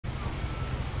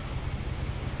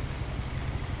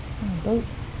boat.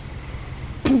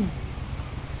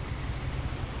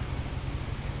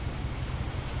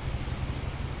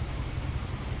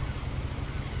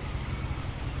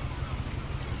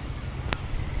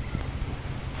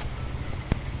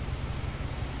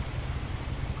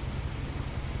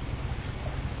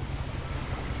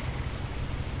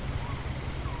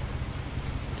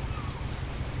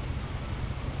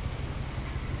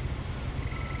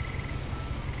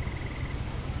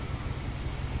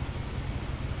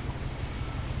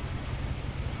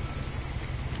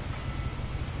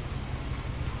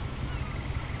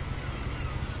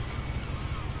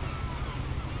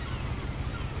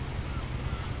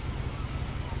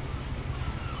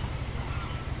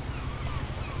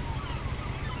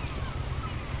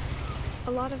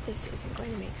 A lot of this isn't going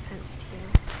to make sense to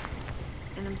you,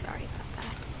 and I'm sorry about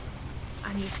that.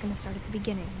 I'm just going to start at the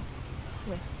beginning,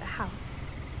 with the house.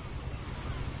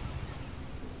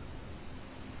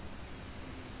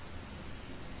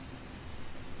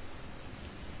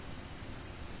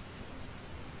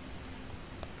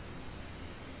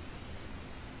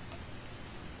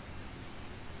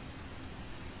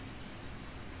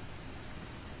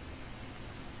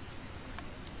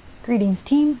 Greetings,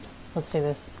 team. Let's do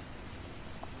this.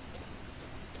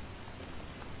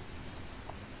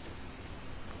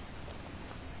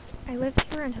 I lived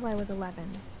here until I was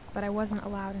 11, but I wasn't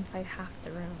allowed inside half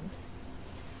the rooms.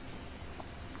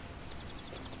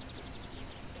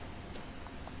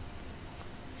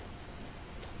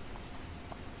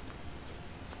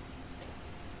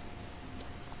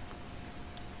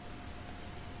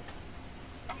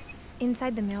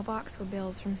 Inside the mailbox were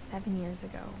bills from 7 years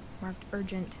ago, marked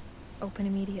urgent, open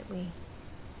immediately.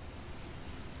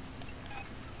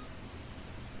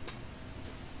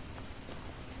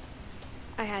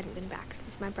 I hadn't been back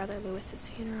since my brother Lewis's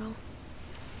funeral.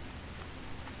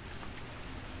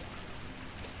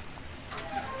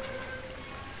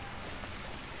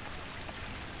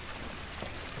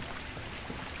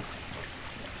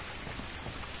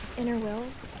 In her will,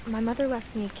 my mother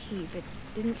left me a key, but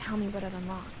didn't tell me what it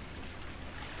unlocked.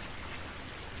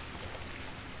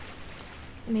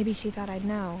 Maybe she thought I'd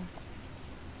know.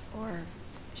 Or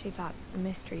she thought the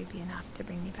mystery would be enough to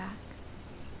bring me back.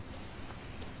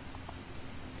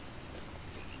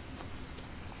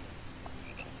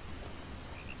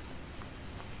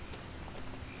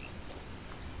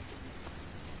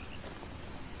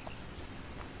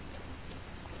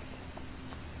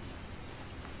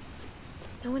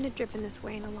 No one had driven this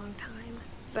way in a long time,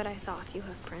 but I saw a few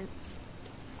hoof prints.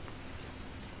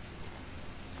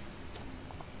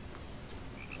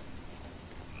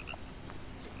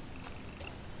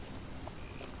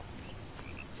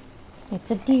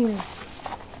 It's a deer.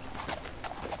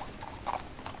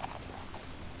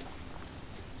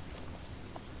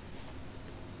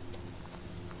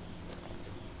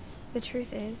 The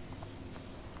truth is,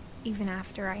 even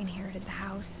after I inherited the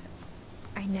house,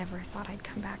 I never thought I'd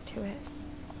come back to it.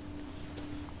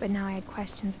 But now I had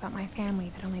questions about my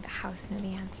family that only the house knew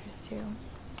the answers to.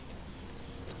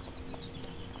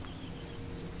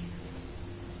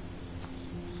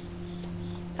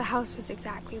 The house was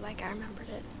exactly like I remembered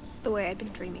it, the way I'd been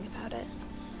dreaming about it.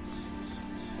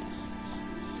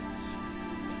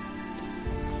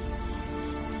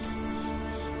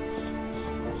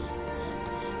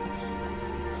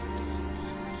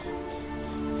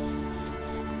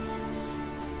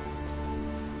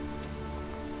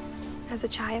 As a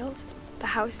child, the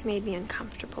house made me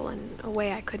uncomfortable in a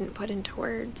way I couldn't put into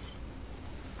words.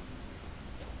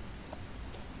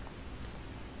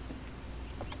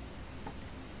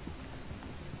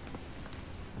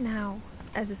 Now,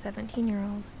 as a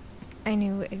 17-year-old, I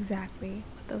knew exactly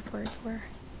what those words were.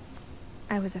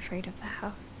 I was afraid of the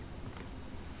house.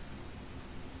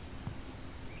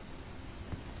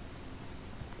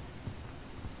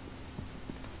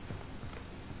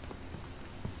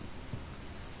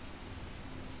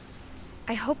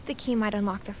 I hoped the key might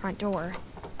unlock the front door.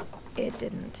 It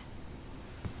didn't.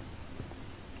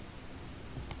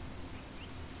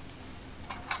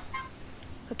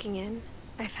 Looking in,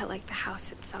 I felt like the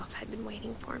house itself had been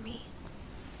waiting for me.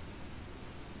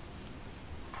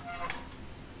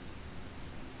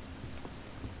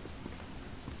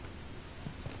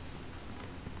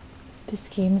 This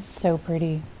game is so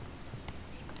pretty.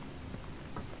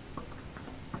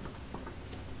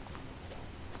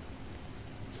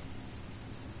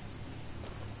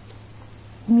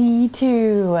 Me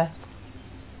too.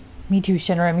 Me too,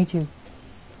 Shinra, me too.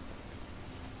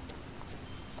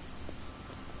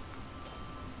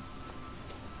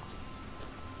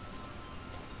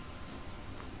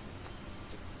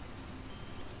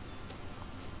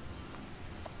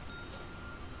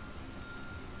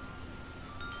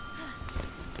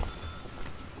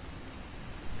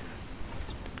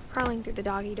 Crawling through the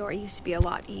doggy door used to be a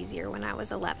lot easier when I was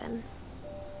 11.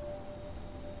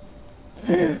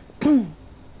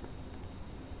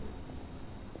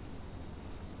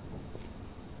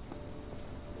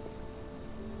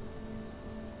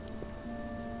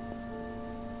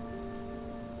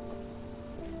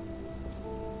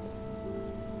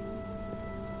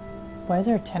 Why is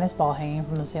there a tennis ball hanging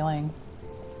from the ceiling?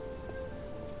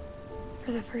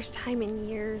 For the first time in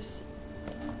years,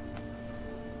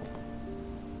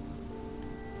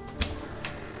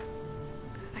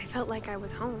 I felt like I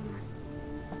was home.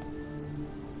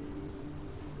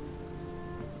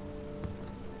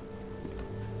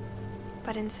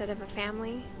 But instead of a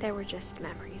family, there were just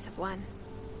memories of one.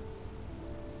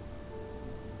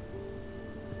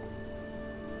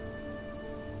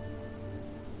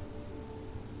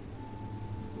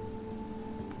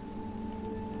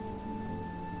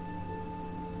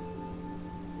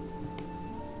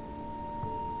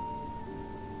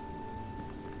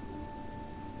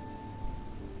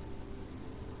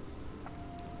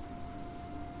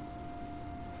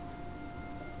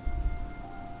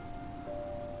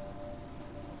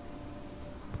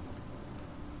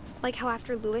 Like how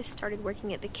after Louis started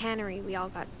working at the cannery, we all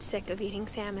got sick of eating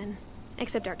salmon.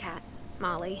 Except our cat,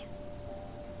 Molly.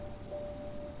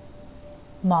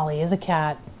 Molly is a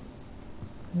cat.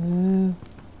 Ooh.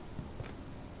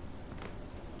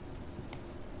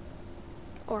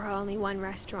 Or how only one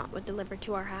restaurant would deliver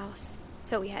to our house,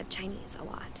 so we had Chinese a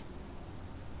lot.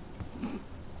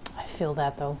 I feel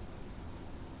that though.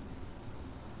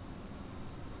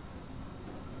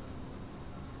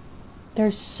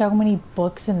 There's so many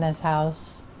books in this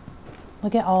house.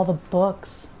 Look at all the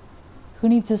books. Who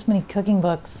needs this many cooking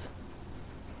books?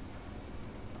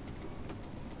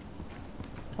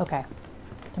 Okay.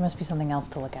 There must be something else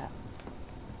to look at.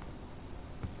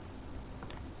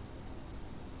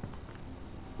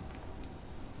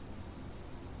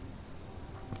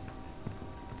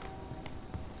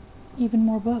 Even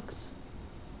more books.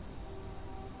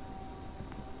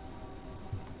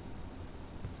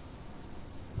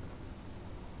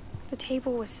 The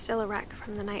table was still a wreck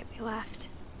from the night we left.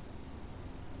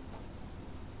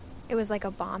 It was like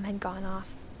a bomb had gone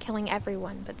off, killing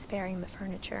everyone but sparing the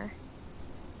furniture.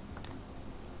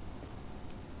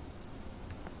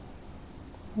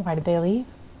 Why did they leave?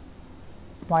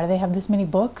 Why do they have this many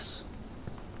books?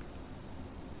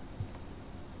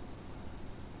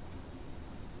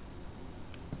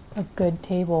 A good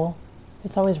table.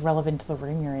 It's always relevant to the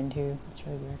room you're into. It's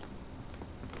really weird.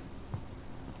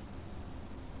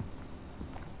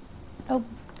 Oh.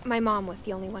 My mom was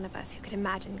the only one of us who could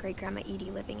imagine Great-Grandma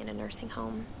Edie living in a nursing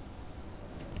home.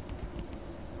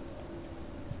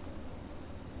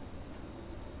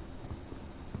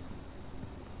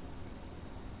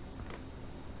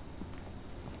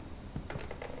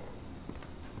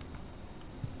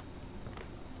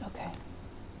 Okay.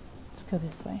 Let's go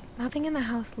this way. Nothing in the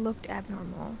house looked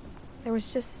abnormal. There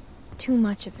was just too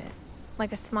much of it,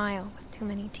 like a smile with too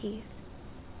many teeth.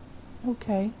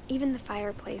 Okay. Even the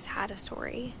fireplace had a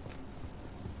story.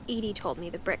 Edie told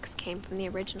me the bricks came from the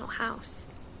original house,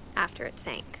 after it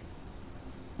sank.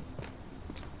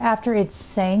 After it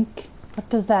sank? What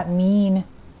does that mean?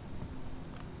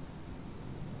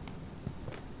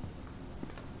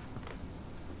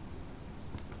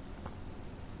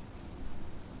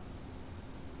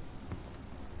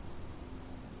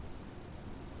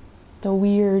 The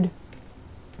weird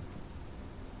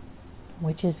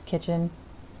witch's kitchen.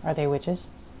 Are they witches?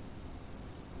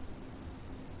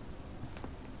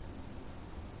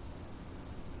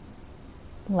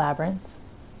 Labyrinths.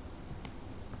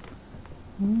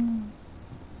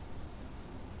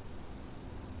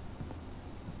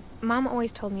 Mom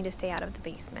always told me to stay out of the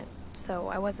basement, so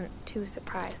I wasn't too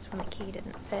surprised when the key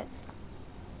didn't fit.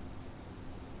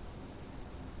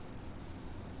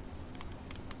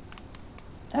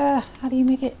 How do you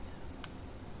make it?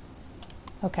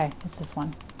 Okay, it's this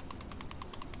one.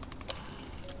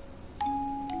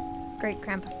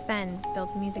 Great-Grandpa Sven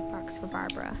built a music box for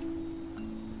Barbara,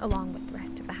 along with the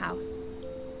rest of the house.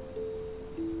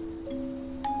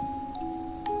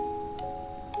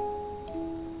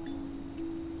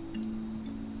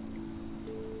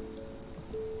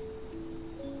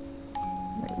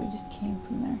 Right, we just came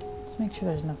from there. Let's make sure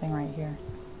there's nothing right here.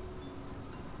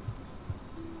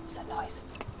 What's that noise?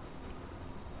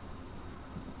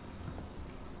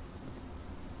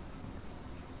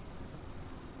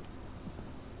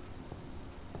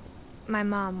 My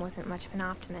mom wasn't much of an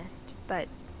optimist, but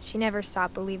she never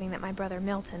stopped believing that my brother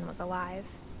Milton was alive.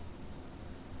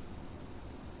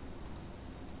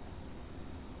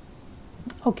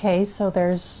 Okay, so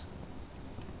there's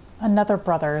Another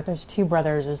brother. There's two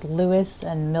brothers. There's Lewis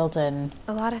and Milton.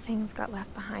 A lot of things got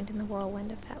left behind in the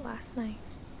whirlwind of that last night.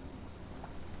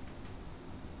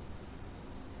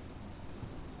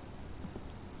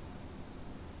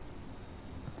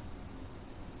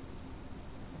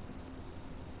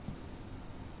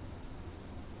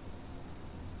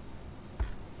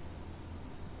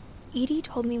 Edie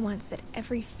told me once that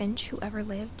every Finch who ever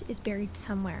lived is buried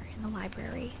somewhere in the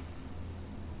library.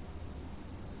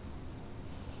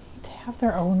 They have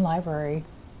their own library.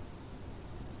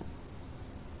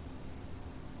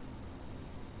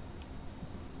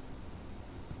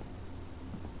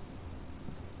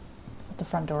 At the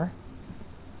front door.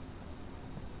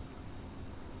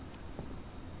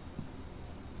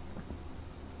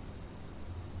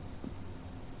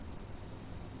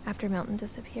 After Milton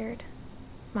disappeared,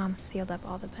 Mom sealed up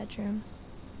all the bedrooms.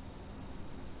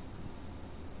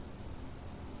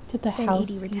 Did the Then house...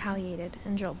 Edie retaliated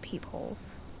and drilled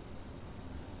peepholes.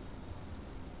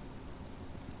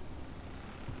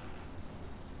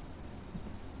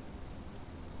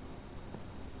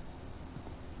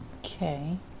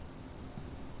 Okay.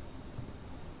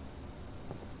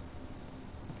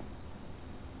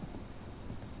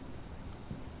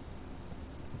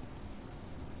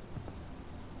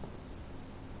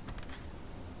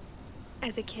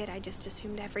 As a kid, I just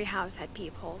assumed every house had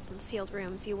peepholes and sealed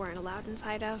rooms you weren't allowed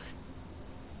inside of.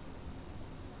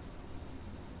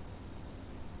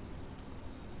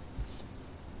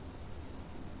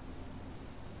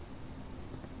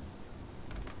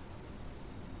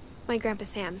 My Grandpa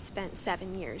Sam spent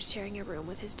 7 years sharing a room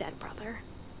with his dead brother,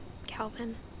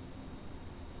 Calvin.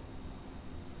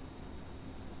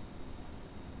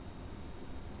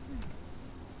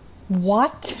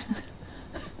 What?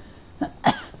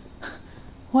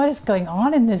 What is going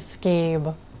on in this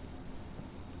game?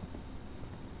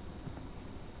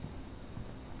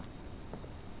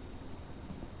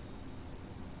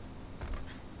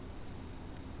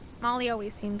 Molly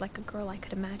always seemed like a girl I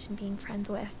could imagine being friends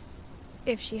with,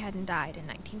 if she hadn't died in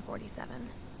 1947.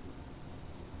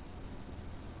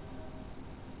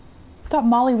 I thought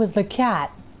Molly was the cat.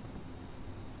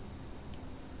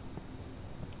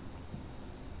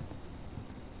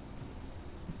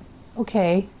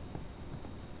 Okay.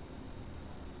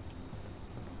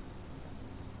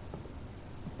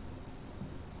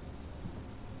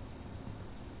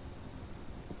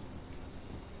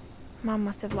 Mom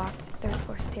must have locked the third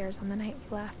floor stairs on the night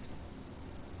we left.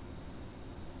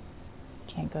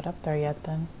 Can't get up there yet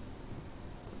then.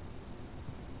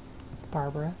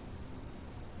 Barbara.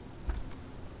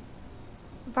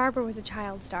 Barbara was a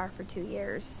child star for 2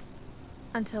 years,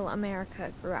 until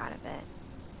America grew out of it.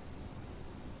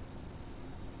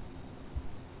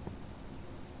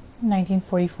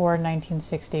 1944,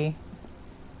 1960.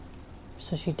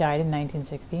 So she died in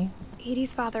 1960.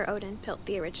 Edie's father, Odin, built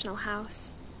the original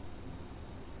house.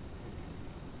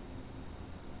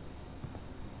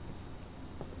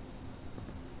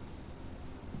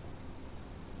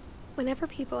 Whenever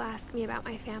people ask me about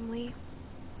my family,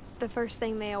 the first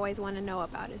thing they always want to know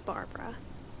about is Barbara.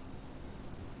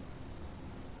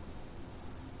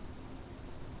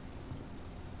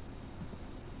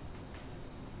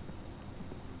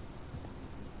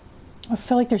 I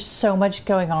feel like there's so much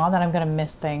going on that I'm gonna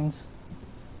miss things.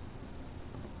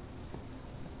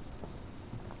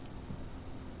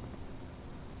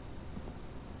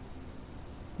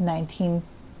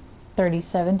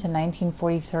 (1937 to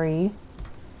 1943).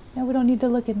 No, we don't need to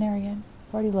look in there again.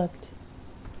 I've already looked.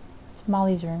 It's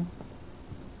Molly's room.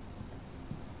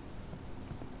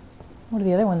 What do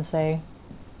the other ones say?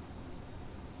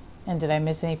 And did I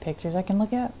miss any pictures I can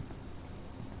look at?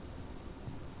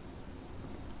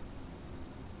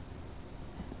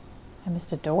 I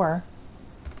missed a door.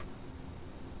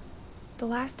 The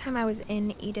last time I was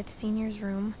in Edith Sr.'s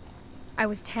room, I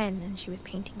was 10 and she was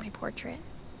painting my portrait.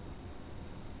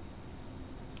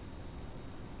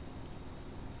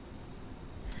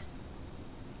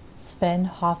 Sven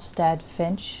Hofstad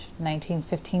Finch,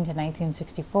 1915 to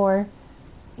 1964.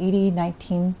 Edie,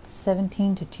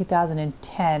 1917 to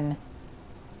 2010.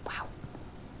 Wow.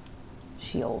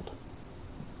 She old.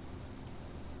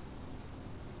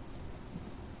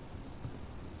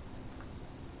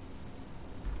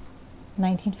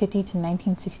 (1950 to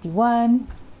 1961).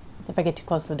 If I get too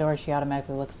close to the door, she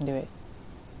automatically looks into it.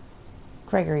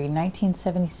 Gregory,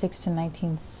 1976 to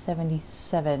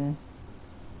 1977.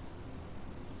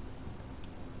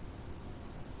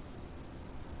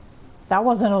 That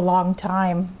wasn't a long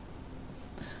time.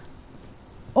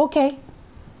 Okay,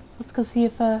 let's go see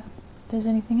if there's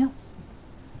anything else.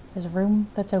 There's a room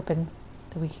that's open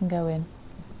that we can go in.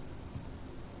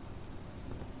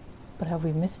 But have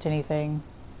we missed anything?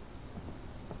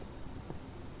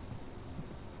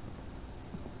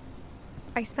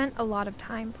 I spent a lot of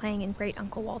time playing in Great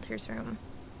Uncle Walter's room.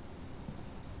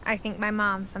 I think my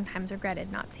mom sometimes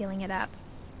regretted not sealing it up.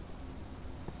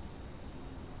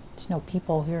 There's no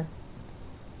people here.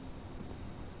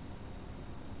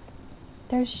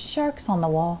 There's sharks on the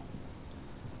wall.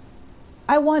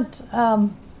 I want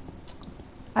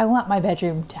my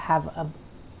bedroom to have a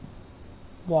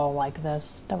wall like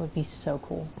this. That would be so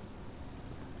cool.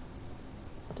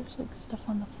 There's like stuff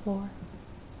on the floor.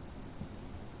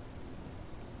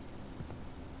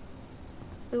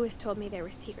 Lewis told me there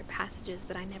were secret passages,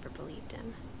 but I never believed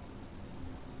him.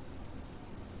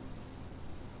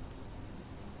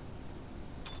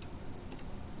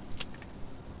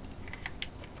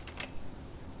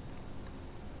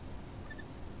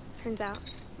 Turns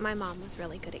out, my mom was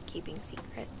really good at keeping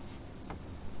secrets.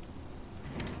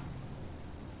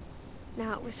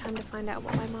 Now it was time to find out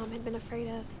what my mom had been afraid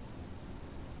of.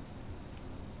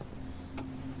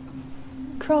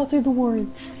 Crawl through the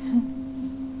woods.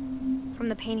 From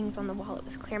the paintings on the wall, it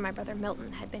was clear my brother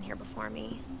Milton had been here before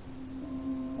me.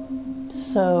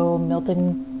 So,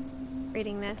 Milton...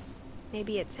 Reading this,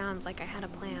 maybe it sounds like I had a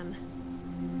plan.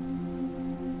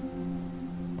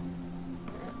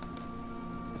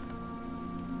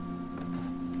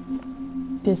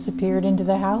 disappeared into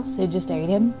the house? It just ate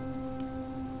him?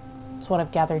 That's what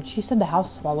I've gathered. She said the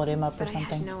house swallowed him up or something.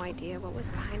 I had no idea what was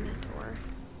behind that door.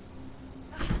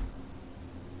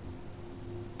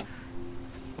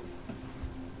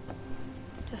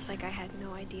 Just like I had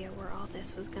no idea where all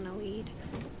this was gonna lead.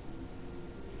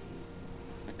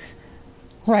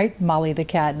 Right, Molly the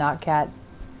cat, not Cat.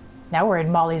 Now we're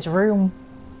in Molly's room.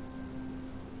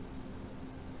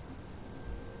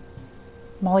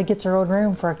 Molly gets her own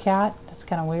room for a cat. That's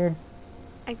kind of weird.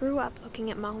 I grew up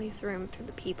looking at Molly's room through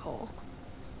the peephole.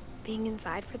 Being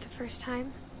inside for the first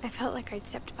time, I felt like I'd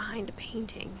stepped behind a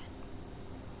painting.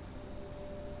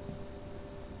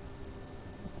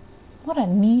 What a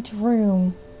neat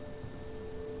room.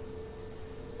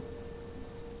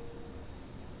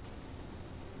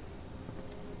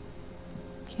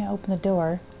 Can't open the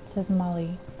door. It says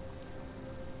Molly.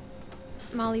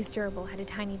 Molly's gerbil had a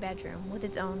tiny bedroom with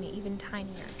its own even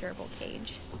tinier gerbil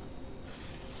cage.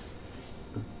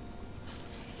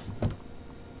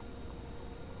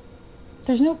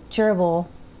 There's no gerbil.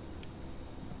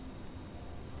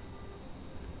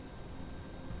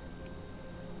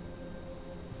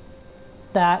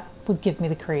 That would give me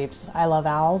the creeps. I love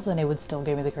owls and it would still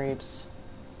give me the creeps.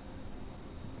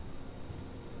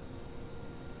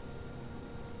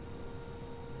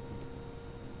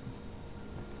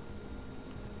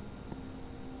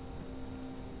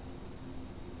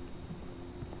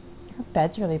 Her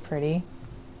bed's really pretty.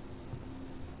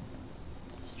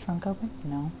 Is the trunk open?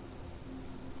 No.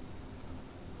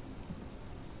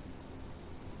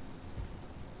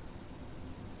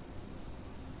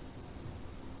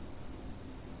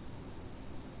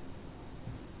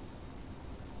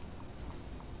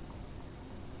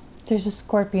 There's a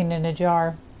scorpion in a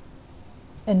jar.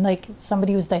 And like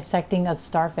somebody was dissecting a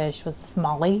starfish. Was this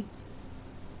Molly?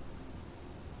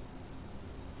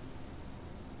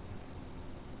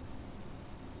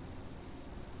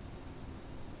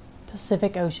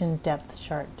 Pacific Ocean depth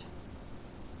chart.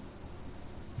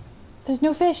 There's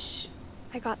no fish.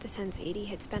 I got the sense Edie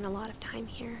had spent a lot of time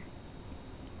here.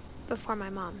 Before my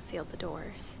mom sealed the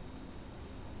doors.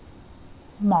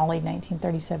 Molly,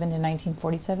 1937 to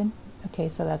 1947. Okay,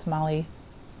 so that's Molly.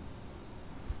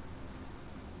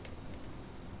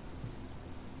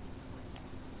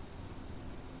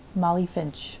 Molly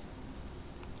Finch.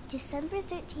 December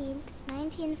 13th,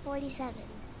 1947.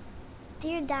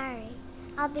 Dear Diary,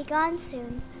 I'll be gone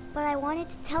soon, but I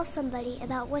wanted to tell somebody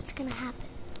about what's gonna happen.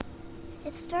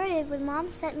 It started when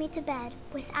Mom sent me to bed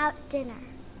without dinner.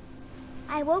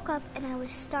 I woke up and I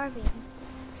was starving,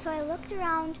 so I looked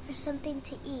around for something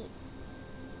to eat.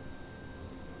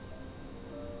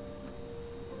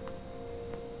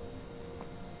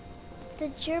 The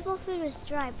gerbil food was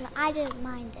dry, but I didn't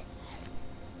mind it.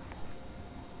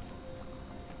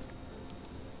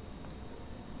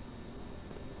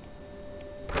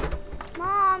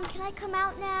 Mom, can I come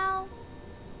out now?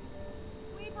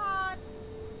 Sweetheart,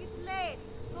 it's late.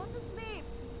 Go to sleep.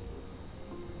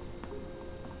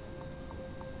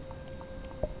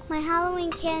 My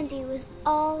Halloween candy was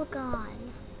all gone.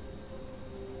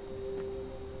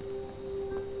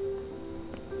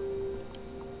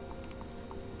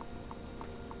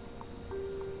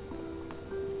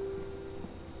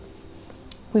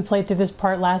 We played through this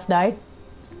part last night.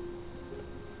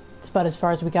 It's about as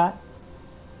far as we got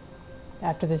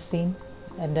after this scene.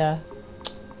 And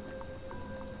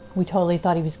we totally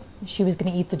thought she was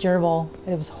gonna eat the gerbil.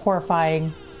 It was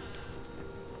horrifying.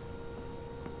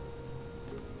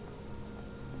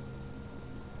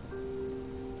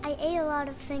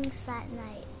 things that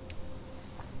night.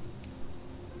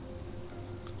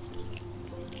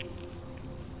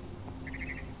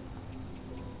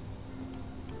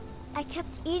 I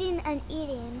kept eating and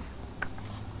eating.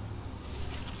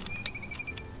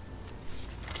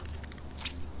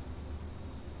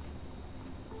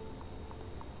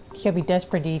 You gotta be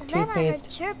desperate to eat Then I heard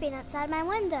toothpaste. chirping outside my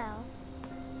window.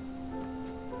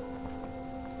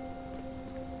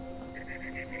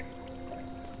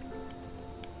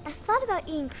 I thought about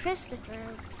eating Christopher,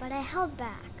 but I held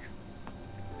back.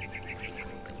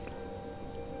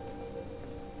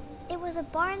 It was a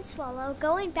barn swallow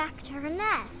going back to her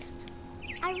nest.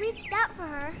 I reached out for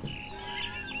her.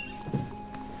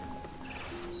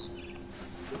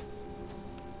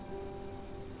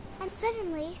 And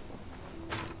suddenly,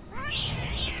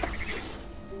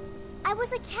 I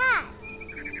was a cat.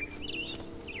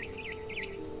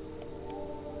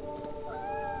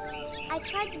 I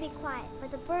tried to be quiet,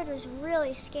 but the bird was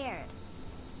really scared.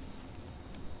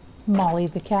 Molly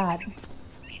the cat.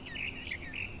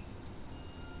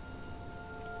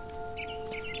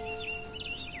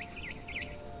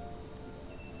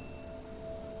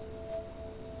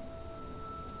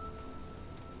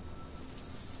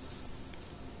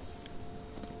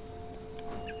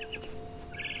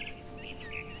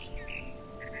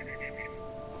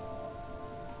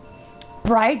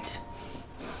 Right?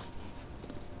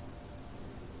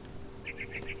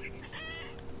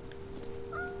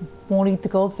 Won't eat the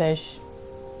goldfish.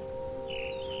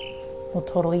 Will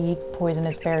totally eat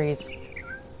poisonous berries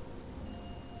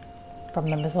from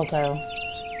the mistletoe.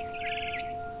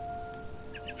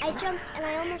 I jumped and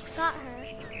I almost got her.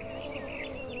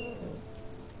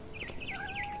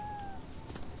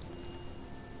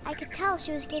 I could tell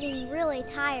she was getting really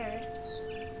tired.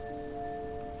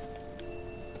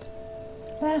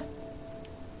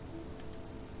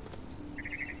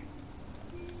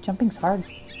 Jumping's hard.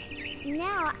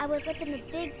 Now I was up in the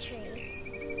big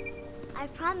tree. I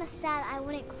promised Dad I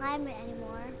wouldn't climb it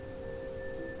anymore.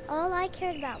 All I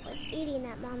cared about was eating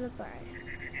that mama bird.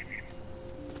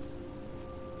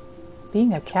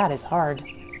 Being a cat is hard.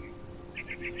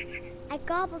 I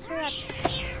gobbled her up.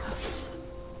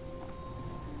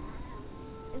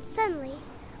 And suddenly,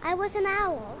 I was an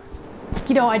owl.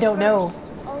 You know, I don't know. First,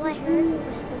 all I heard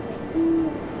was the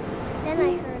wind. Then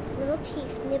I heard little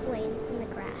teeth nibbling in the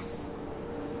grass.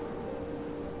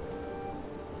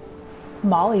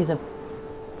 Molly's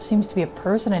seems to be a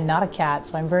person and not a cat,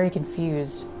 so I'm very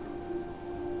confused.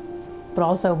 But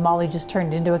also, Molly just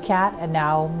turned into a cat, and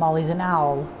now Molly's an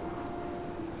owl.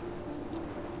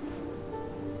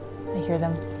 I hear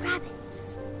them.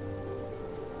 Rabbits.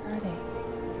 Where are they?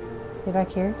 They back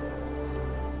here?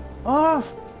 Oh!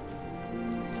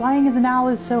 Flying as an owl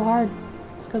is so hard.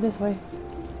 Let's go this way.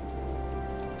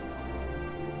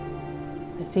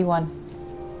 I see one.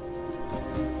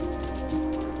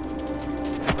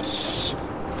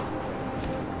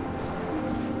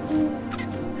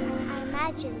 I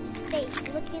imagined his face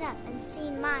looking up and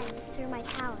seeing mine through my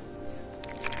talons.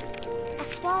 I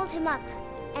swallowed him up,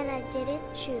 and I didn't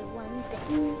chew one bit.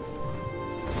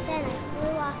 Then I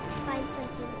flew off to find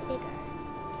something bigger.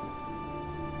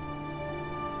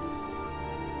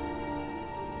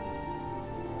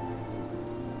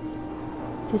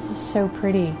 This is so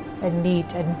pretty and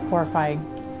neat and horrifying.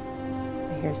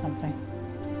 I hear something.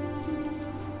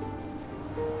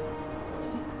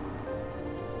 Sweet.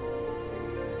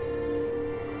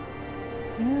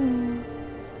 No.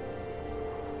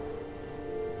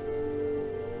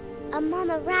 A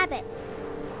mama rabbit.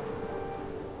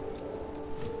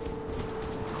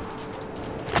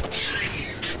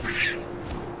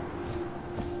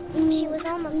 She was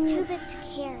almost too big to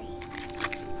carry.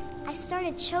 I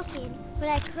started choking, but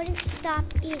I couldn't stop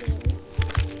eating.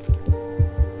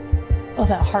 Oh,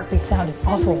 that heartbeat sound is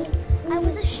Suddenly, awful. I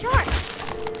was a shark.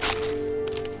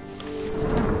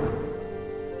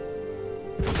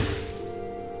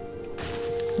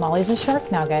 Molly's a shark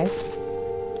now, guys.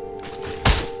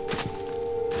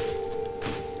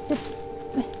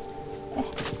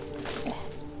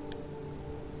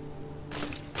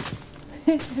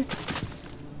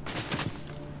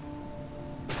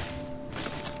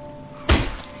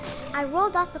 I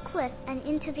rolled off a cliff and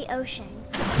into the ocean.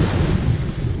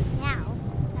 Now,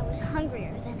 I was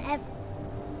hungrier than ever.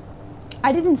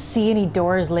 I didn't see any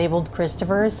doors labeled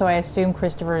Christopher, so I assume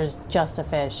Christopher is just a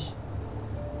fish.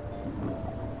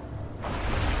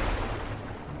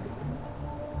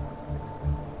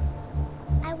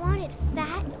 I wanted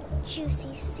fat,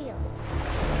 juicy seals.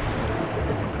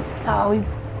 Oh, we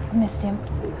missed him.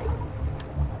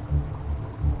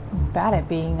 I'm bad at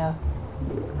being a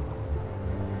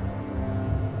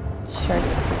shark.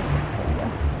 There we go.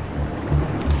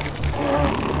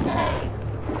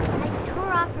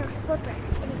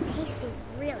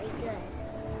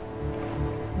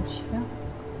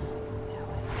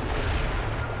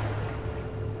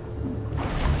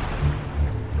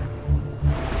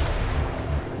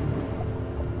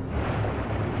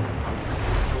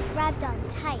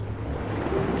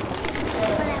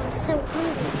 so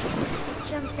hungry, I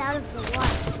jumped out of the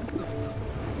water.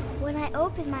 When I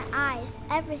opened my eyes,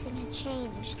 everything had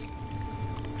changed.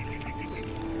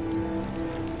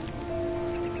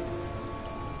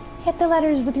 Hit the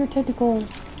letters with your tentacle.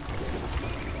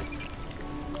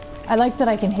 I like that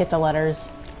I can hit the letters.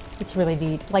 It's really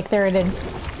neat. Like they're in a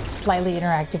slightly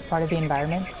interactive part of the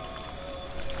environment.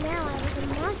 Now I was a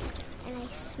monster, and I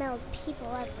smelled people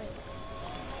everywhere.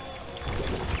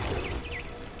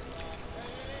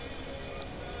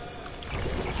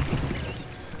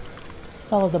 Let's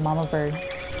follow the mama bird.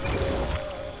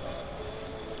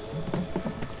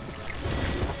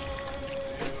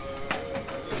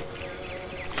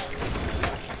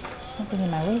 Something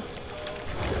in my way.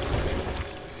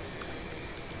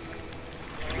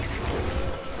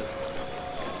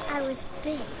 I was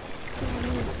big, and I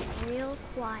moved real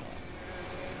quiet.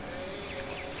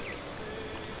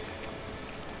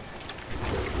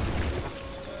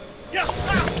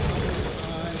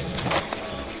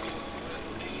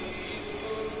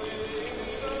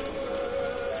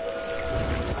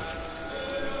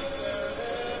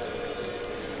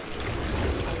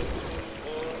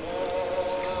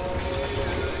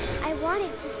 I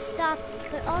wanted to stop,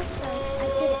 but also I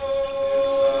didn't.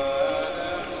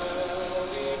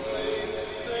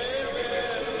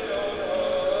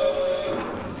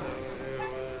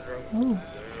 Ooh.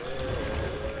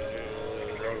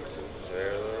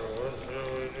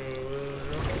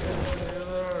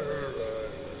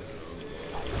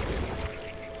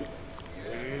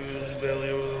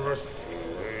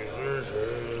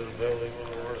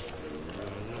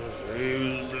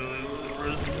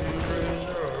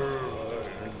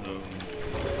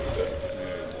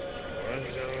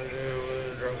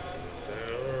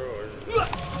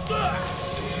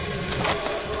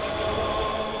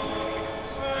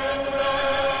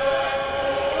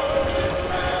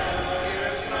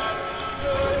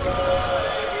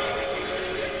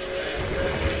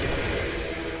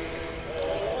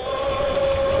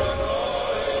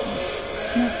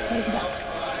 No, gotta go back.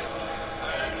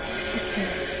 The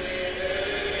stairs.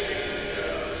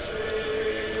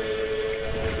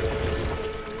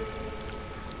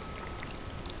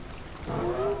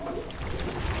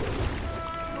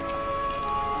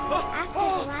 After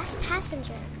the last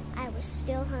passenger, I was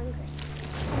still hungry.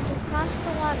 And across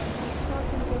the water, I smelled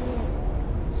something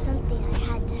new. Something I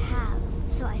had to have,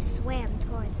 so I swam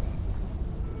towards it.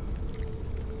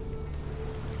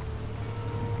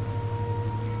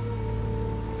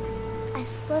 I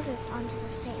slithered onto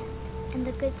the sand, and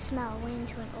the good smell went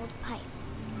into an old pipe.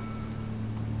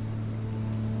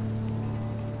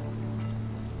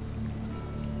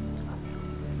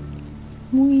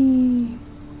 Whee!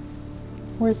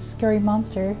 Where's Scary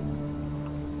Monster?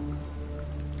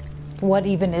 What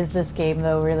even is this game,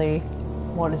 though, really?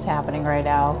 What is happening right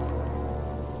now?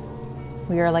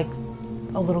 We are like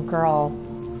a little girl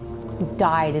who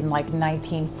died in like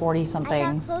 1940 I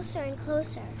something. got closer and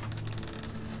closer.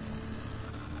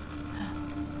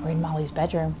 We're in Molly's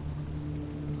bedroom.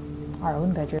 Our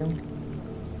own bedroom.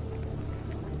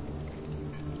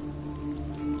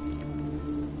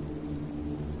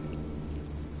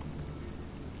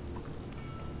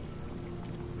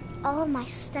 All of my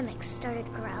stomach started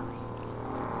growling.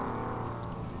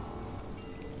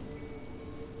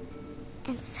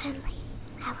 And suddenly,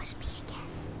 I was me again.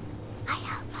 I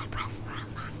held my breath for a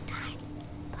long time,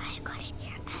 but I couldn't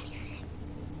hear anything.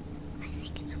 I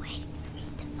think it's waiting for me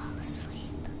to fall asleep.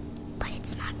 But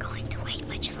it's not going to wait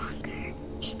much longer.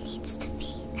 It needs to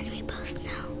be, and we both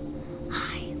know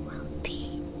I will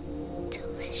be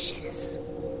delicious.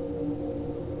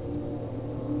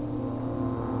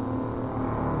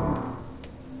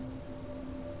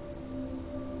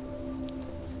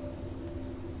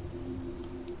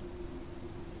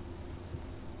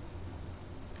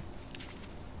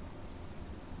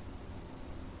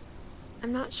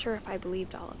 I'm not sure if I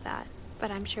believed all of that, but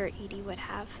I'm sure Edie would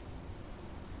have.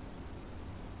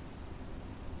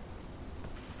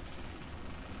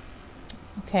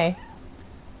 Okay.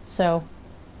 So,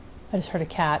 I just heard a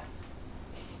cat.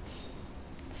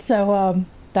 So,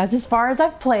 that's as far as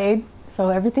I've played. So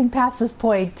everything past this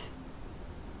point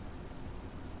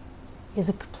is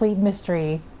a complete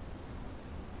mystery.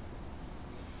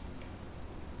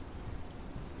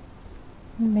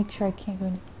 Let me make sure I can't go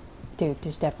in. Dude,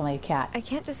 there's definitely a cat. I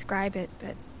can't describe it,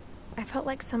 but I felt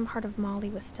like some part of Molly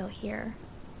was still here.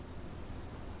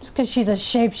 Just because she's a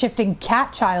shape-shifting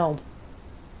cat child.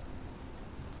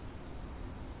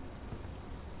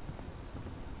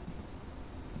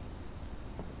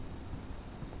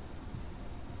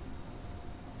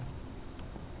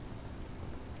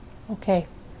 Okay,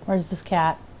 where's this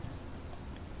cat?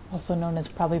 Also known as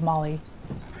probably Molly.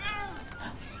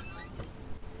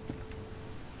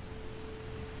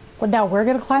 Well, now we're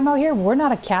gonna climb out here? We're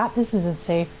not a cat. This isn't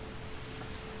safe.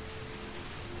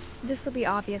 This will be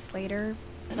obvious later,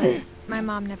 but my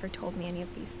mom never told me any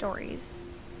of these stories.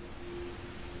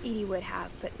 Edie would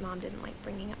have, but Mom didn't like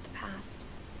bringing up the past.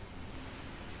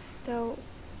 Though,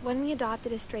 when we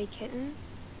adopted a stray kitten,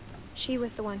 she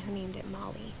was the one who named it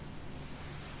Molly.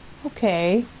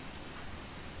 Okay.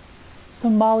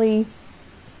 So Molly...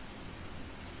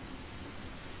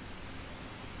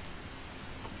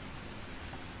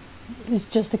 is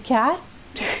just a cat?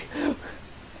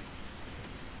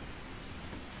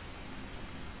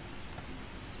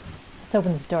 Let's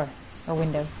open this door. Or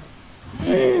window.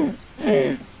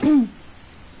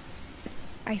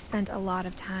 I spent a lot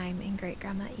of time in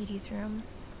Great-Grandma Edie's room.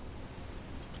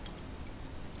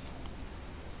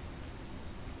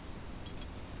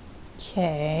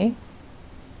 Okay.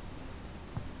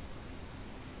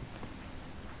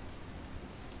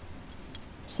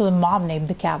 So the mom named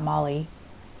the cat Molly.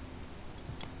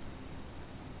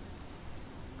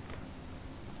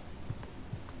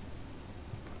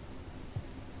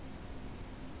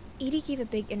 Edie gave a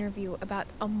big interview about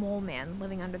a mole man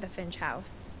living under the Finch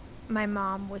house. My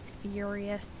mom was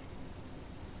furious.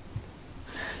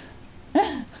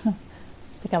 I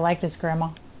think I like this, Grandma.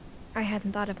 I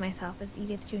hadn't thought of myself as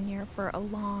Edith Jr. for a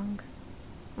long,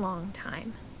 long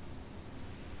time.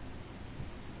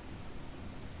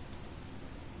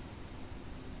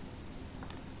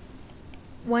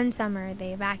 One summer,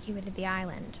 they evacuated the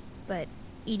island, but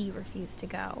Edie refused to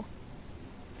go.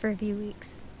 For a few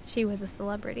weeks, she was a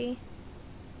celebrity.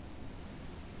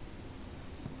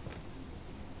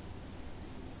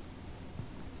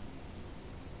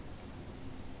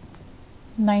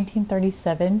 In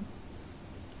 1937.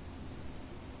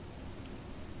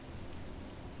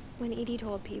 When Edie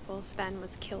told people Sven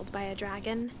was killed by a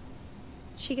dragon,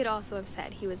 she could also have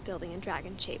said he was building a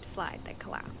dragon-shaped slide that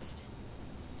collapsed.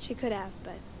 She could have,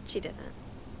 but she didn't.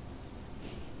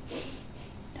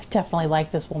 I definitely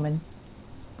like this woman.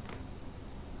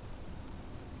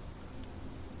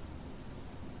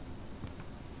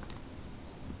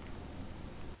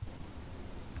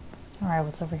 Alright,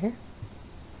 what's over here?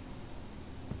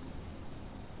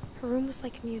 Her room was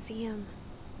like a museum.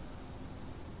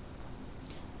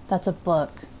 That's a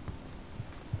book.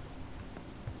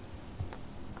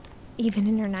 Even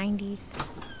in her 90s,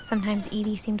 sometimes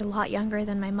Edie seemed a lot younger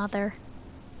than my mother.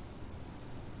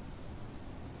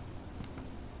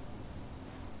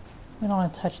 We don't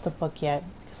want to touch the book yet,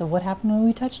 because of what happened when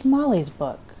we touched Molly's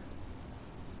book.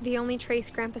 The only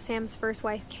trace Grandpa Sam's first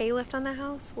wife Kay left on the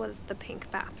house was the pink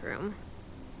bathroom.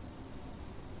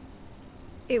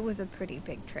 It was a pretty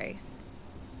big trace.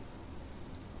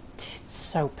 It's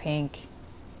so pink.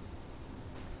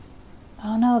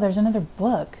 Oh no, there's another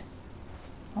book.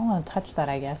 I don't want to touch that,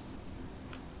 I guess.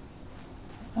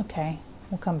 Okay,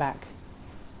 we'll come back.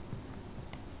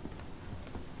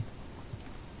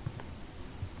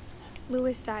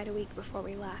 Louis died a week before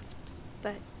we left,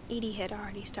 but Edie had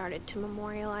already started to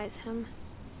memorialize him.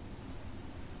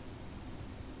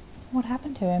 What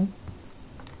happened to him?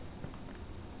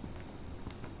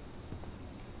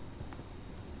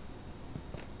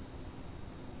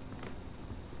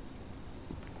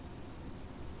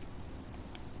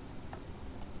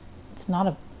 It's not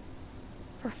a...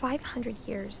 For 500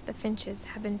 years, the Finches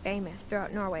have been famous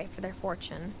throughout Norway for their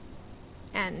fortune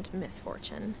and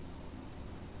misfortune.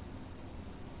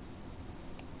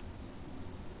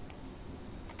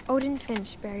 Odin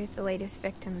Finch buries the latest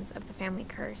victims of the family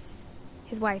curse,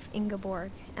 his wife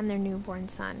Ingeborg and their newborn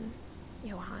son,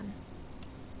 Johan.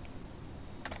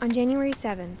 On January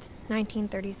 7th,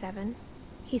 1937,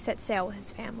 he set sail with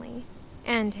his family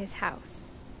and his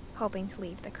house, hoping to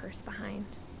leave the curse behind.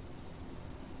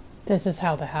 This is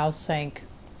how the house sank.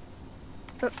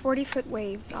 But 40-foot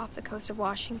waves off the coast of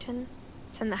Washington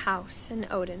send the house and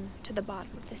Odin to the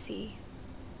bottom of the sea.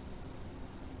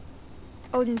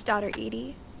 Odin's daughter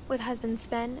Edie, with husband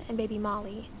Sven and baby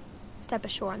Molly, step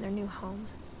ashore on their new home,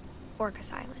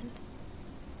 Orcas Island.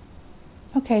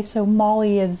 Okay, so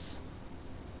Molly is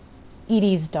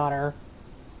Edie's daughter.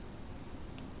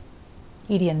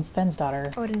 Edie and Sven's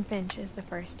daughter. Odin Finch is the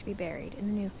first to be buried in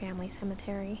the new family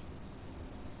cemetery.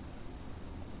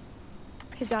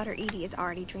 His daughter Edie is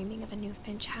already dreaming of a new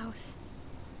Finch house.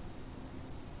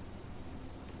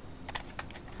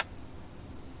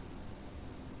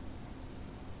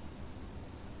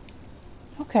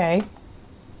 Okay.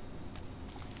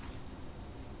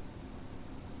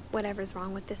 Whatever's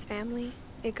wrong with this family,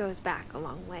 it goes back a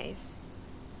long ways.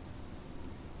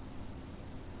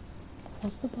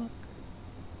 Close the book.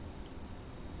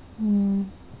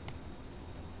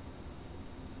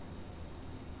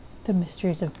 The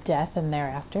mysteries of death and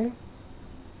thereafter.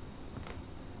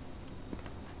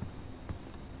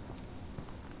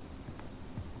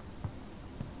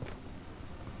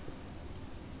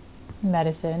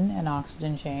 medicine and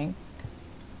oxygen tank.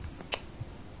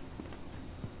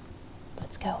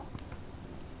 Let's go.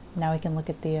 Now we can look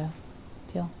at the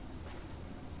deal.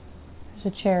 There's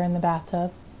a chair in the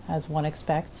bathtub, as one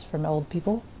expects from old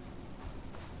people.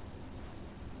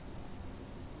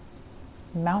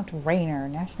 Mount Rainier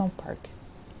National Park.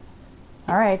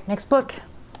 Alright, next book.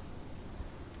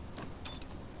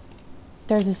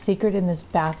 There's a Secret in This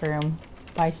Bathroom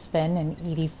by Sven and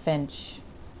Edith Finch.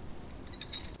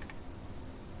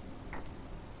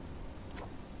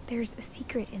 There's a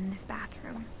secret in this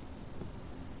bathroom.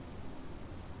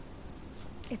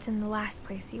 It's in the last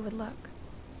place you would look.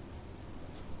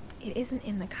 It isn't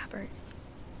in the cupboard.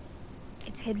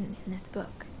 It's hidden in this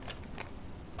book.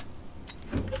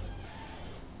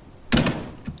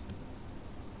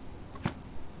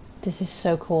 This is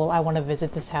so cool. I want to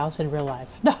visit this house in real life.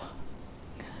 No.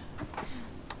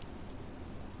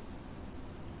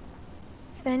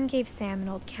 Sven gave Sam an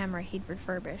old camera he'd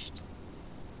refurbished.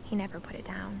 He never put it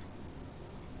down.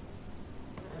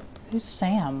 Who's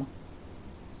Sam?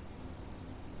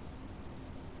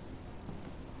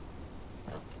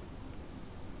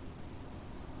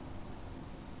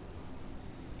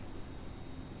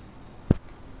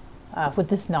 Would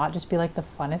this not just be like the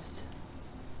funnest?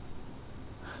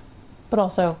 But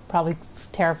also probably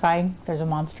terrifying. There's a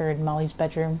monster in Molly's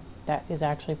bedroom that is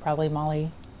actually probably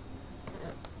Molly.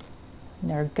 And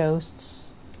there are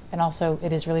ghosts. And also,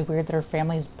 it is really weird that her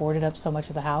family has boarded up so much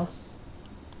of the house.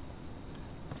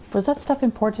 Was that stuff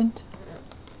important?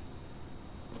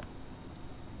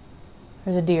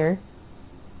 There's a deer.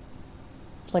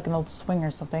 It's like an old swing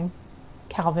or something.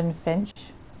 Calvin Finch.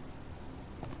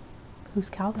 Who's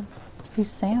Calvin? Who's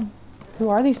Sam? Who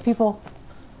are these people?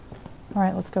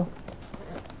 Alright, let's go.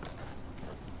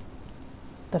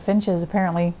 The Finches,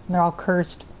 apparently, they're all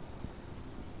cursed.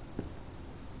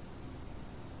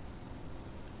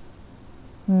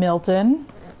 Milton.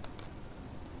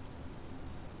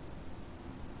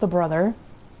 The brother,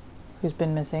 who's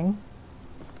been missing.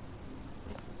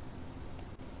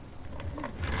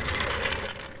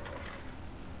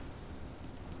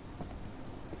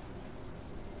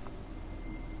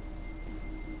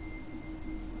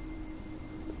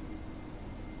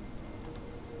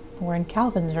 We're in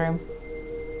Calvin's room.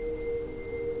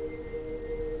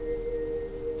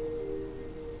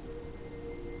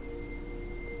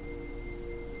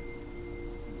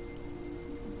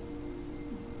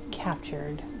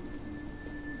 Captured.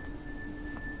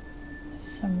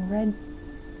 There's some red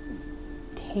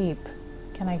tape.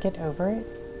 Can I get over it?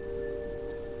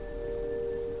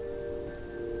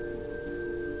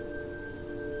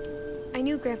 I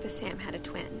knew Grandpa Sam had a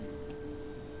twin.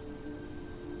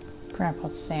 Grandpa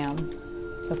Sam.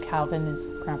 So Calvin is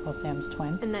Grandpa Sam's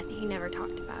twin. And that he never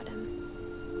talked about him.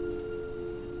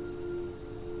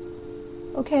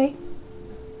 Okay.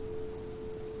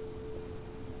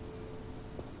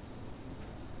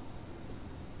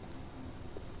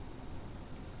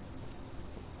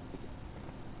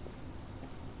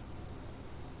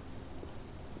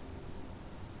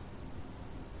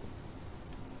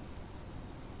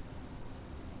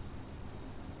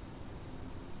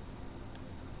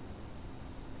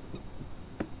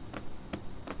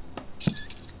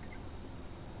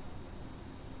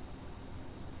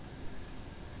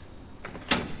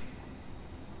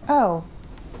 Oh.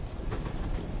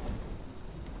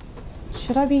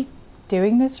 Should I be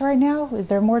doing this right now? Is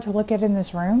there more to look at in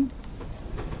this room?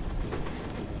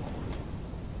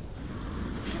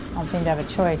 I don't seem to have a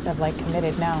choice. I've like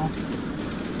committed now.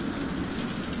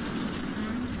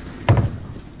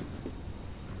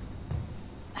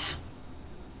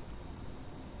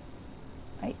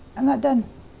 I'm not done.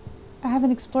 I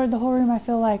haven't explored the whole room, I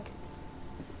feel like.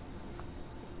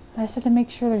 I just have to make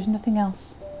sure there's nothing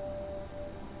else.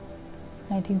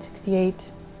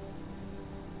 1968.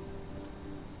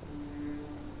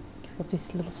 Go up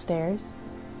these little stairs.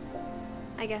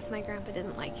 I guess my grandpa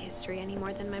didn't like history any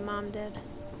more than my mom did.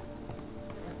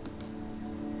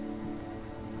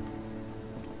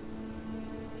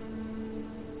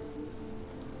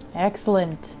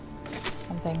 Excellent.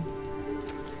 Something.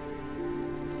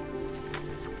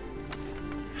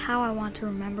 How I Want to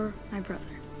Remember My Brother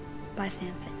by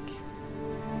Sam Finch.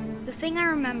 The thing I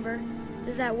remember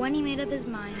is that when he made up his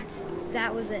mind,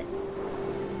 that was it.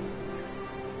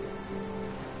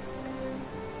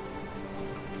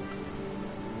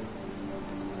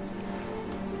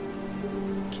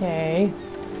 Okay.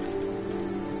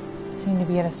 Seem to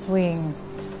be in a swing.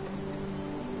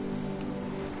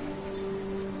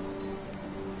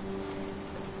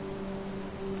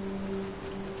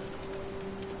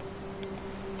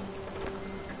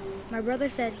 My brother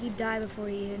said he'd die before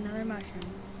he ate another mushroom.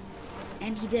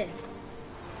 And he did.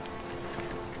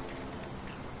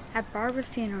 At Barbara's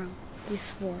funeral, we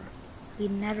swore we'd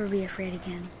never be afraid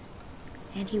again.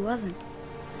 And he wasn't.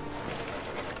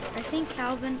 I think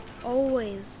Calvin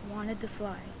always wanted to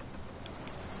fly.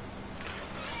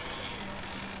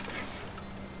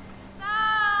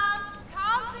 Sam!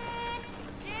 Calvin!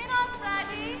 Dinner's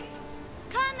ready!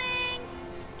 Coming!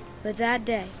 But that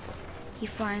day, he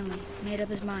finally made up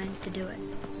his mind to do it.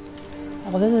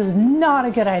 Oh, this is not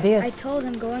a good idea. I told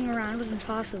him going around was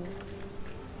impossible.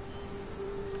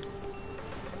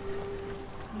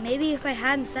 Maybe if I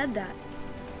hadn't said that.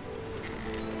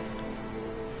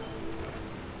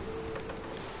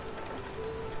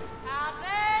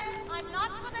 Calvin! I'm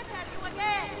not gonna tell you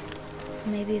again!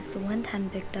 Maybe if the wind hadn't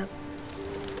picked up.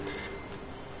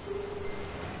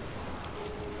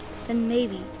 Then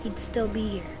maybe he'd still be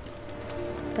here.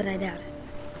 But I doubt it.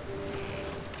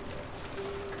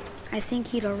 I think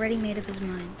he'd already made up his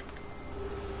mind.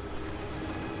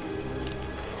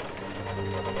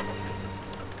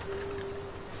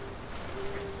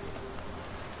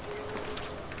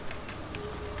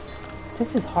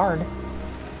 This is hard.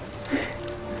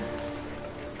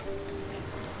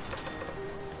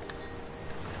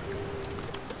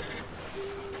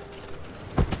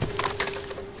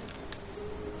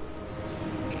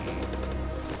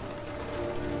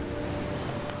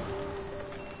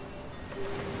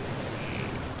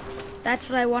 That's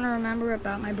what I want to remember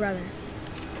about my brother.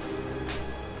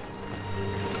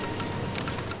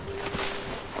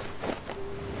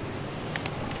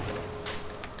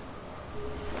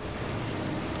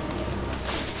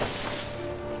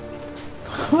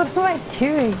 What am I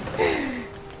doing?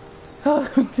 Oh,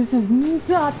 this is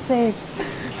not safe.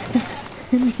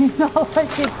 Not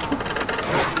like it.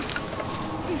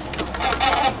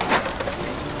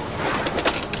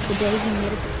 The day he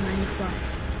made up his mind to fly.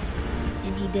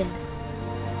 And he did.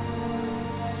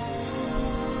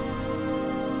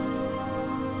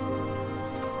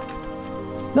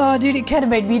 Oh, dude, it kind of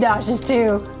made me nauseous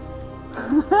too.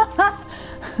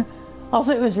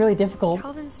 Also, it was really difficult.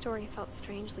 Calvin's story felt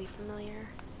strangely familiar.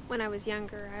 When I was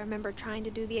younger, I remember trying to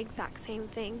do the exact same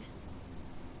thing.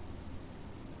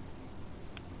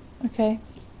 Okay.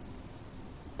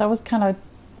 That was kind of...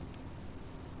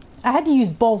 I had to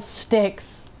use both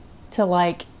sticks to,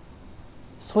 like,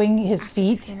 swing his After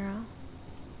feet. the funeral,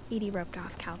 Edie roped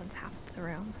off Calvin's half of the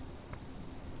room.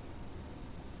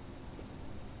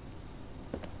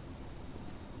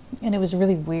 And it was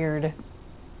really weird.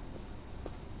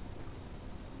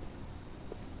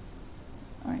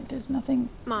 Alright, there's nothing...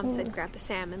 Mom said Grandpa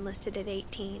Sam enlisted at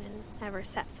 18 and never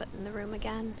set foot in the room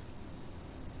again.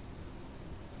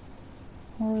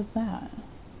 Where was that?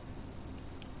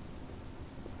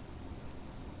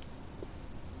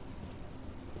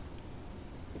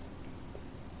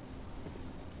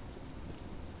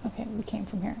 Okay, we came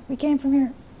from here. We came from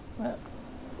here.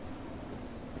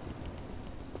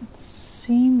 It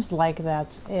seems like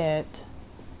that's it.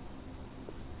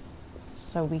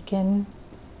 So we can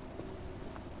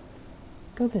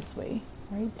go this way,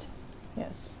 right?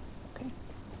 Yes. Okay.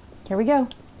 Here we go.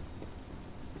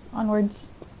 Onwards.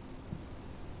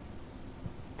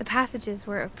 The passages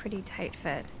were a pretty tight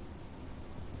fit.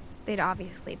 They'd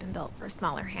obviously been built for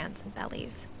smaller hands and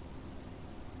bellies.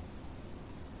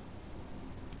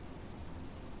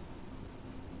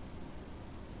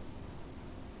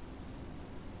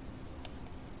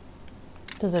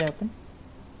 Does it open?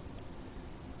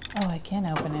 Oh, I can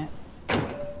open it.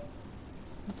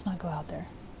 Let's not go out there.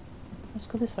 Let's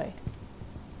go this way.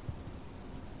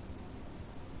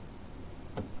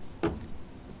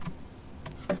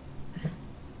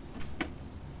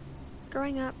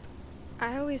 Growing up,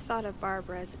 I always thought of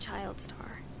Barbara as a child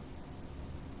star.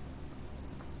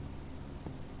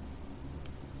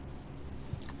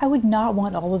 I would not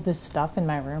want all of this stuff in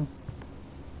my room.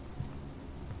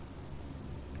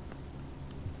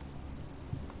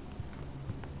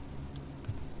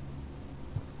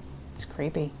 It's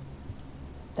creepy.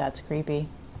 That's creepy.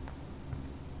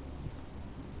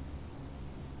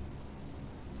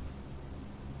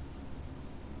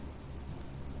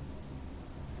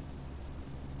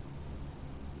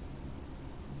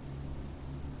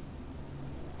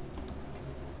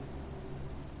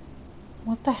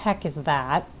 What the heck is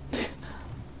that?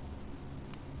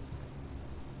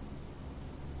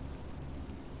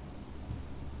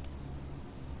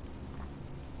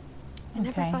 I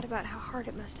never thought about how hard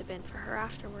it must have been for her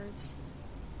afterwards.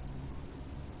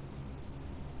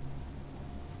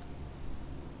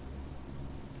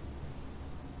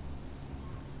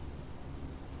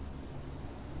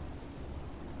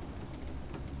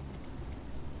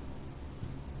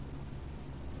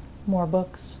 More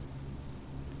books.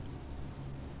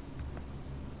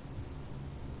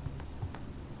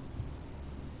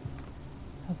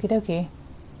 Okie dokie.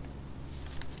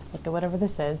 Let's look at whatever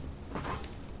this is.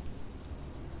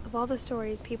 Of all the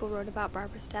stories people wrote about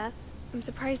Barbara's death, I'm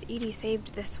surprised Edie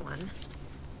saved this one.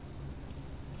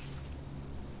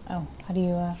 Oh, how do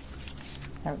you,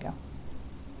 there we go.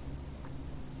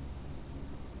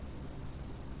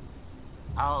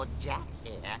 Old Jack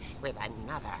here with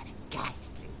another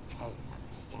ghastly tale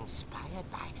inspired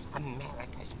by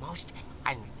America's most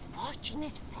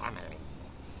unfortunate family.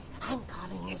 I'm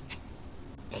calling it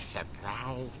The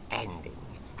Surprise Ending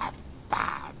of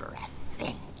Barbara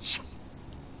Finch.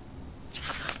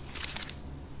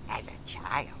 As a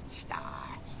child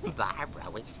star, Barbara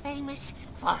was famous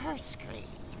for her scream.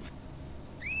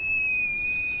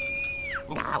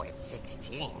 Now at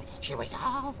 16, she was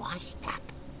all washed up,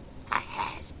 a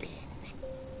has-been.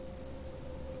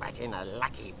 But in a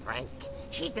lucky break,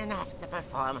 she'd been asked to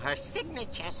perform her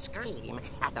signature scream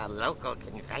at a local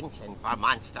convention for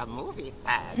monster movie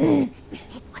fans.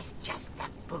 It was just the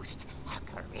boost her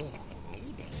career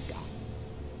needed.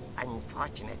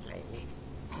 Unfortunately,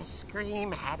 her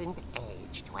scream hadn't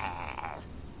aged well.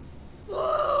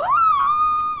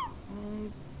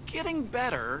 Getting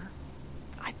better.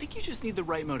 I think you just need the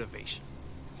right motivation.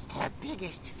 Her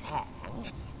biggest fan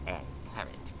and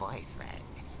current boyfriend,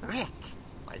 Rick,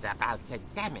 was about to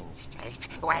demonstrate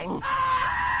when...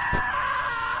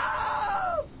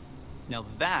 Now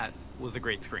that was a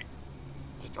great scream.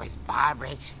 It was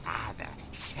Barbara's father,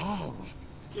 Sven.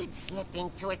 He'd slipped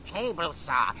into a table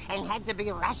saw and had to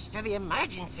be rushed to the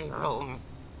emergency room.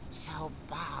 So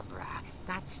Barbara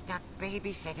got stuck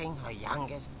babysitting her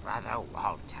youngest brother,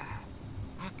 Walter.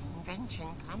 Her convention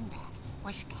comeback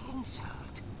was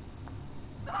cancelled.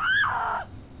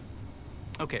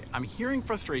 Okay, I'm hearing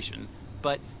frustration,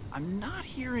 but I'm not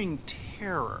hearing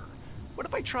terror. What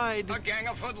if I tried... A gang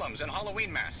of hoodlums in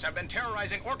Halloween masks have been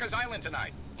terrorizing Orcas Island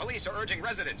tonight. Police are urging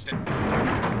residents to...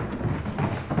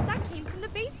 That came from the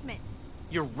basement.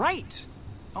 You're right!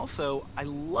 Also, I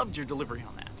loved your delivery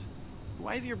on that.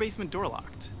 Why is your basement door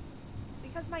locked?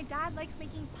 Because my dad likes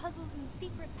making puzzles and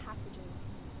secret passages.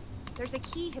 There's a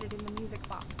key hidden in the music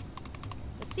box.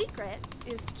 The secret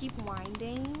is to keep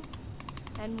winding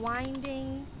and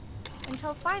winding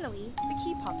until finally the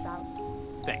key pops out.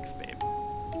 Thanks, babe.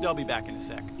 I'll be back in a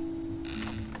sec.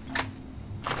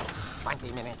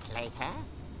 20 minutes later,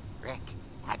 Rick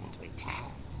hadn't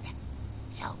returned.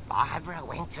 So Barbara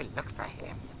went to look for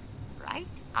him, right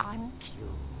on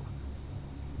cue.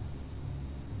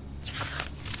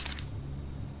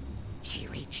 She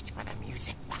reached for the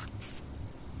music box.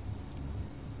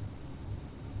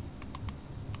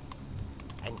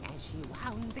 And as she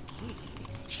wound the key,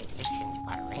 she listened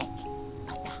for Rick,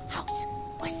 but the house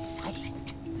was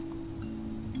silent.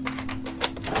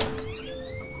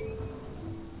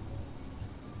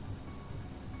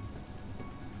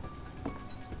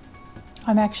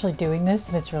 I'm actually doing this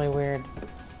and it's really weird.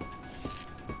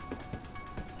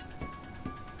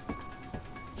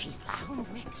 She found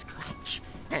Rick's crutch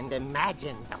and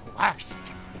imagined the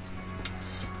worst.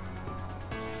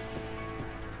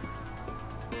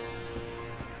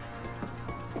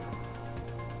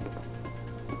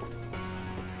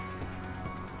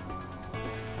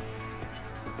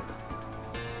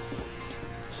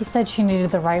 He said she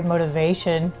needed the right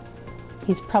motivation.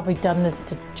 He's probably done this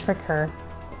to trick her.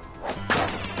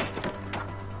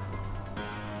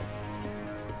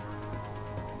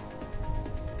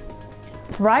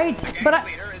 Right, The but gang's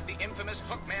leader is the infamous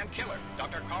Hookman killer,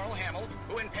 Dr. Carl Hamill,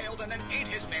 who impaled and then ate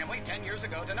his family 10 years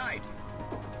ago tonight.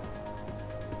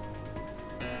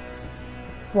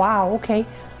 Wow, okay.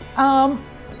 I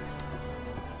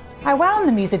wound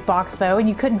the music box though, and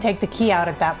you couldn't take the key out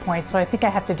at that point, so I think I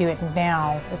have to do it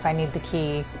now if I need the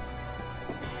key.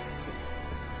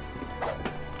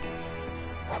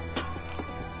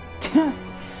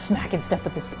 Smacking stuff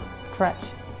with this crutch.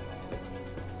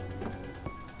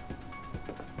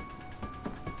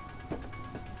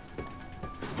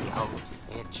 The old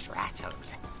fridge rattled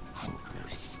and grew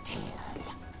still.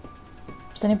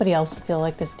 Does anybody else feel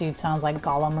like this dude sounds like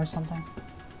Gollum or something?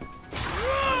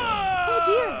 Oh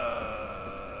dear!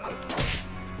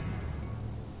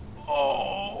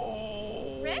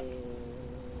 Oh! Rick?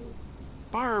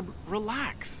 Barb,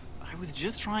 relax. I was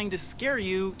just trying to scare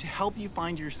you to help you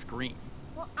find your scream.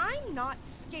 Well, I'm not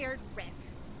scared, Rick.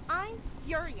 I'm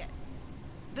furious.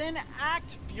 Then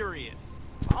act furious.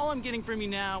 All I'm getting from you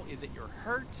now is that you're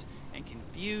hurt and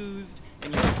confused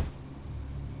and you're...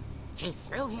 She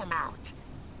threw him out,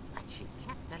 but she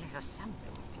kept a little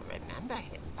something to remember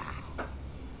him by.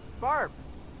 Barb,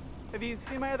 have you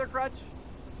seen my other crutch?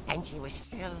 And she was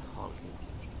still holding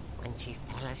it when she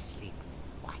fell asleep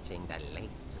watching the late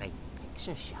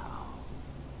picture show.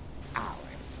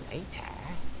 Hours years later...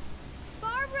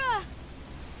 Barbara!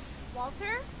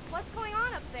 Walter, what's going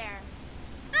on up there?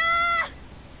 Ah!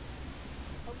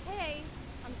 Okay,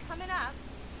 I'm coming up,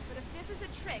 but if this is a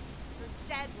trick, you're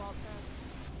dead, Walter.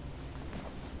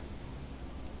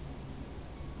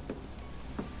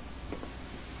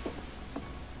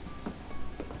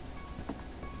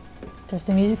 There's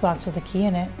the music box with a key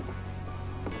in it.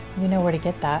 You know where to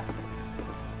get that.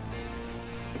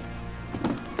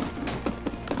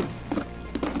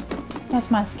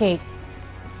 That's my skate.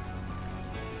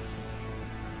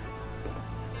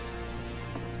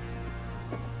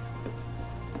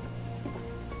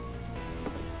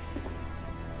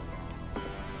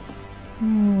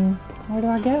 Where do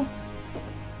I go?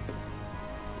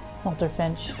 Walter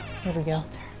Finch. Here we go.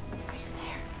 Walter, are you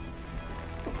there?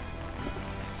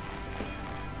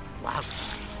 Walter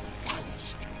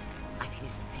vanished, but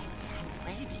his bedside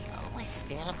radio was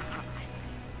still on.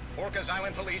 Orcas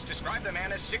Island police describe the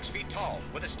man as 6 feet tall,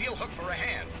 with a steel hook for a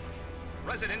hand.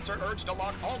 Residents are urged to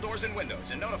lock all doors and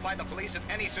windows and notify the police of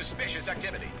any suspicious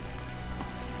activity.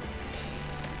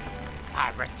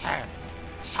 Barbara turned,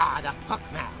 saw the hook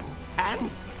man,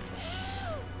 and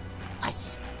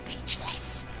was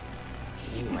speechless.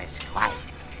 He was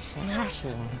quite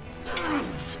smashing.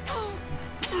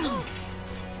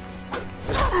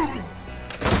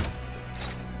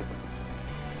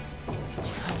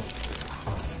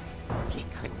 He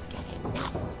couldn't get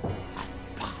enough of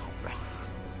Barbara.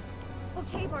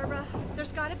 Okay, Barbara,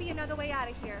 there's gotta be another way out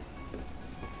of here.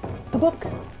 The book.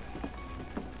 That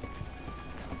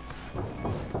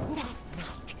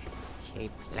night, she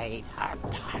played her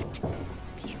part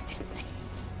beautifully.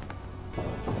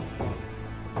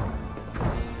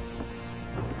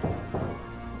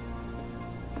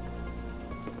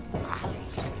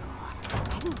 Molly's door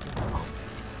hadn't been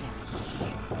opened in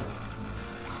years.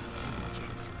 The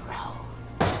hinges groaned.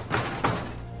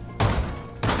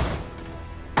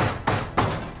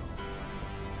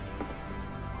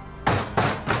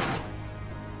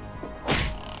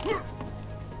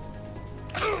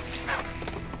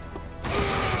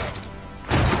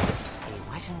 He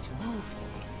wasn't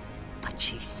moving, but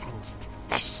she sensed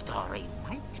the story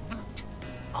might not be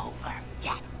over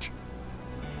yet.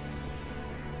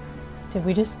 Did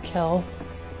we just kill?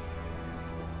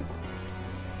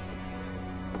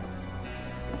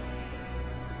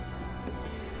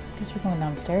 Guess we're going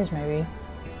downstairs, maybe.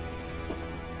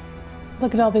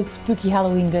 Look at all this spooky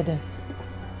Halloween goodness.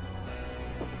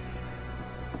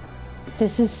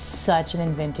 This is such an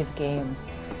inventive game.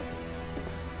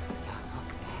 The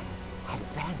hookman had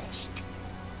vanished.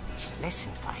 She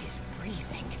listened for his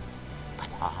breathing, but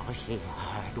all she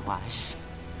heard was...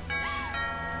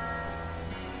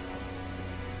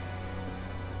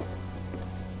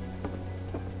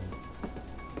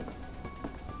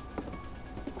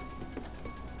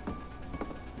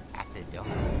 At the door,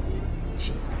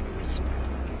 she heard whispering.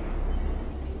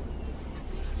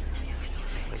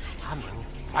 It was coming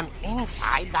from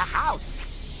inside the house.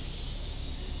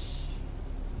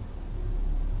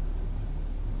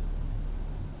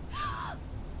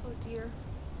 Oh dear.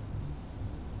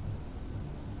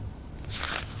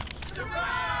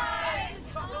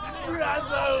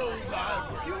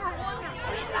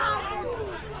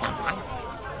 The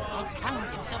monsters had come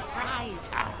to surprise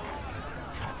her.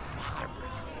 For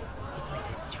Barbara, it was a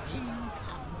dream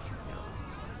come true.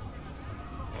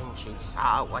 Then she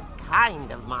saw what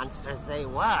kind of monsters they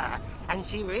were, and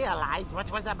she realized what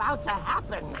was about to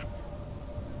happen.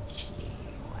 She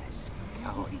was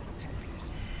going to be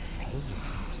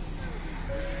famous.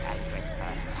 And with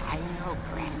her final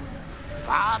breath,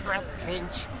 Barbara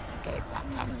Finch gave the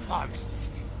performance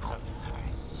of her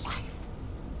life.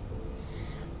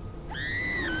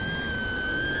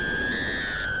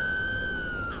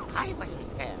 I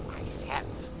wasn't there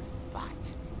myself,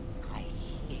 but I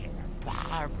hear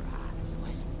Barbara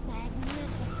was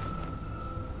magnificent.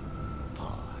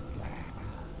 Poor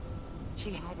girl.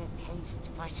 She had a taste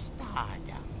for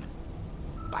stardom.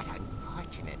 But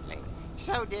unfortunately,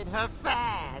 so did her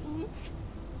fans.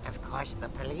 Of course, the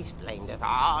police blamed it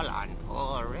all on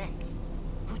poor Rick,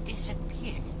 who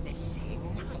disappeared the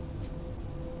same night.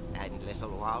 And little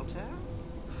Walter,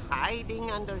 hiding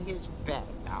under his bed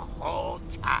the whole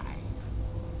time.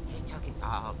 He took it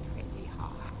all pretty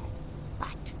hard,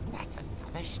 but that's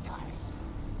another story.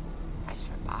 As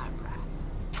for Barbara,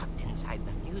 tucked inside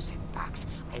the music box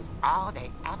was all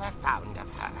they ever found of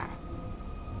her.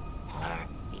 Her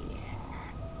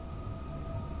ear.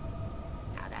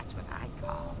 Now that's what I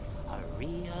call a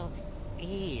real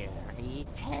eerie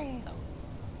tale.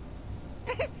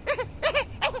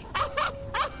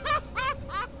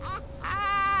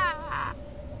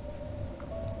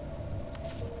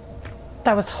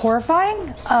 That was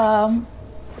horrifying.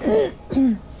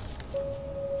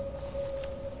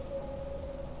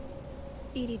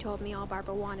 Edie told me all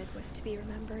Barbara wanted was to be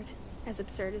remembered, as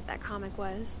absurd as that comic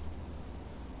was.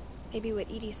 Maybe what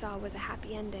Edie saw was a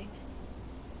happy ending.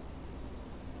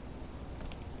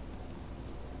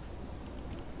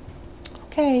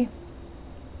 Okay.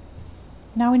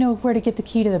 Now we know where to get the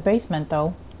key to the basement,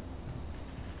 though.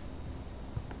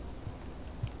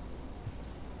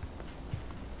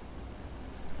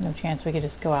 No chance we could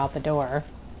just go out the door.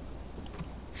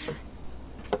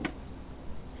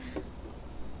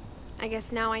 I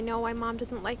guess now I know why Mom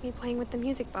didn't like me playing with the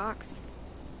music box.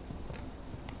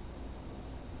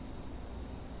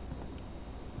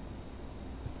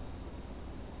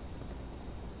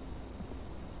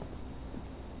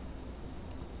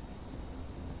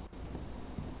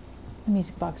 The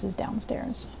music box is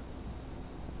downstairs.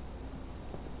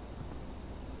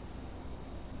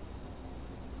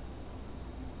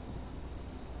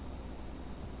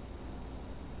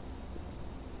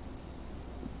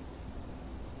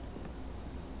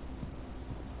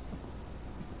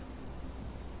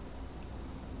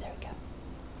 There we go.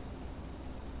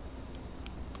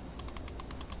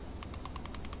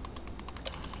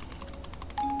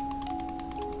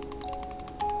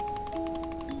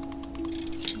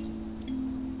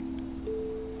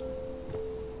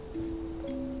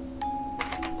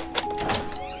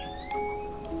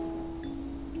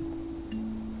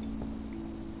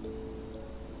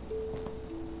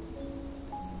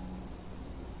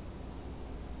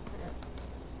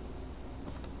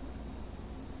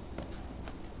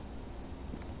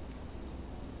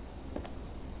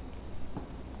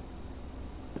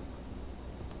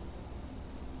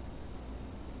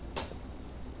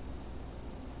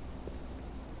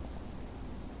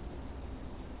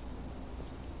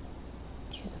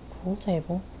 Here's a pool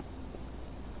table.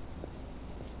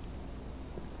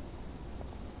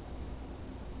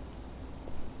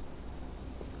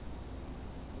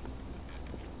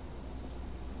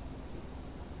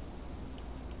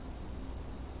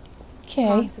 Okay.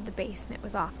 Mom said the basement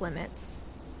was off limits,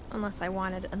 unless I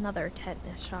wanted another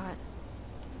tetanus shot.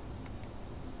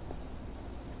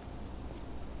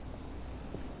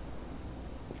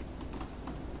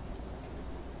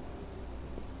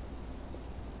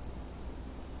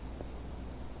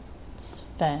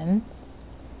 Sven.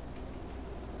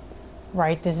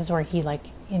 Right, this is where he, like,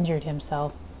 injured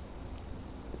himself.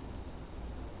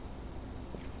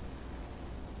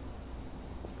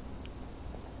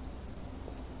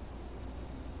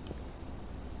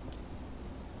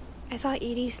 I saw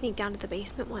Edie sneak down to the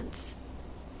basement once,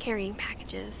 carrying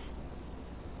packages.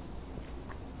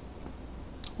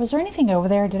 Was there anything over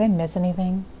there? Did I miss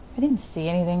anything? I didn't see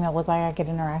anything that looked like I could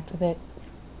interact with it.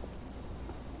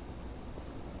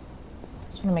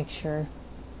 Just want to make sure.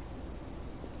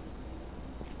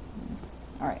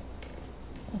 Alright.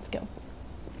 Let's go.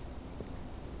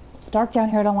 It's dark down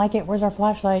here. I don't like it. Where's our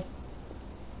flashlight?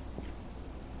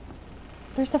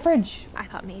 There's the fridge. I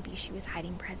thought maybe she was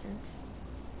hiding presents.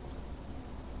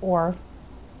 Or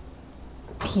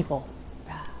people.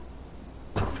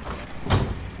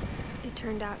 It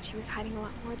turned out she was hiding a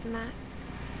lot more than that.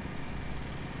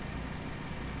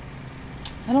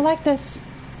 I don't like this.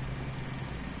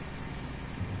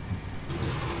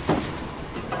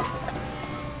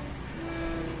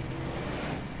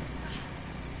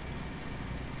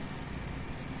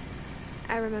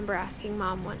 I remember asking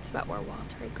Mom once about where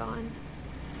Walter had gone.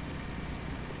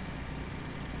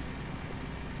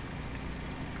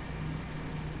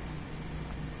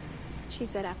 She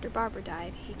said after Barbara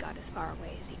died, he got as far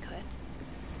away as he could.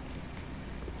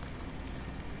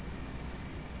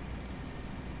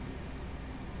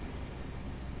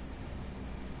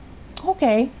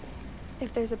 Okay.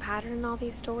 If there's a pattern in all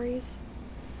these stories,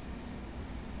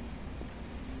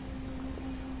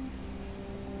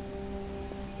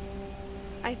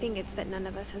 I think it's that none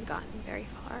of us has gotten very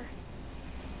far.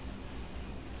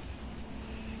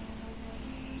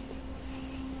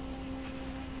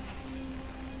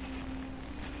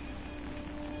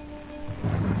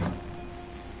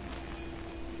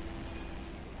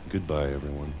 Goodbye,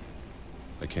 everyone.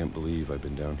 I can't believe I've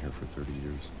been down here for 30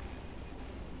 years.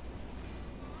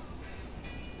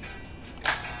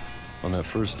 On that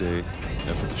first day,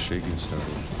 after the shaking started,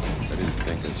 I didn't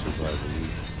think I'd survive a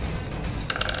week.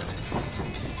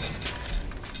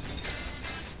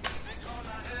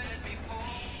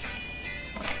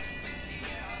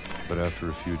 But after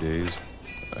a few days,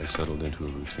 I settled into a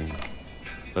routine.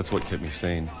 That's what kept me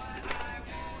sane.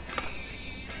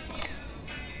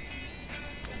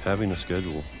 Having a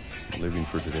schedule, living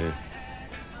for today.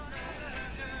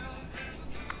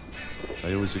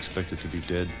 I always expected to be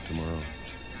dead tomorrow.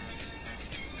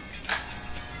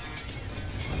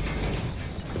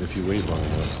 But if you wait long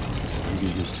enough, you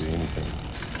get used to anything.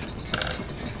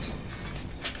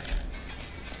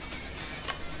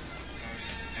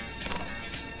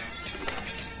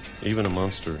 Even a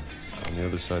monster on the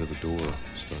other side of the door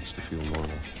starts to feel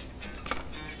normal.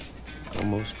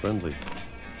 Almost friendly.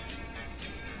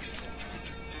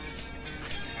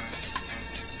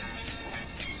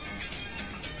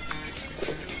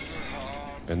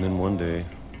 And then one day,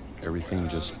 everything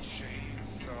just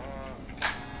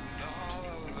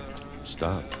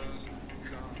stopped.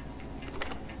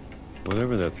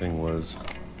 Whatever that thing was,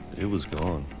 it was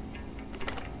gone.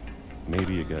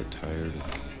 Maybe it got tired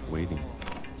of waiting.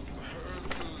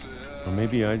 Or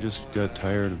maybe I just got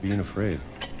tired of being afraid.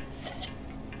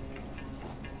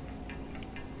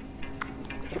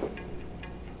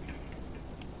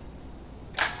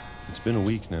 It's been a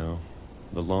week now,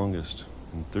 the longest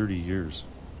in 30 years.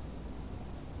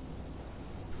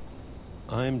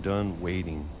 I'm done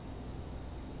waiting.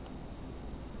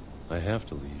 I have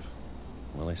to leave.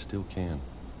 Well, I still can.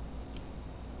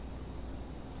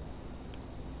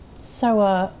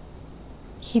 So,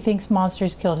 he thinks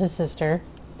monsters killed his sister.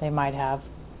 They might have.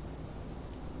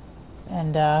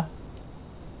 And,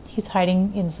 he's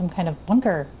hiding in some kind of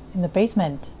bunker in the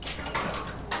basement.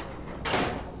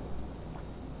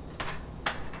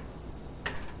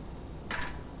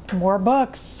 More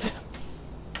books.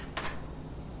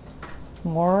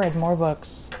 More and more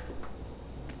books.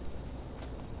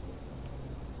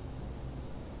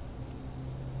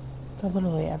 They're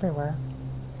literally everywhere.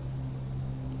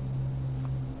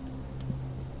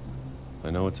 I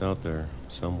know it's out there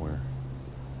somewhere.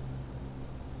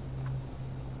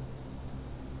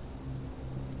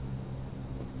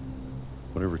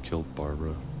 Whatever killed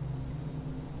Barbara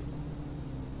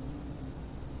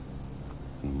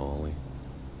and Molly.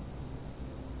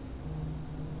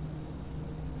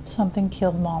 Something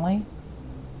killed Molly.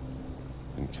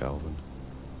 And Calvin.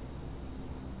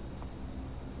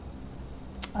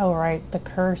 Oh, right. The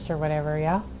curse or whatever,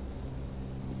 yeah?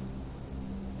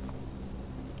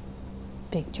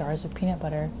 Big jars of peanut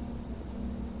butter.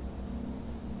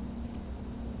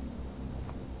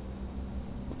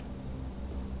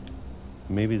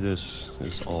 Maybe this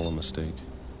is all a mistake.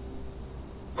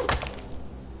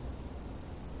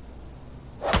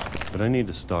 But I need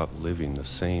to stop living the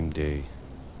same day.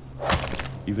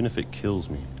 Even if it kills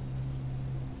me.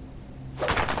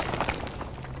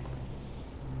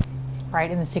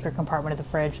 Right, in the secret compartment of the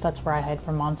fridge. That's where I hide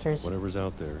from monsters. Whatever's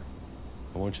out there,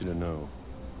 I want you to know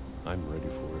I'm ready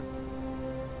for it.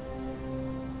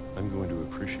 I'm going to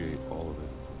appreciate all of it,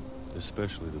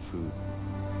 especially the food.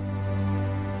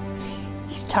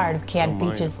 He's tired of canned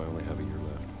peaches. If I only have a year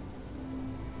left.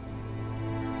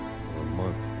 Or a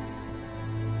month.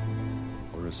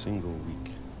 Or a single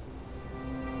week.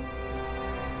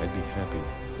 I'd be happy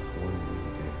with one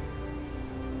little day.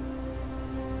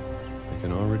 I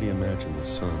can already imagine the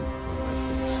sun on my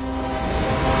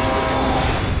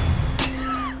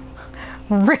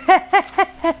face.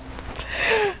 Red.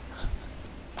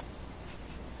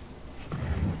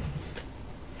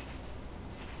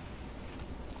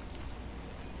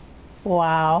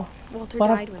 Wow. Walter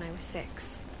died when I was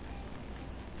 6.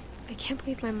 I can't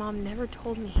believe my mom never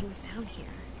told me he was down here.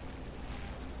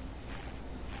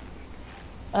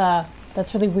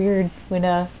 That's really weird when,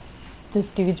 this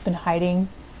dude's been hiding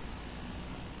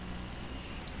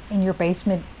in your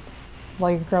basement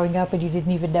while you're growing up and you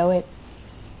didn't even know it.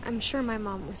 I'm sure my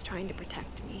mom was trying to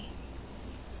protect me.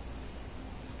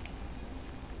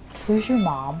 Who's your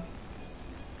mom?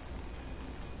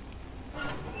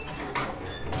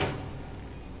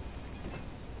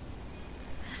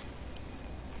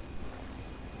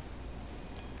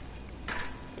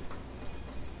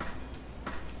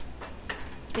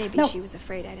 Maybe she was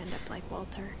afraid I'd end up like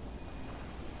Walter.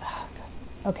 Oh,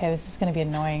 God. Okay, this is going to be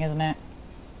annoying, isn't it?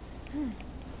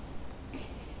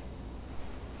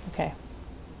 Okay.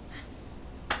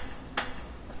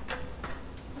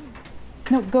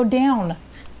 No, go down.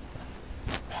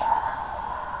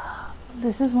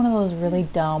 This is one of those really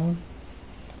dumb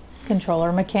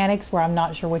controller mechanics where I'm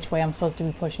not sure which way I'm supposed to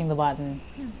be pushing the button.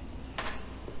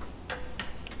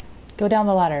 Go down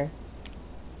the ladder.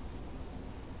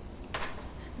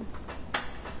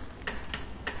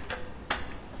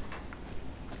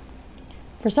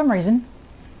 For some reason,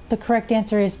 the correct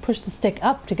answer is push the stick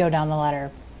up to go down the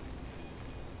ladder.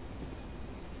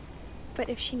 But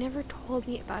if she never told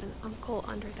me about an uncle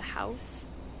under the house,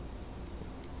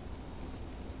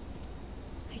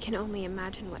 I can only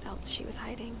imagine what else she was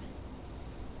hiding.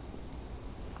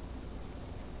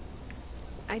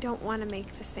 I don't want to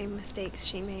make the same mistakes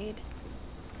she made.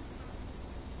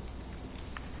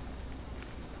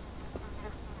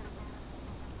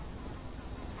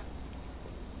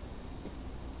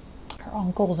 Her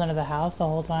uncle's under the house the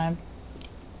whole time.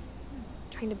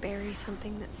 Trying to bury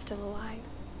something that's still alive.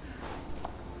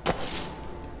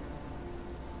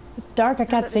 It's dark, I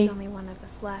can't see. There's only one of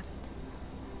us left.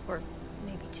 Or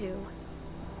maybe two.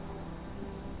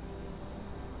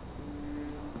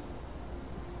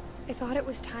 I thought it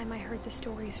was time I heard the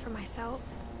stories for myself.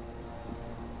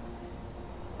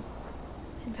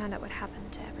 And found out what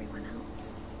happened to everyone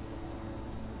else.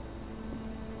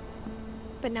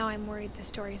 But now I'm worried the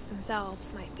stories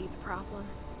themselves might be the problem.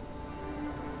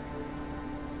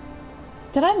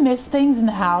 Did I miss things in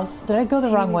the house? Did I go the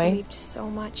wrong way? We believed so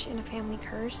much in a family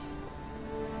curse.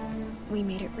 We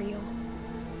made it real.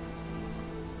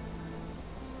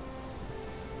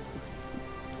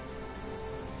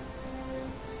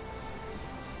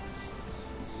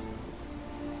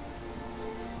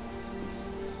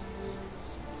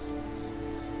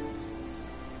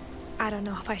 I don't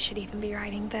know if I should even be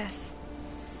writing this.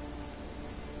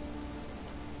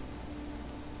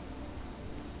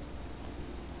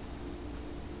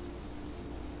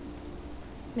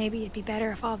 Maybe it'd be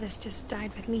better if all this just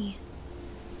died with me.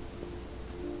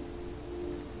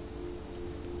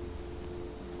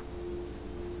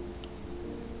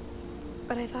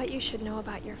 But I thought you should know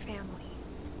about your family.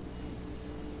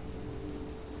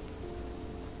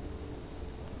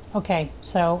 Okay,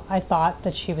 so I thought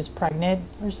that she was pregnant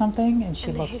or something, and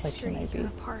she looks like she may be. You're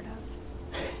a part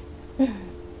of.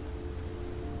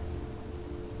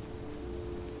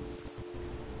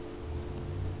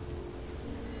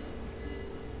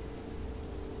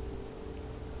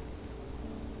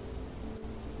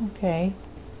 Okay.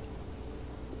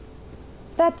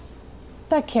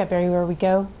 That can't be where we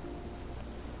go.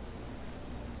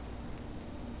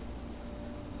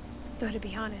 Though to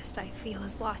be honest, I feel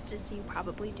as lost as you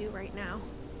probably do right now.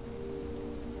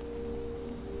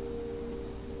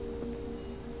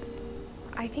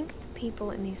 I think the people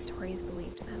in these stories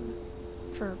believed them,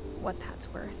 for what that's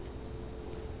worth.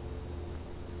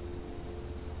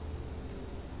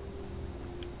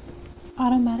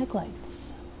 Automatic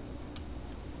lights.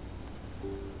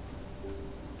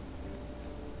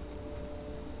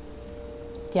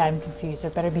 Yeah, I'm confused.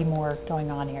 There better be more going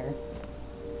on here.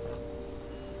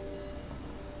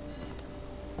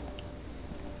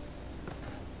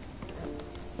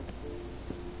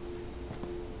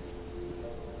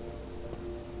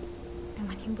 And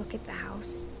when you look at the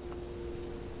house,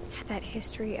 that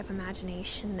history of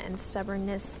imagination and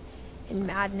stubbornness and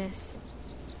madness,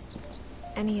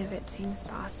 any of it seems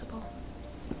possible.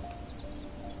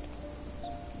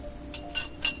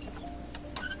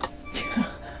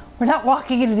 We're not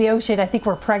walking into the ocean. I think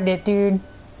we're pregnant, dude.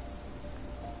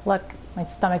 Look, my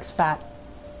stomach's fat.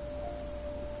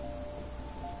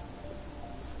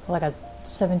 Like a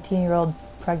 17-year-old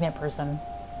pregnant person.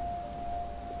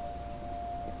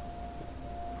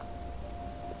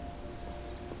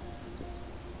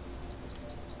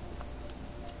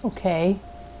 Okay.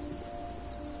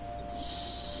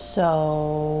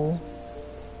 So...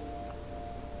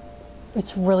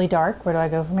 it's really dark. Where do I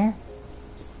go from here?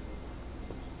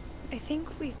 I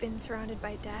think we've been surrounded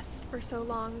by death for so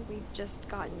long, we've just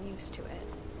gotten used to it.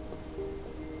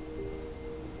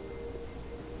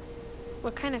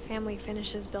 What kind of family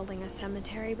finishes building a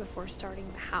cemetery before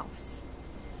starting the house?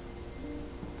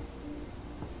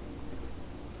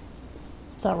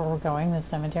 Is that where we're going, the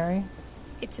cemetery?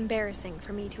 It's embarrassing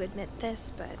for me to admit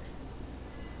this, but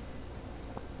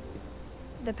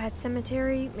the pet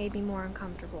cemetery made me more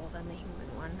uncomfortable than the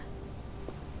human one.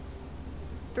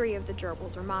 3 of the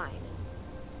gerbils are mine,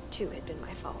 and 2 had been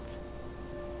my fault.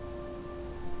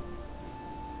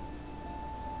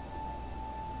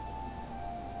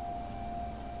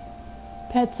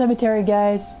 Pet cemetery,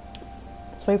 guys.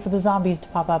 Let's wait for the zombies to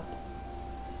pop up.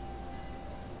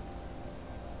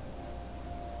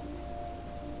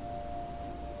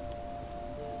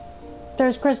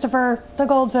 There's Christopher, the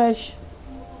goldfish.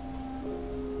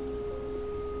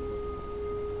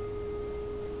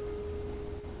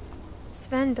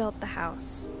 Sven built the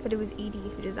house, but it was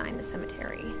Edie who designed the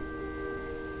cemetery.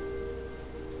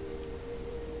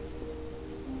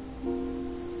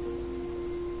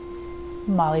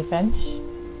 Molly Finch.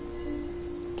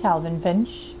 Calvin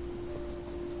Finch.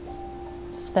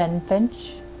 Sven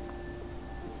Finch.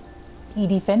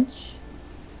 Edie Finch.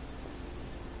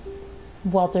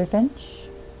 Walter Finch.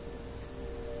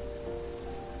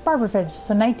 Barbara Finch.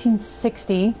 So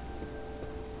 1960.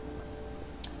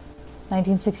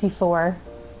 1964.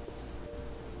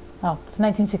 Oh, it's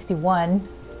 1961.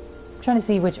 trying to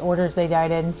see which orders they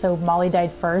died in. So Molly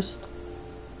died first,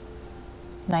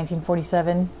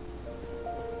 1947.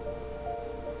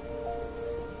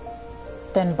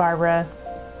 Then Barbara.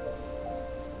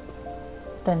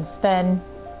 Then Sven.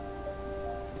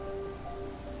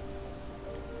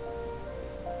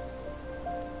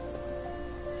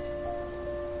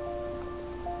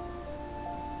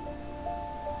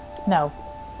 No,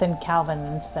 then Calvin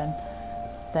and Sven.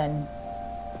 Then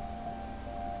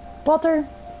Walter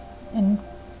and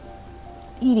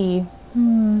Edie.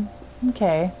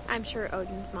 Okay. I'm sure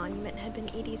Odin's monument had been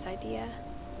Edie's idea.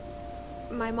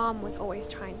 My mom was always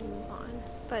trying to move on,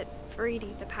 but for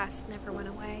Edie, the past never went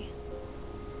away.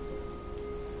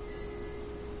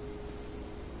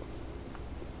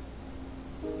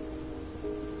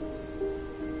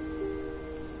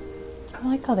 I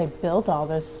like how they built all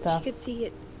this stuff. She could see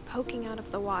it poking out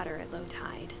of the water at low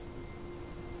tide.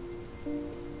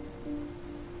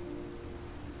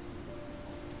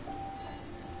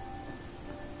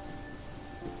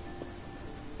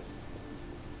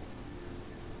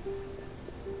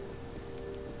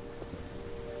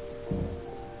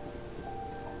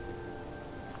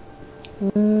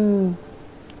 Ooh.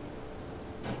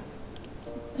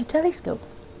 A telescope.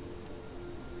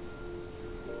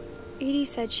 Edie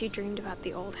said she dreamed about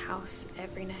the old house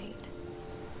every night.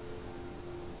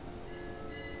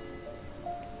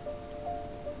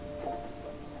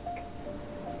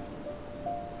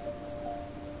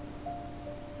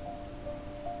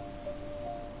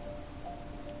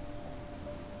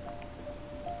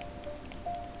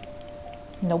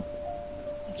 Nope.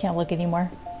 I can't look anymore.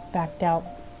 Backed out.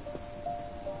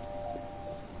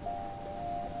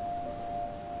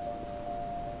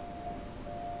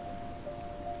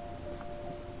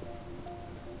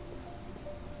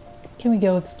 Can we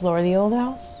go explore the old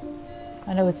house?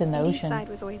 I know it's in the The ocean. east side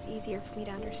was always easier for me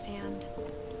to understand.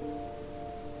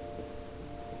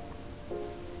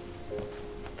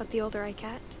 But the older I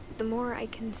get, the more I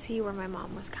can see where my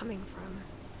mom was coming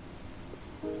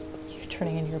from. You're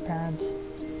turning into your parents.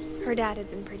 Her dad had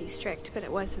been pretty strict, but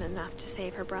it wasn't enough to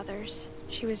save her brothers.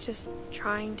 She was just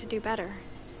trying to do better.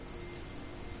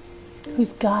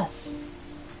 Who's Gus?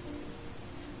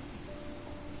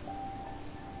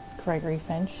 Gregory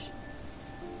Finch.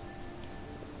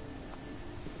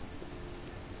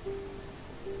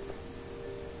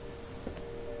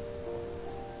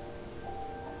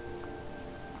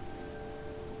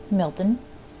 Milton.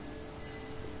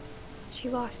 She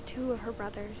lost 2 of her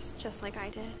brothers, just like I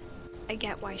did. I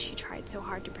get why she tried so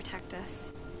hard to protect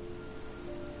us.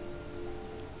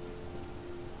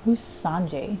 Who's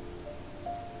Sanjay?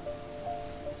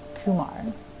 Kumar.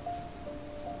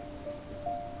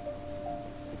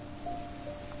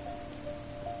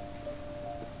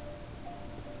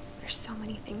 There's so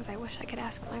many things I wish I could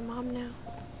ask my mom now.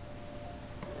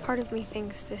 Part of me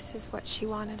thinks this is what she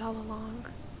wanted all along.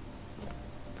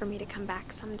 For me to come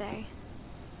back someday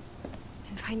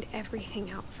and find everything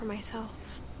out for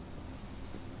myself.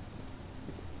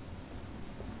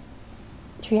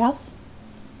 Treehouse?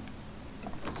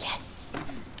 Yes!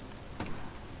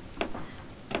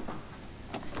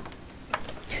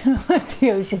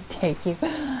 The ocean, take you.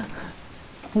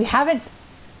 We haven't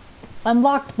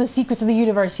unlocked the secrets of the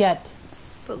universe yet.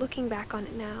 But looking back on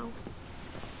it now,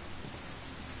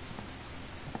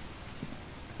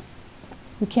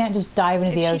 We can't just dive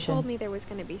into the if she ocean. told me there was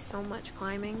going to be so much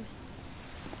climbing,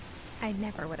 I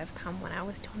never would have come when I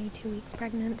was 22 weeks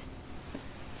pregnant.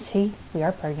 See? We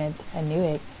are pregnant. I knew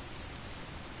it.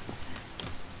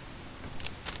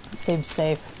 Seems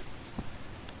safe.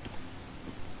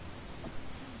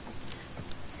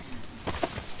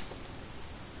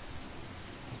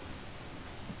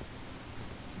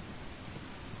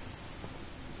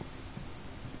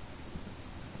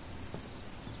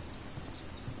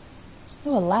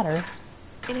 Oh, a ladder.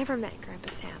 I never met Grandpa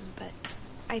Sam, but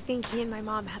I think he and my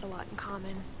mom had a lot in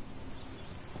common.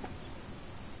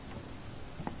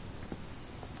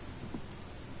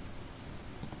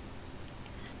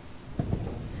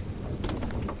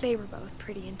 They were both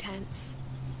pretty intense.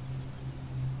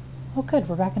 Oh good,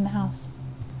 we're back in the house.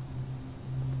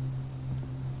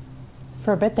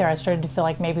 For a bit there I started to feel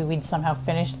like maybe we'd somehow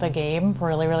finished the game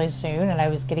really, really soon, and I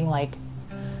was getting like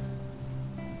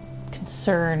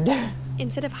concerned.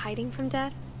 Instead of hiding from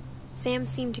death, Sam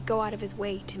seemed to go out of his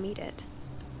way to meet it.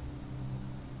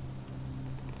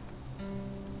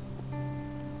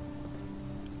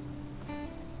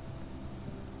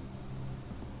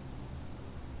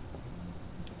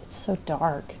 It's so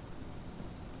dark.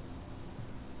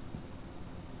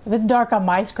 If it's dark on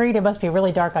my screen, it must be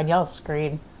really dark on y'all's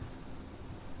screen.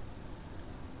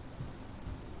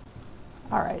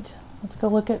 Alright, Let's go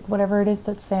look at whatever it is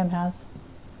that Sam has.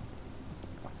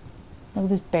 Look at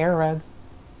this bear rug.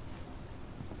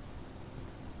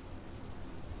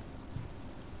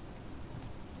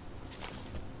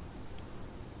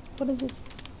 What is it?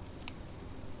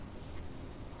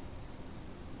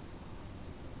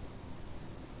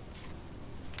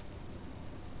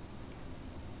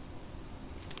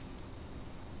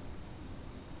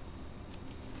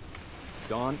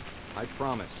 Dawn, I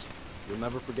promise, you'll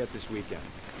never forget this weekend.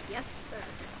 Yes, sir.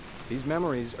 These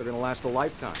memories are gonna last a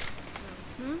lifetime.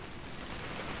 Hmm?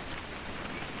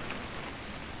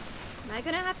 Am I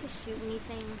gonna have to shoot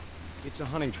anything? It's a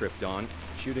hunting trip, Dawn.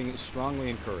 Shooting is strongly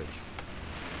encouraged.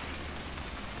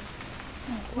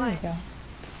 There you go.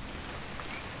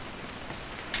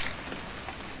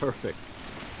 Perfect.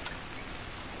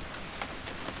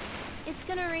 It's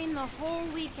gonna rain the whole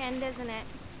weekend, isn't it?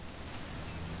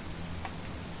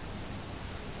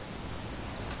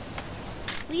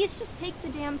 Please just take the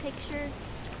damn picture.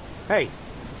 Hey,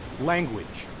 language.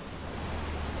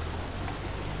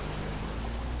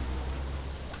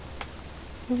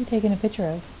 What are we taking a picture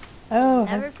of? Oh.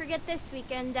 Never forget this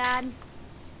weekend, Dad.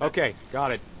 Okay,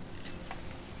 got it.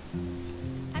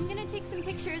 I'm gonna take some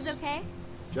pictures, okay?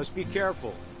 Just be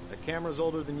careful. That camera's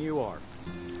older than you are.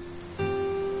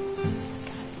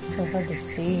 It's so hard to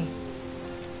see.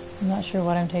 I'm not sure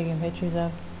what I'm taking pictures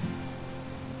of.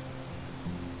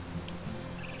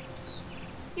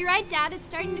 You're right, Dad. It's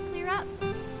starting to clear up.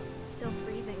 Still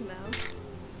freezing, though.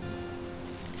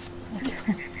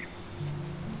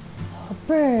 Oh,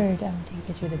 bird. I'm gonna take a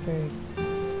picture of the bird.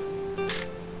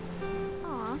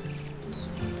 Aw.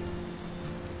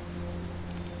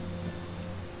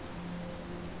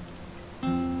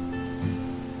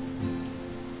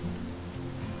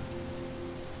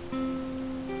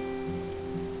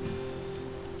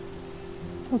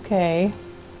 Okay.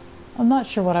 I'm not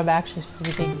sure what I'm actually supposed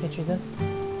to be taking pictures of.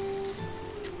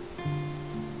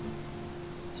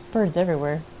 There's birds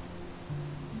everywhere.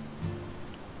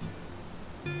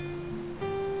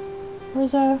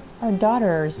 Where's our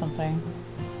daughter or something?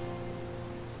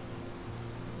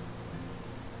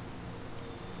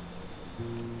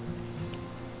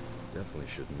 Definitely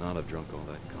should not have drunk all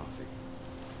that coffee.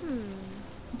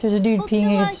 There's a dude Hold peeing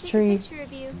still while I against a take tree. a picture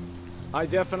of you. I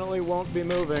definitely won't be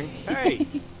moving. Hey!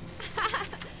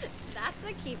 That's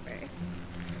a keeper.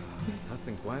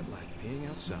 Nothing quite like being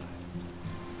outside.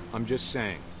 I'm just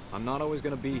saying, I'm not always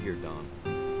gonna be here, Dawn.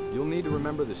 You'll need to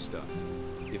remember this stuff,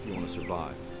 if you want to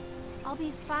survive. I'll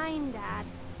be fine, Dad.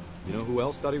 You know who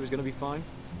else thought he was gonna be fine?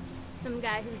 Some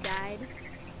guy who died.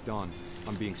 Dawn,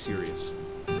 I'm being serious.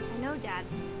 I know, Dad.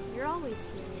 You're always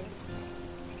serious.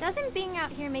 Doesn't being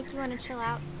out here make you want to chill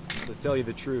out? To tell you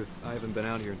the truth, I haven't been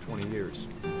out here in 20 years.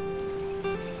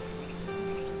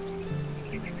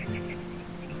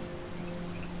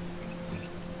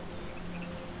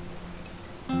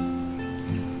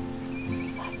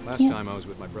 Last time I was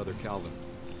with my brother Calvin.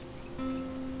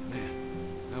 Man,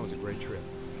 that was a great trip.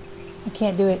 I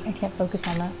can't do it. I can't focus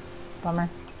on that. Bummer.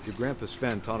 Your grandpa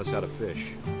Sven taught us how to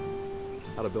fish,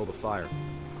 how to build a fire.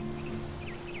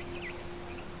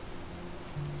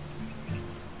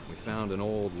 We found an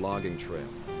old logging trail.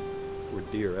 There were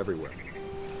deer everywhere.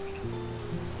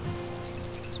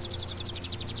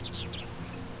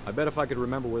 I bet if I could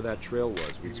remember where that trail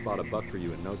was, we'd spot a buck for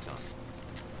you in no time.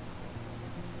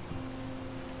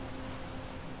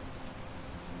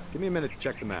 Give me a minute to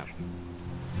check the map.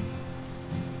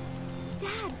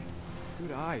 Dad!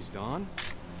 Good eyes, Dawn.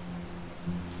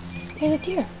 There's a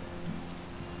deer.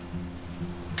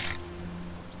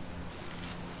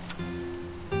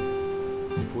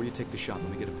 Before you take the shot, let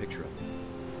me get a picture of it.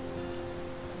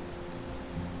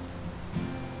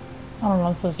 I don't know what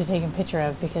I'm supposed to be taking a picture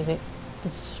of because it's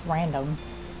just random.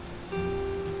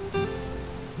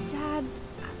 Dad,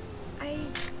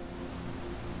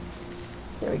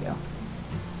 There we go.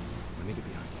 Let me get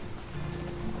behind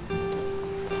you.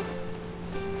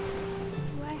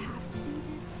 do I have to do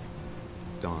this?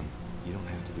 Dawn, you don't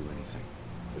have to do anything.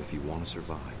 But if you want to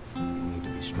survive, you need to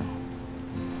be strong.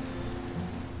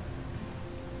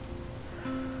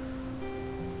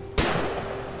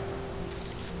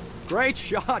 Great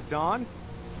shot, Dawn!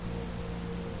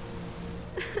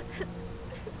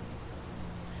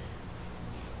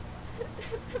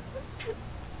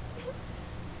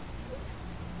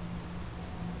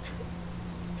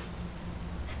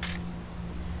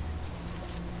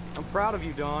 I'm proud of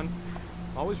you, Dawn.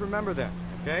 Always remember that,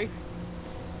 okay?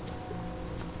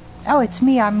 Oh, it's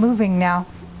me. I'm moving now.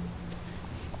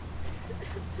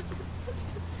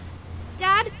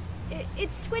 Dad,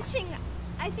 it's twitching.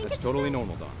 I think That's it's totally so...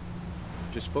 normal, Dawn.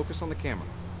 Just focus on the camera.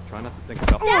 Try not to think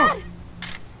about... Dad!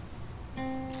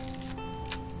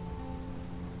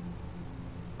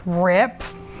 Rip.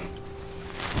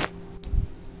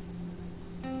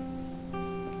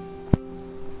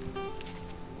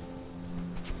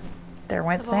 There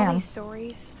went Of Sam. all these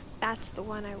stories, that's the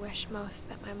one I wish most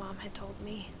that my mom had told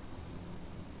me.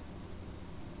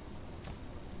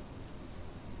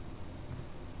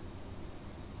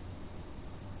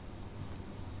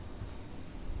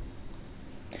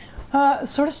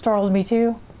 Sort of startled me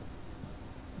too.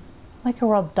 Like how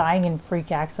we're all dying in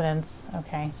freak accidents.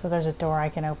 Okay, so there's a door I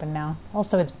can open now.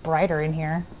 Also, it's brighter in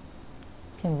here.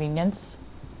 Convenience.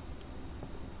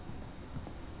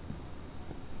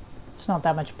 It's not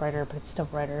that much brighter, but it's still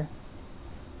brighter.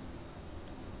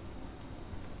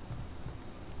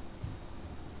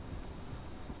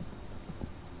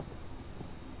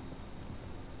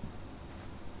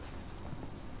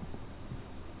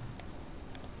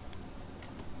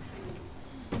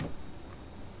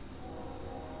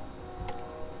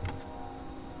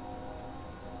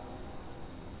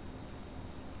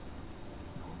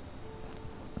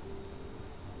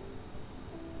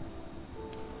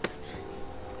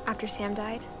 After Sam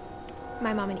died,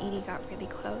 my mom and Edie got really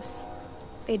close.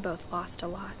 They'd both lost a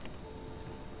lot.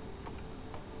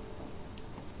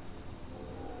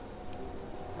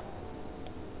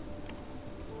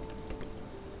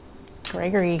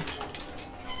 Gregory.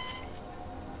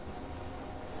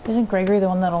 Isn't Gregory the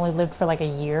one that only lived for like a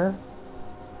year?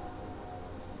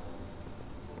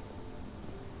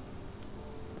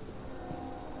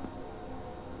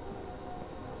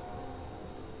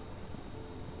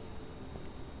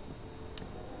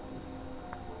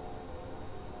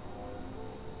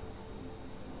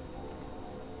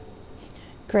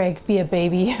 Greg, be a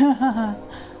baby.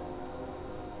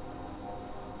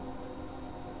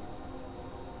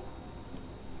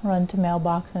 Run to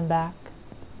mailbox and back.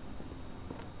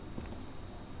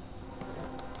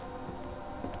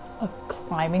 A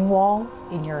climbing wall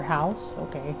in your house?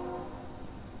 Okay.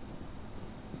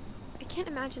 I can't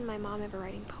imagine my mom ever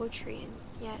writing poetry, and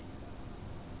yet...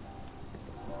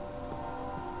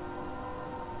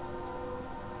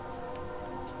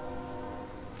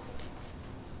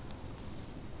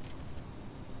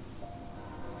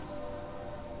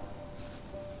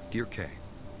 Dear Kay,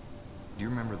 do you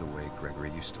remember the way Gregory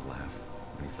used to laugh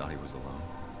when he thought he was alone?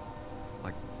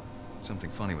 Like something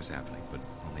funny was happening, but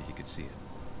only he could see it.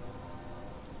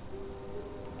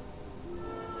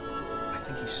 I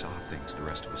think he saw things the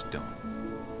rest of us don't.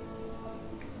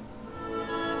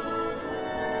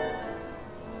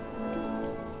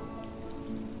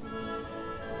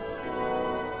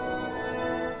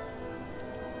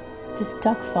 This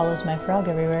duck follows my frog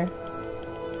everywhere.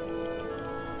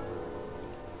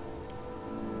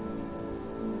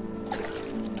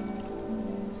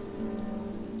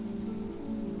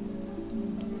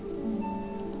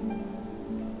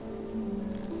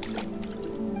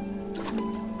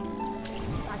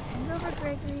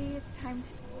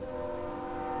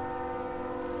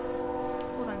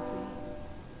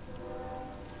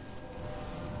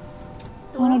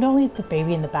 Don't leave the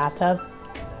baby in the bathtub.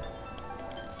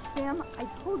 Sam, I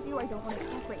told you I don't want to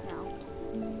talk right now.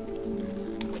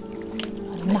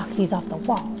 I'll knock these off the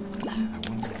wall. I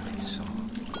wonder what he saw.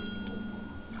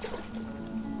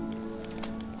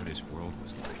 What his world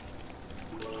was like.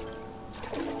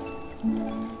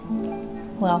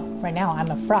 Well, right now I'm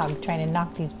a frog trying to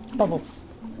knock these bubbles.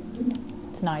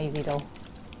 It's not easy though.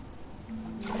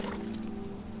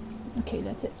 Okay,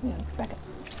 that's it. Yeah, back up.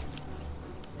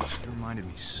 It reminded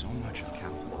me so much of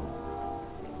Calvin.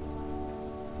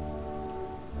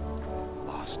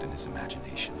 Lost in his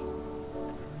imagination.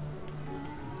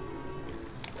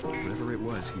 Whatever it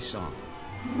was, he saw.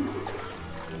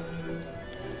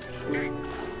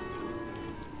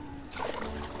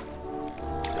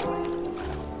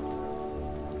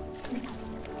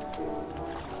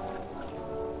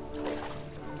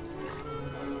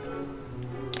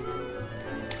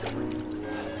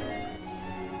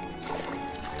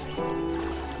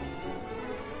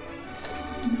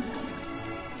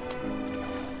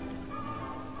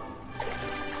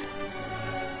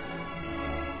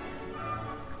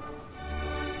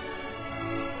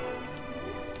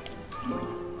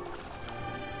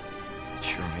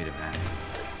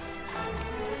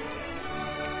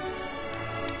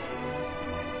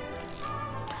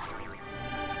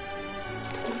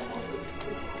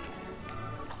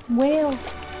 Whale.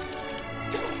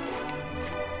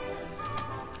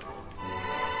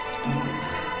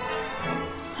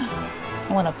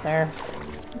 One up there.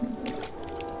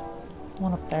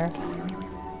 One up there.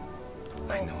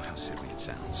 I know how silly it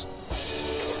sounds.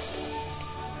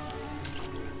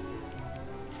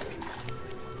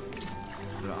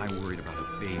 But I worried about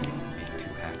a baby being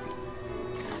too happy.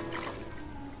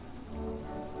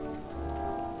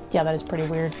 Yeah, that is pretty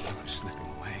weird. Feel her slipping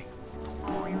away.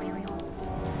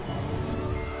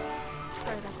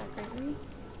 Sorry about that, Gregory.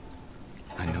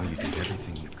 I know you did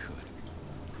everything you could.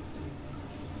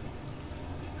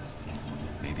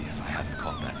 Maybe if I hadn't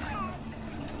called that night.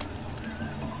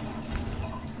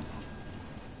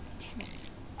 Damn it.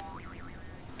 Hold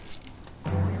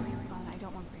on, I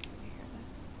don't want Gregory to hear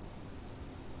this.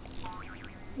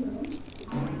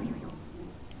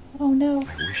 Oh no.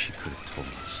 I wish he could have told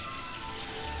us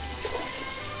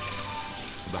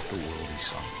about the world he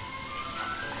saw.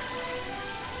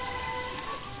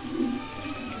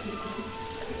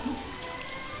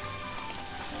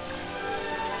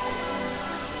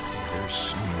 There's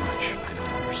so much I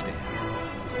don't understand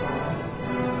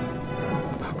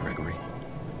about Gregory.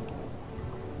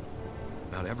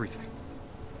 About everything.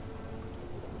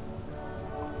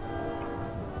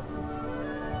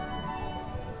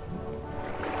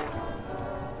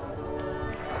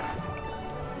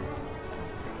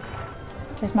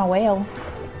 There's my whale.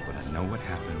 But I know what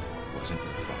happened wasn't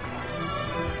your fault.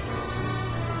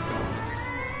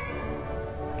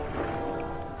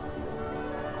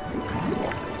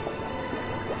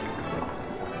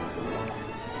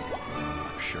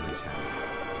 I'm sure he's happy.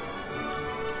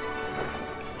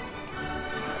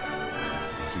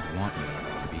 And he'd want you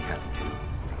to be happy too.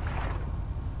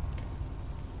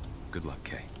 Good luck,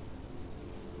 Kay.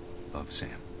 Love, Sam.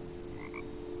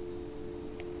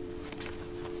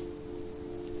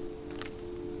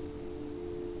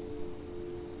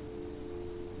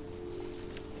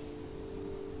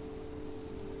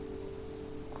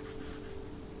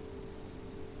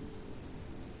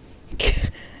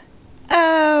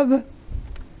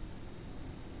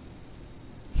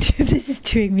 This is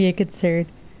doing me a concern.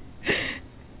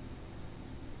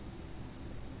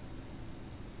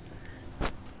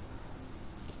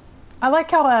 I like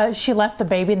how she left the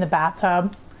baby in the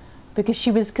bathtub because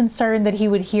she was concerned that he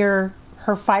would hear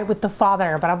her fight with the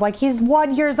father. But I'm like, he's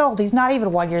 1 year old. He's not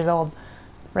even 1 year old,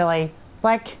 really.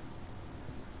 Like,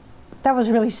 that was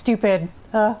really stupid.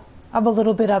 I'm a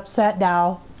little bit upset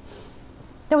now.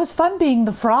 It was fun being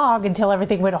the frog until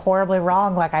everything went horribly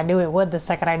wrong, like I knew it would the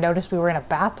second I noticed we were in a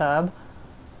bathtub.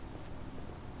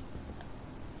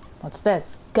 What's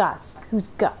this? Gus. Who's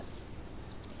Gus?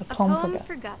 A poem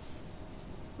for Gus,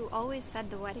 who always said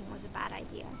the wedding was a bad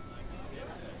idea.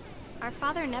 Our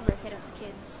father never hit us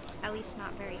kids, at least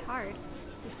not very hard,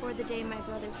 before the day my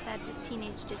brother said with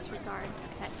teenage disregard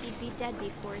that he'd be dead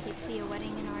before he'd see a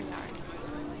wedding in our yard.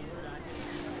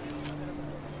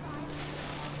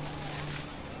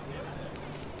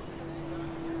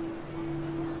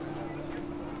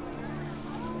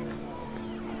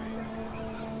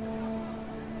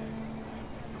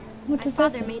 What My does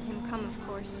that father say? made him come, of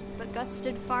course, but Gus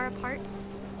stood far apart,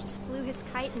 just flew his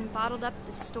kite and bottled up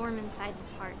the storm inside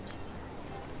his heart.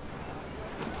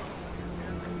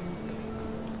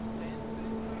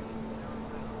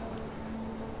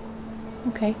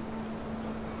 Okay.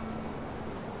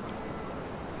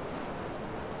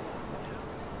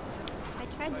 I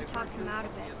tried to talk him out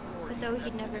of it, but though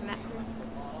he'd never met me.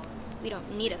 We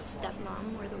don't need a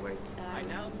stepmom, were the words that I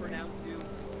now pronounce you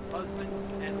husband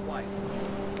and wife.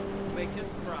 Make him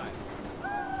cry.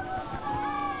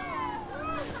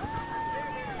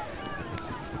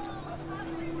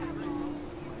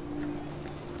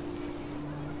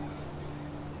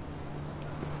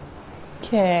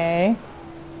 Okay.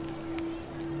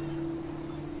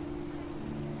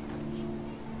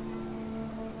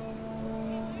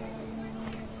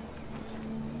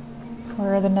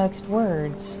 Where are the next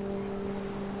words?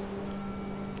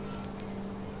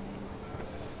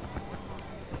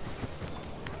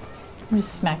 I'm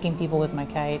just smacking people with my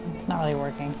kite. It's not really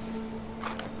working.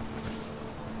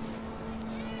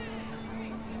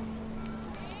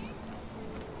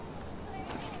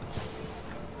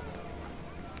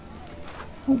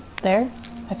 Oh, there.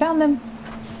 I found them.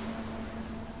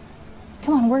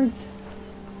 Come on, words.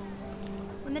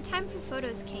 When the time for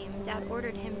photos came, Dad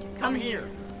ordered him to come here.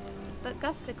 But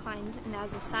Gus declined, and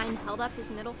as a sign held up his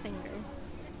middle finger.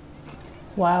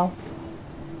 Wow.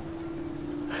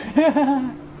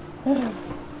 The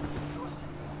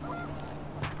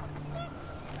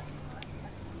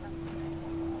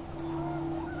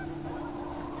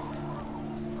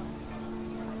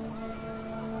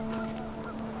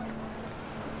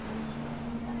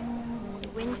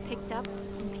wind picked up,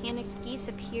 and panicked geese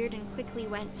appeared and quickly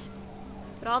went.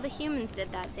 But all the humans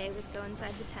did that day was go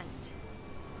inside the tent.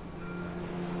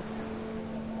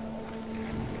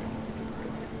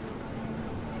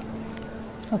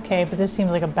 Okay, but this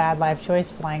seems like a bad life choice,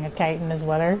 flying a kite in this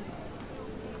weather.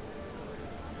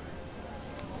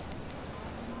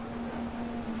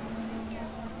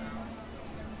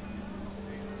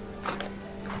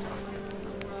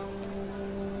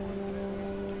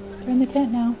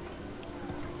 tent now.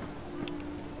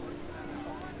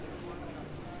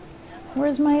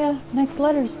 Where's my next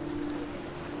letters?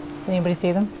 Can anybody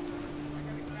see them?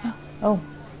 Oh,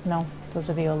 no. Those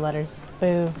are the old letters.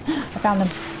 Boo. I found them.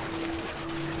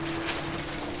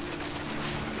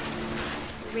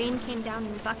 The rain came down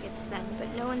in buckets then, but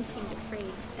no one seemed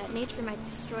afraid that nature might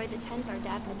destroy the tent our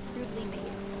dad had crudely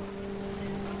made.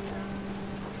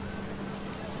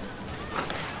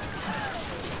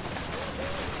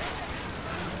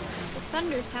 The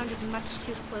thunder sounded much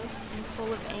too close and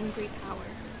full of angry power.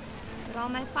 But all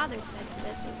my father said to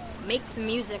this was, "Make the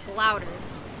music louder."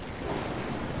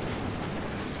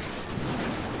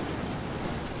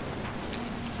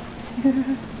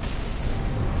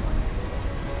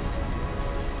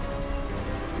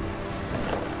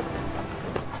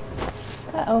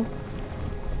 Uh-oh.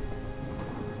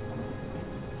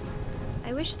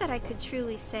 I wish that I could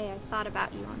truly say I thought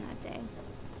about you on that day.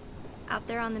 Out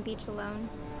there on the beach alone,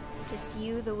 just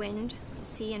you, the wind, the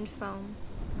sea, and foam.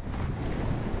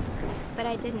 But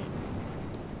I didn't.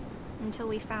 Until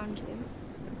we found you.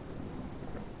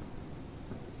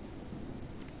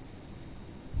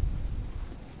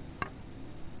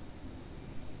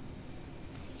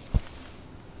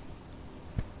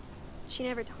 She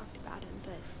never talked about him,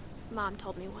 but Mom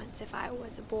told me once if I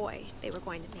was a boy, they were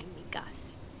going to name me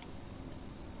Gus.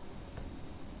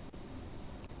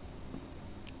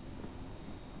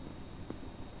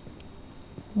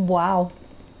 Wow.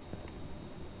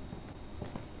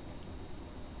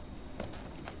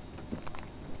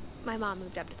 My mom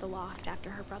moved up to the loft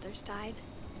after her brothers died.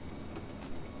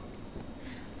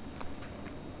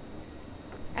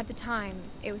 At the time,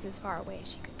 it was as far away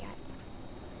as she could get.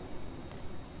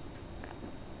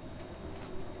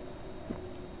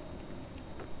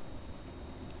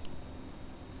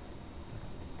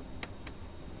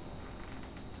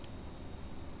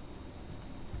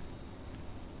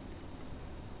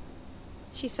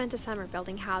 She spent a summer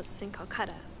building houses in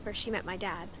Calcutta, where she met my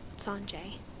dad,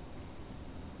 Sanjay.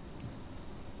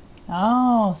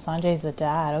 Oh, Sanjay's the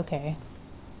dad. Okay.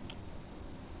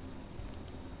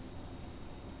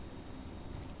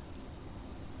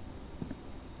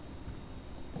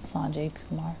 Sanjay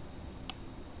Kumar.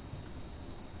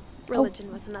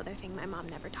 Religion was another thing my mom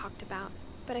never talked about,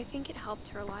 but I think it helped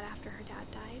her a lot after her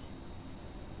dad died.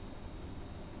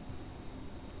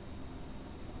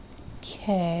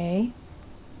 Okay.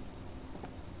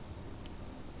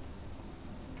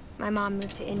 My mom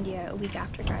moved to India a week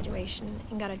after graduation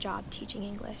and got a job teaching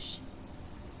English.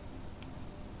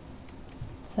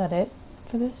 Is that it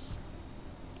for this?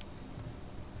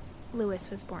 Louis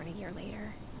was born a year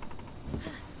later.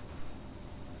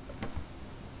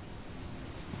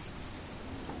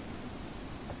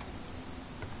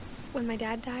 When my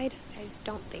dad died, I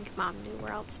don't think Mom knew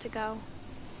where else to go.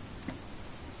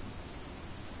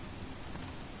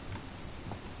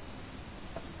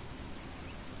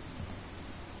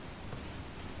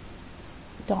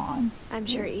 Dawn. I'm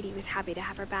sure Edie was happy to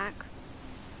have her back.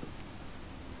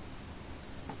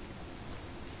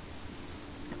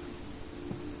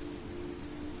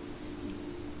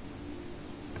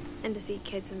 And to see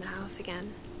kids in the house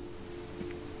again.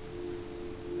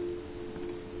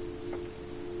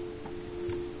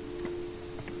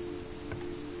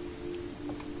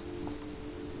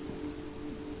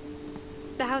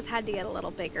 The house had to get a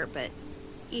little bigger, but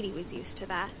Edie was used to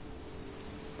that.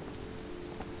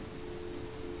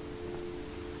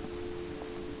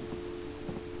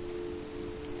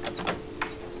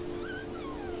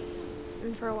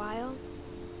 And for a while,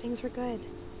 things were good.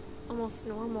 Almost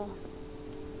normal.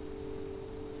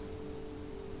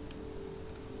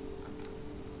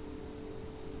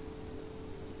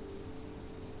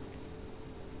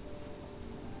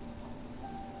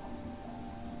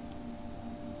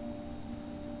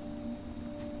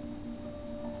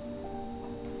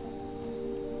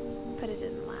 But it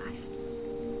didn't last.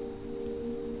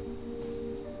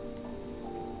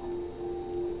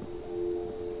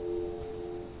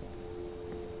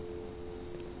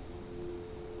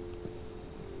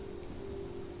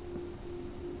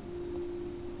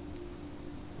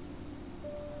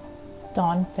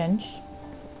 Dawn Finch.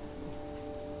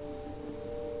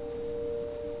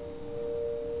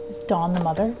 Is Dawn the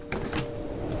mother?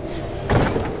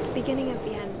 The beginning of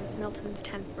the end was Milton's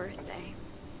 10th birthday,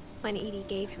 when Edie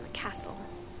gave him a castle.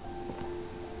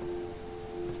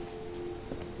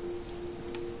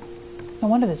 No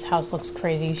wonder this house looks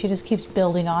crazy. She just keeps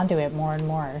building onto it more and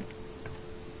more.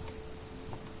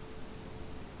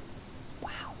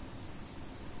 Wow.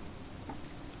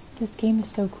 This game is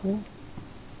so cool.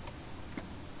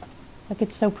 Like,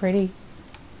 it's so pretty.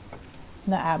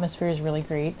 The atmosphere is really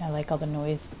great. I like all the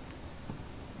noise.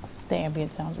 The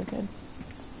ambient sounds are good.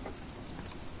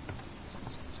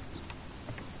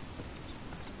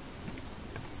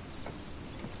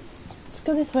 Let's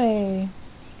go this way.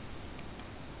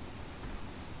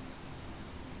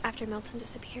 After Milton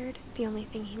disappeared, the only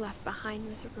thing he left behind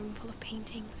was a room full of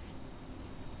paintings.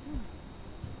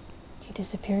 He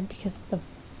disappeared because the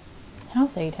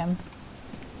house ate him.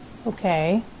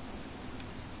 Okay.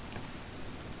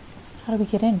 How do we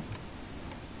get in?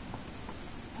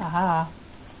 Aha.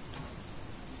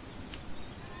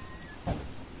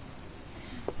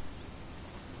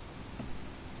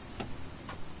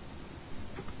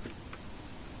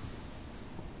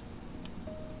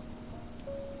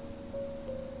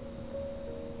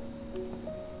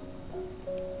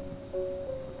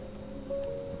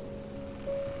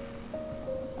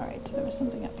 Alright, so there was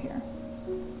something up here.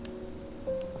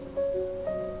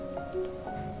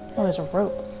 Oh, there's a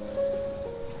rope.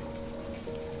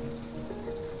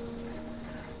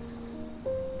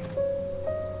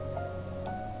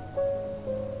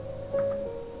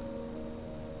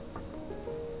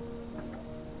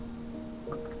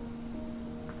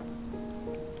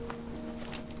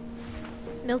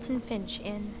 Milton Finch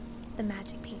in The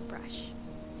Magic Paintbrush.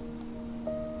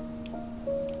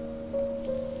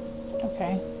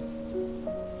 Okay.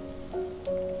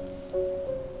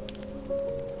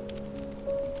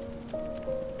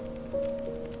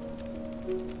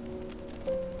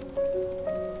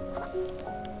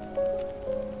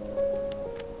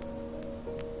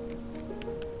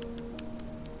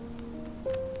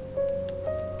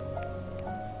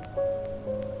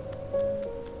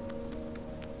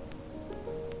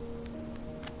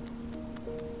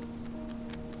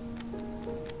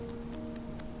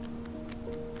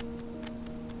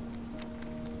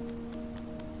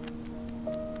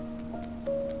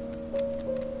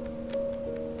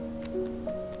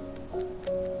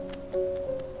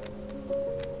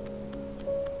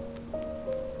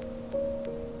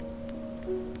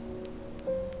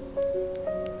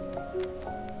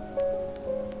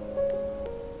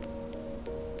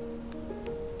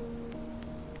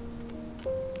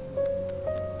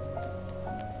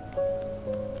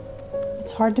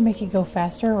 It's hard to make it go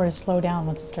faster or to slow down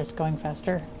once it starts going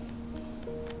faster.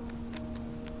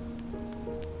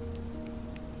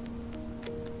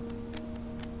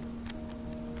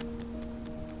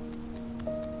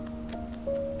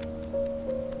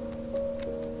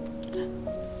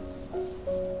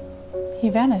 He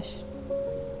vanished.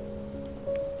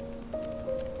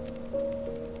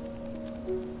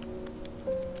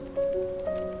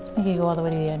 Let's make it go all the way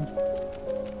to the end.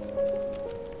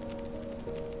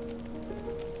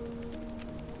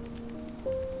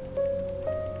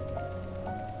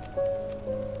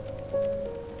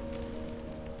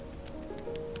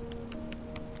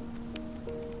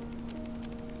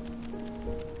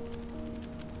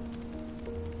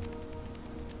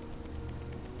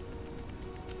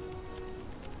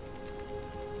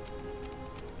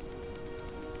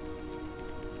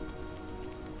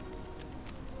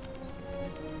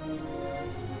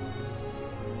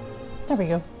 There we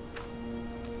go.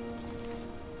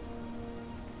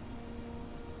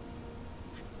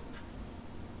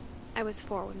 I was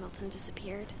 4 when Milton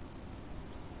disappeared.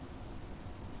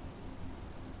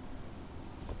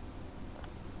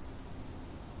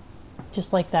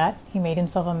 Just like that, he made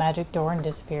himself a magic door and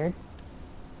disappeared.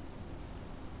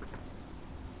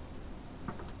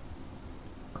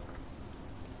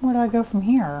 Where do I go from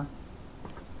here?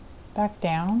 Back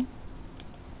down?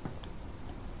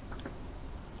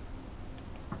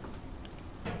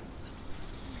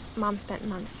 Mom spent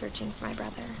months searching for my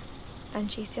brother. Then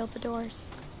she sealed the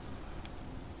doors.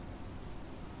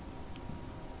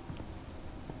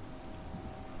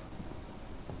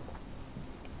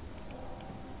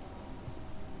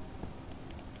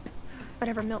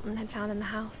 Whatever Milton had found in the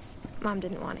house, Mom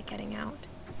didn't want it getting out.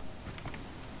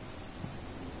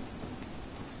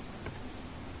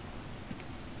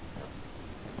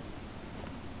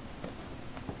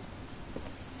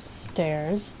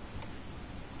 Stairs.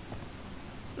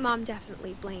 Mom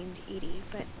definitely blamed Edie,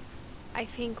 but I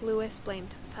think Lewis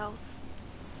blamed himself.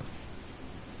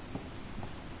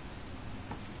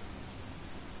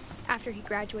 After he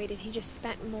graduated, he just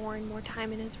spent more and more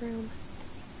time in his room,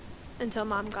 until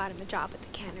Mom got him a job at the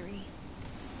cannery.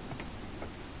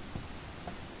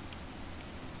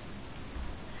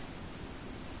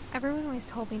 Everyone always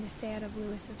told me to stay out of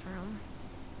Lewis's room,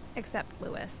 except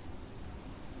Lewis.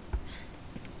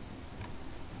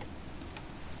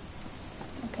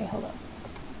 Okay, hold up.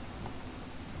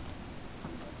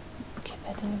 Okay,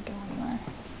 that didn't go anywhere.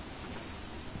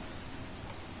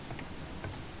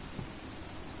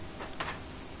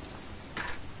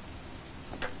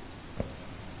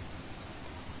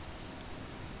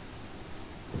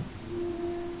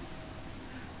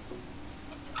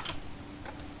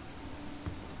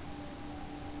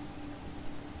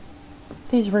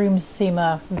 These rooms seem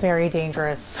very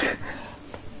dangerous.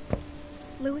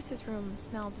 Lewis's room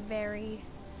smelled very,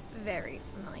 very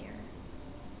familiar.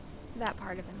 That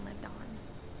part of him lived on.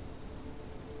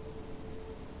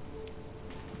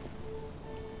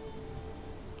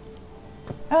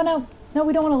 Oh no, no,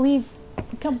 we don't want to leave.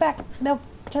 Come back. No,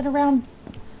 turn around.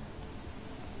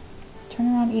 Turn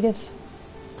around, Edith.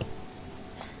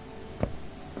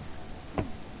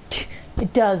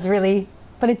 It does, really.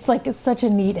 But it's like such a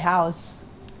neat house.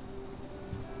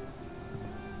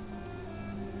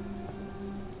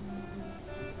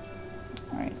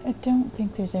 Alright, I don't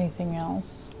think there's anything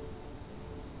else.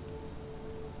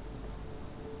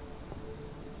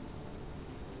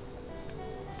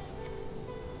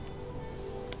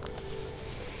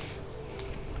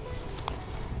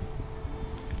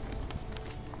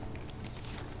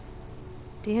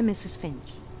 Dear Mrs.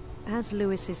 Finch, as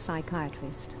Lewis's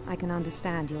psychiatrist, I can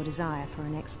understand your desire for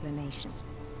an explanation.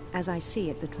 As I see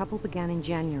it, the trouble began in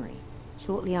January,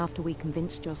 shortly after we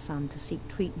convinced your son to seek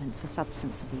treatment for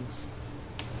substance abuse.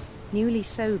 Newly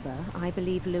sober, I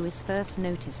believe Lewis first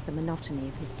noticed the monotony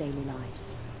of his daily life.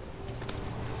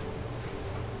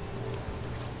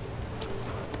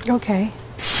 Okay.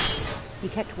 He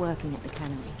kept working at the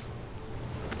cannery,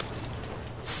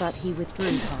 but he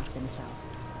withdrew part of himself.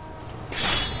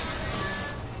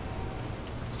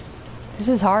 This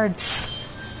is hard.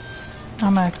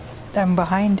 I'm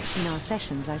behind. In our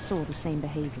sessions, I saw the same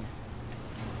behavior.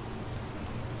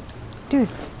 Dude,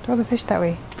 throw the fish that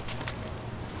way.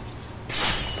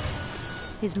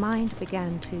 His mind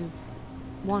began to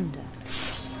wander.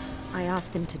 I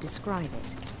asked him to describe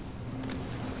it.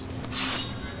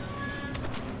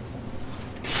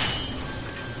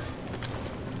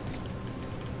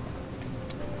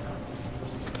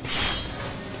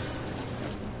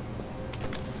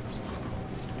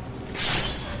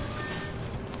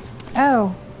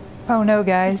 Oh. Oh no,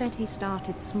 guys. He said he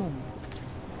started small.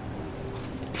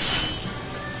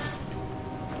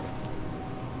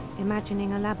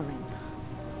 Imagining a labyrinth.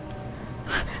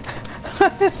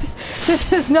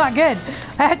 This is not good.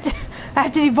 I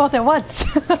have to do both at once.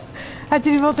 I have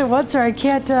to do both at once or I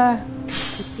can't,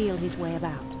 Could feel his way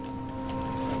about.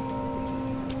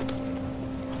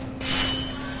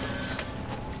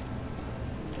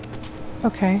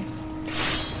 Okay.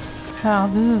 Oh,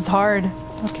 this is hard.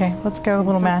 Okay, let's go,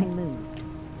 little man. Moved.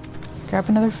 Grab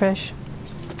another fish.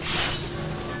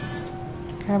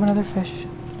 Grab another fish.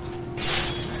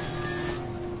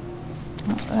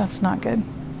 Oh, that's not good.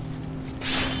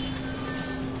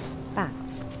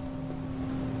 Bats.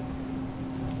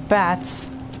 Bats.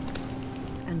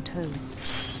 And toads.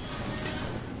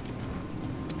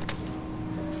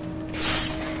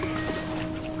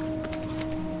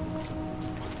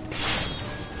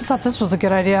 I thought this was a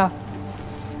good idea.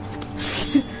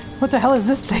 What the hell is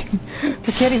this thing?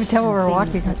 I can't even tell what we're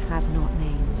walking. That have not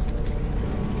names.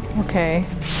 Okay.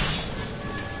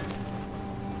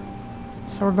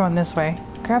 So we're going this way.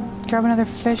 Grab another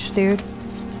fish, dude.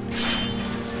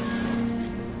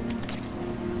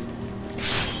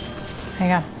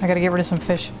 Hang on, I gotta get rid of some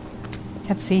fish.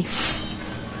 Can't see.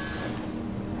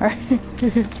 Alright.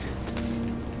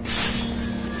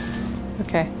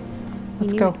 Okay.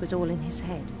 Let's go. It was all in his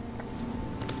head.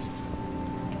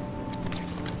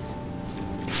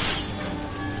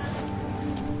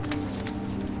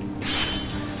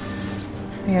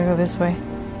 We gotta go this way.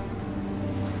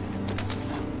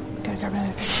 Gotta grab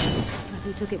another fish. But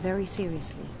he took it very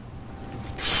seriously.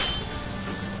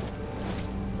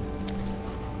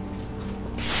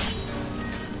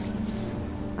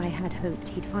 I had hoped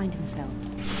he'd find himself.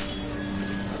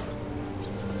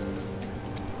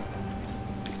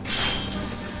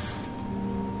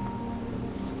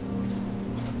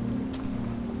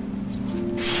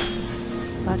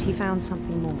 But he found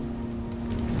something more.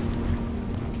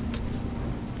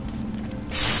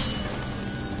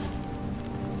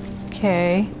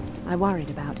 Okay. I worried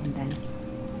about him then.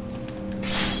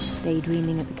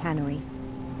 Daydreaming at the cannery.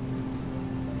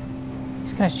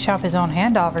 He's gonna chop his own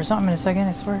hand off or something in a second,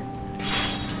 I swear.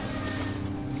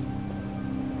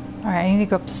 Alright, I need to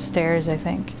go upstairs, I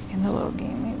think. In the little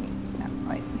game, maybe. Not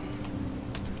right.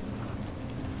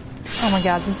 Oh my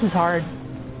god, this is hard.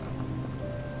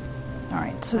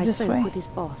 Alright, so this way. I spoke with his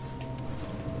boss.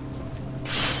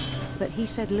 But he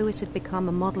said Lewis had become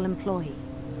a model employee.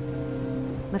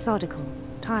 Methodical,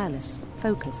 tireless,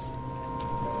 focused.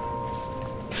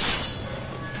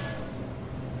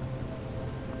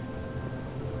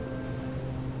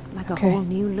 Like a whole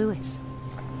new Lewis.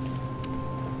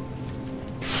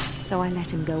 So I let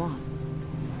him go on.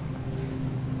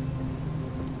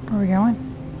 Where are we going?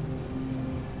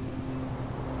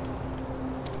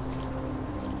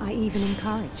 I I even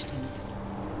encouraged him.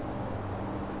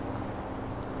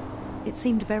 It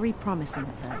seemed very promising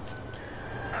at first.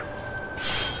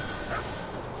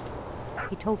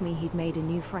 He told me he'd made a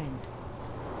new friend.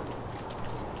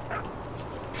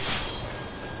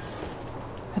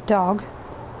 A dog?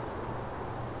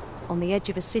 On the edge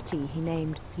of a city he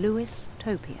named Louis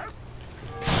Topia.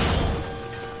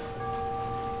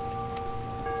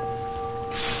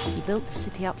 He built the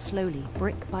city up slowly,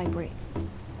 brick by brick.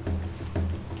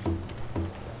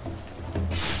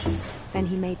 Then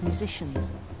he made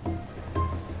musicians.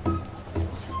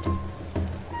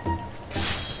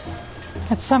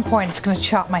 At some point it's going to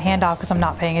chop my hand off because I'm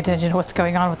not paying attention to what's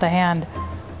going on with the hand.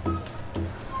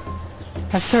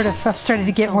 I've started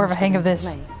to get more of a hang of this.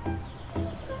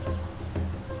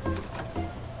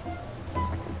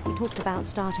 He talked about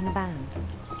starting a band.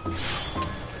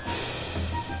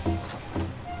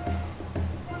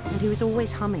 And he was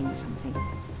always humming something.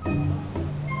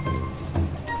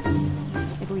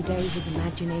 Every day his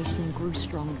imagination grew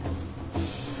stronger.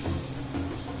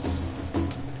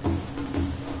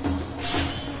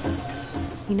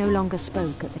 He no longer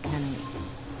spoke at the cannery.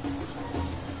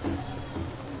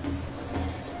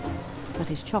 But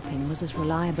his chopping was as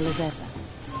reliable as ever.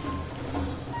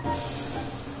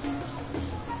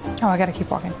 Oh, I gotta keep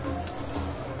walking.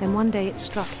 Then one day it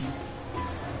struck him.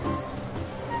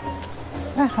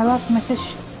 Ah, I lost my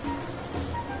fish.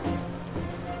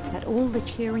 That all the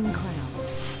cheering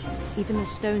crowds, even the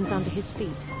stones under his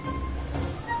feet,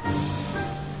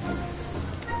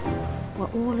 were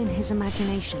all in his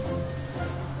imagination.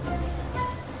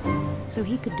 So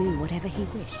he could do whatever he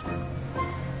wished.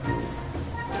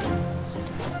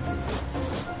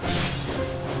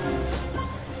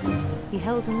 He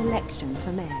held an election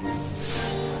for mayor.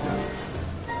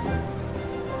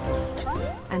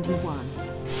 And he won.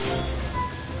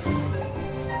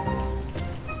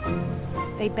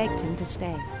 They begged him to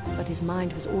stay, but his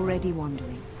mind was already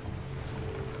wandering.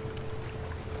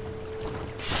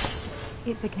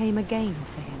 It became a game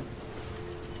for him.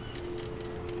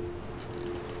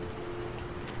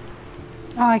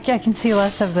 Oh, I can see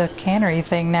less of the cannery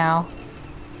thing now.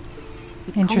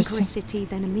 He'd conquer a city,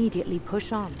 then immediately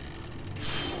push on.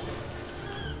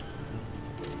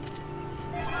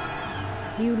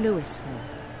 New Louisville.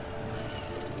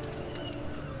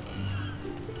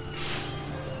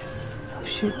 Oh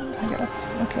shoot, I gotta...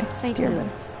 Okay, St. steer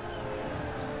Louis.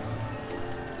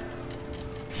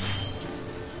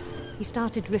 He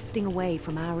started drifting away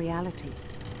from our reality.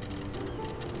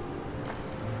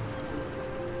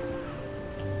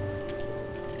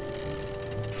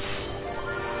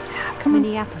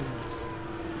 Minneapolis.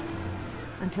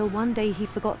 Until one day he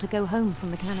forgot to go home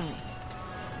from the cannery.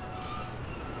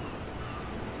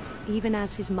 Even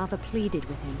as his mother pleaded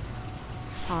with him,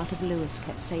 part of Louis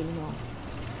kept sailing on.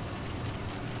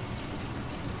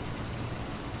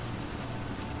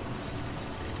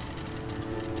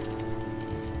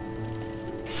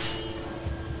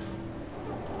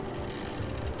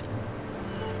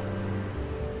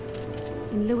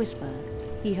 In Louisburg,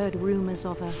 he heard rumors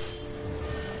of a...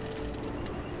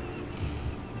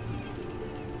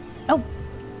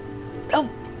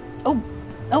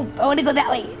 Oh, I want to go that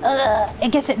way. I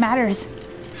guess it matters.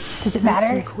 Does it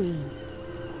matter? Queen.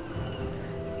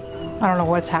 I don't know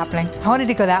what's happening. I wanted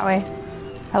to go that way.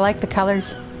 I like the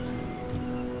colors.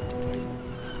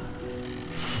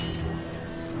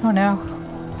 Oh no.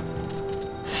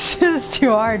 This is too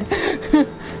hard.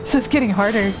 This is getting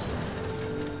harder.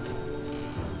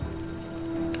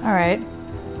 Alright.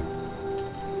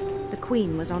 The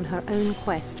Queen was on her own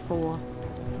quest for...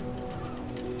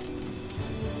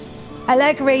 I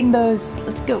like rainbows.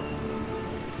 Let's go.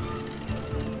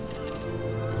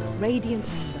 Radiant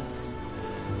rainbows.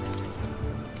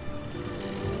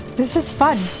 This is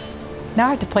fun. Now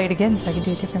I have to play it again so I can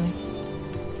do it differently.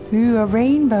 Ooh, a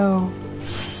rainbow.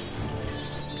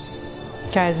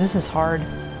 Guys, this is hard.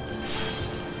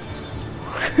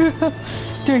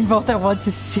 Doing both at once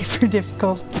is super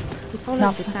difficult. He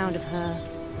followed the sound of her.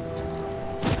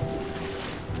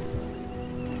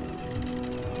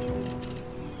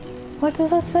 What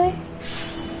does that say?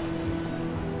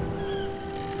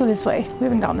 Let's go this way. We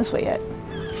haven't gone this way yet.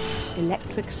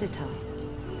 Electric sitar.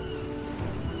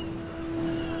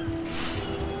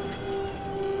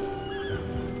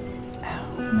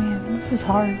 Oh man, this is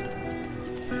hard.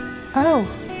 Oh.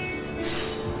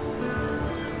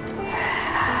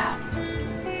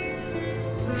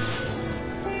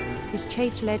 His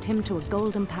chase led him to a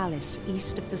golden palace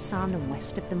east of the sun and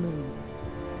west of the moon.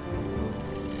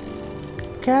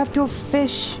 Grab your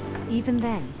fish. Even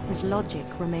then, his logic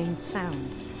remained sound.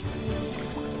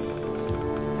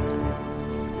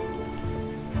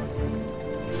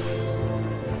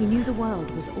 He knew the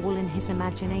world was all in his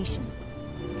imagination.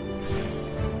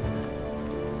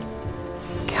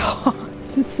 God,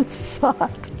 this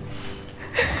sucks.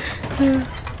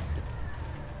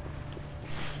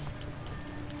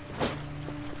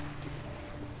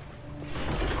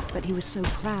 But he was so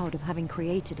proud of having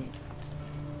created it.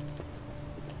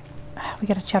 We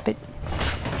gotta chop it.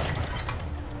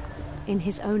 In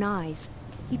his own eyes,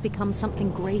 he'd become something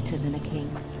greater than a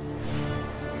king.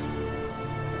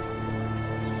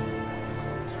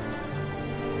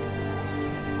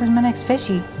 Where's my next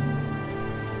fishy?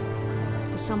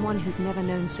 For someone who'd never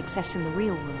known success in the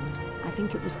real world, I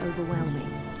think it was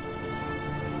overwhelming.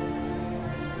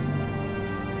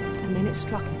 And then it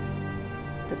struck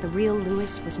him that the real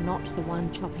Lewis was not the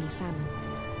one chopping salmon,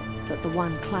 but the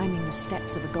one climbing the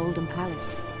steps of a golden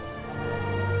palace.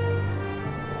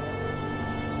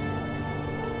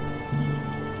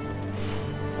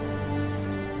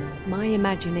 My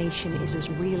imagination is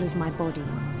as real as my body,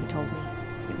 he told me.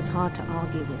 It was hard to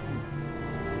argue with him.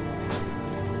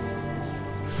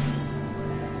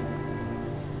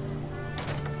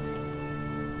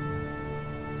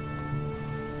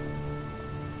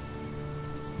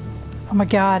 Oh my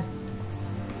God.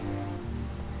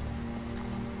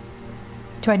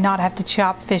 Do I not have to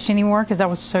chop fish anymore? Because that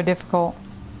was so difficult.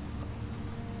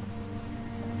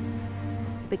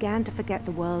 He began to forget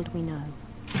the world we know.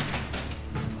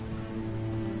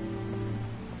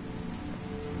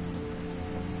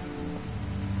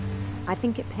 I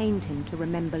think it pained him to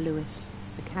remember Lewis,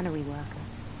 the cannery worker.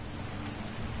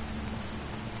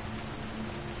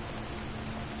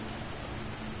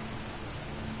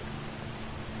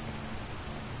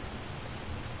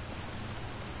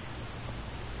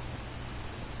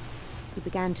 He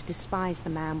began to despise the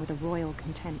man with a royal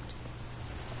contempt.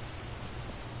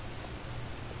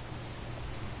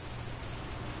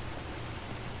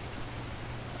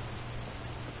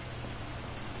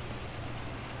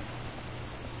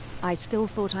 I still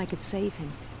thought I could save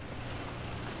him.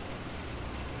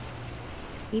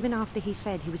 Even after he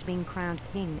said he was being crowned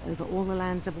king over all the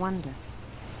lands of wonder.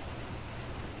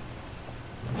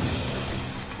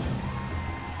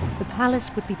 The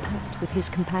palace would be packed with his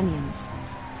companions.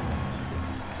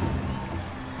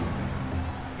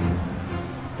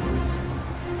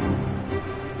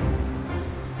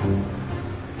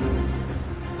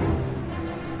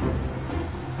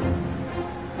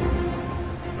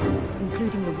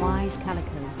 Including the wise Calico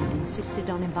who'd insisted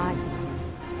on inviting him.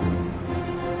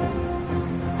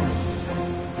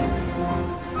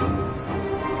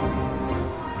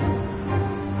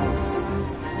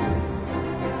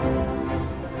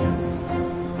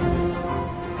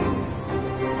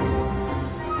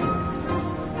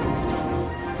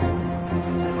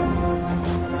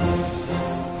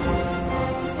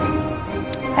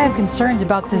 I have concerns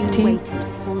about this team. Waited,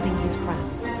 holding his crown.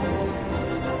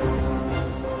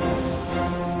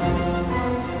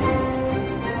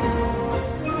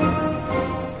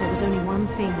 There was only one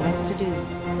thing left to do.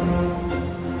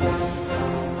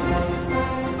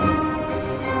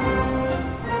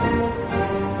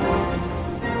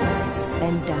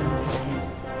 Bend down his head.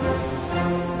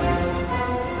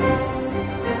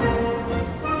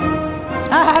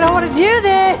 I don't want to do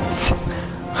this!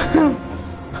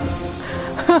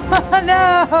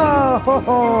 No!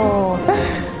 Oh!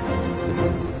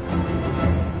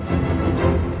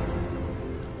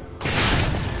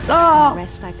 The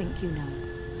rest I think you know.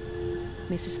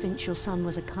 Mrs. Finch, your son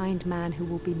was a kind man who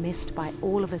will be missed by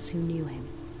all of us who knew him.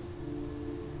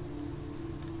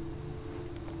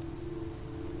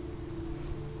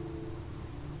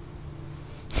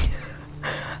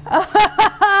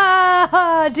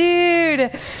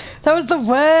 Dude! That was the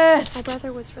worst! My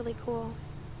brother was really cool.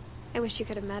 I wish you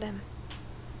could have met him.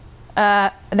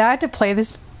 Now I have to play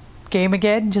this game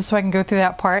again just so I can go through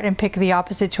that part and pick the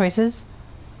opposite choices.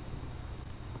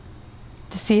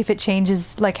 To see if it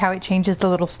changes, like how it changes the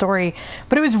little story.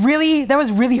 But it was really, that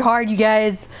was really hard, you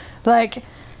guys. Like,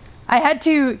 I had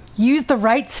to use the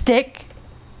right stick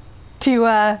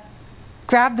to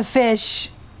grab the fish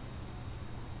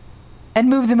and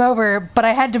move them over, but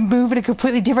I had to move in a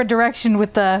completely different direction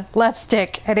with the left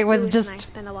stick, and it was Lewis just and I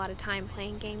spent a lot of time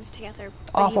playing games together,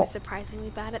 but awful. he was surprisingly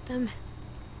bad at them.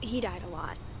 He died a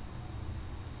lot.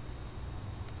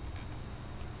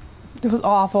 It was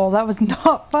awful. That was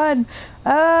not fun.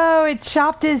 Oh, it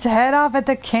chopped his head off at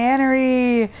the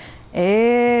cannery.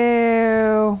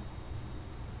 Ew.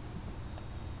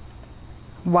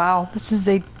 Wow, this is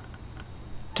a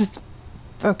just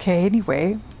okay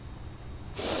anyway.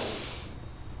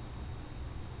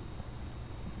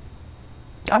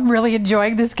 I'm really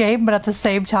enjoying this game, but at the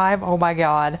same time, oh my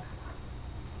god.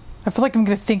 I feel like I'm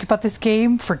gonna think about this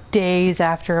game for days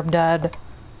after I'm done.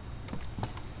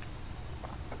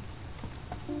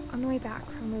 On the way back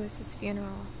from Lewis's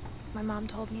funeral, my mom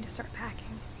told me to start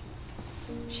packing.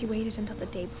 She waited until the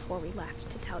day before we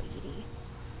left to tell Edie.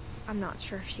 I'm not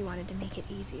sure if she wanted to make it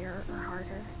easier or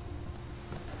harder.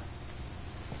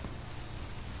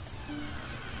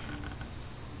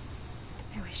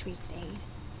 I wish we'd stayed.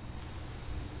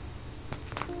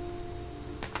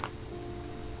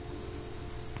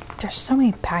 There's so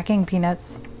many packing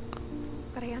peanuts.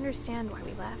 But I understand why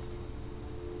we left.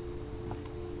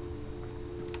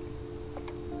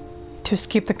 To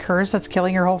escape the curse that's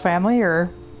killing your whole family, or?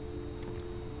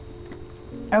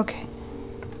 Okay.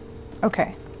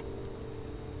 Okay.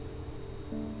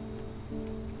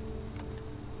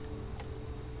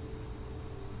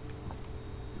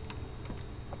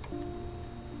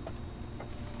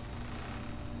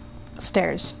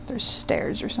 Stairs. There's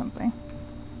stairs or something.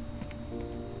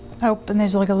 Oh, and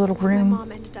there's like a little room. My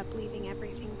mom ended up leaving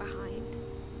everything behind.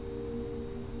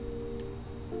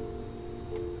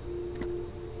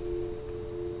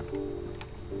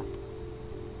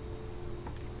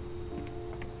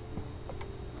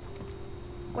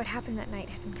 What happened that night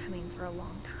had been coming for a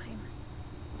long time.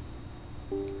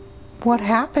 What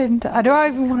happened? I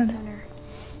don't even want to know.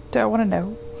 Do I want to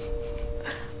know?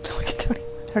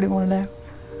 I don't even want to know.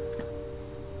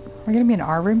 We're gonna be in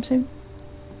our room soon?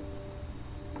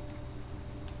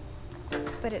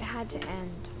 But it had to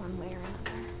end one way or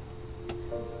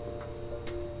another.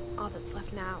 All that's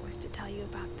left now is to tell you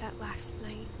about that last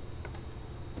night.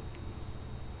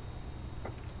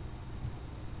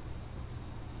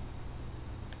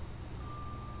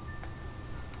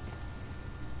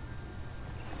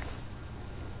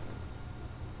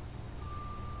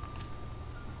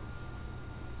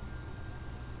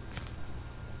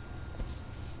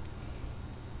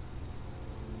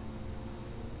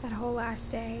 That whole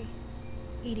last day,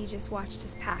 Edie just watched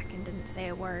us pack and didn't say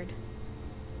a word.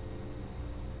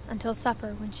 Until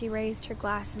supper, when she raised her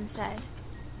glass and said,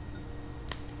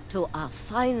 "To our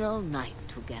final night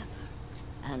together,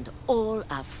 and all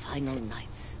our final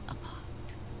nights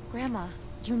apart." Grandma,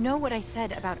 you know what I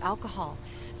said about alcohol.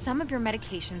 Some of your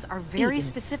medications are very Edith,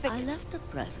 specific. I left a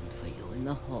present for you in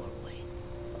the hallway.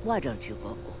 Why don't you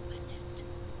go open it?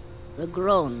 The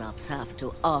grown-ups have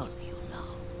to arm you now.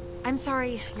 I'm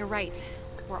sorry, you're right.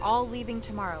 We're all leaving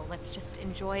tomorrow. Let's just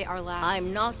enjoy our last...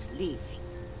 I'm not leaving.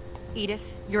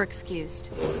 Edith, you're excused.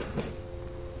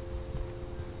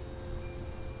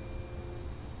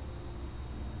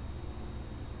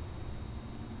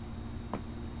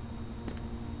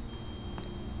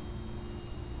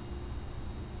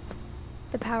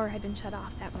 The power had been shut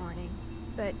off that morning,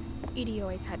 but Edie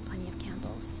always had plenty of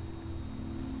candles.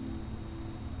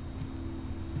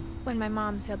 When my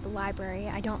mom sealed the library,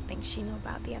 I don't think she knew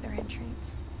about the other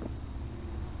entrance.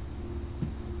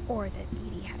 Or that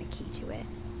Edie had a key to it.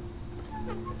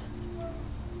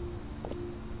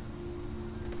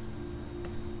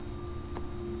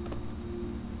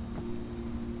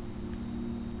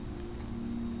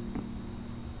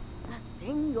 That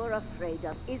thing you're afraid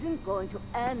of isn't going to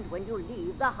end when you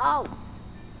leave the house.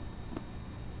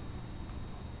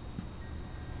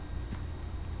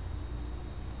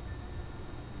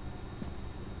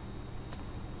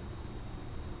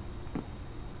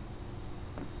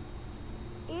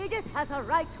 Edith has a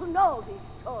right to know these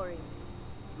stories.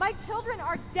 My children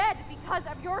are dead because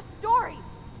of your story.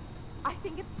 I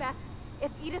think it's best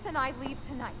if Edith and I leave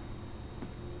tonight.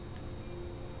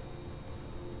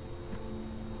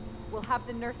 We'll have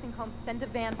the nursing home send a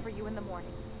van for you in the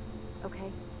morning,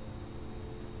 okay?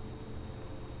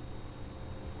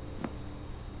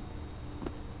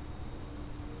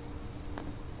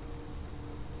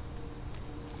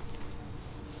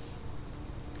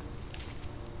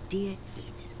 Dear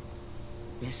Edith,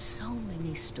 there's so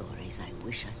many stories I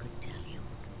wish I could tell you,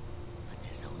 but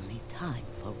there's only time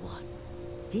for one.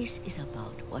 This is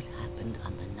about what happened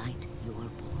on the night you were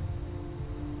born.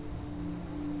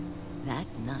 That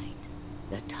night,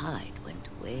 the tide went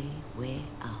way, way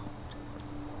out.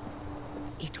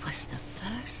 It was the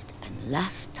first and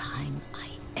last time I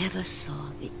ever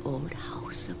saw the old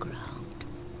house aground.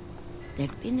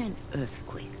 There'd been an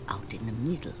earthquake out in the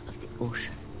middle of the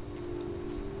ocean.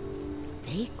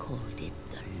 They called it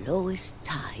the lowest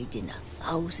tide in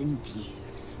 1,000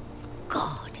 years.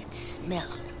 God, it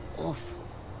smelled awful.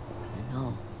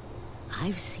 No,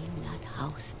 I've seen that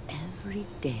house every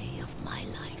day of my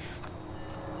life.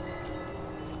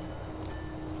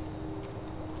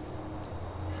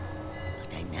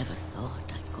 But I never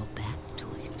thought I'd go back to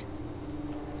it.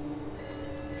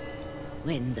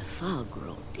 When the fog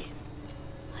rolled in,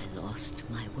 I lost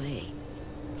my way.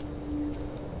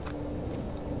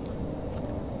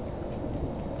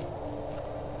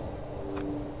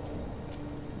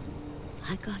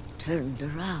 I got turned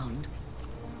around.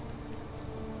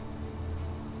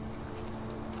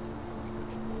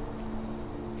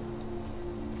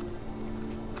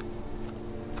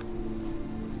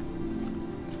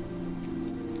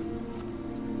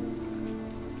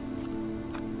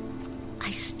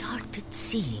 I started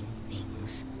seeing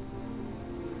things.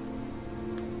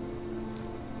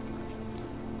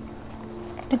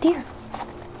 A deer.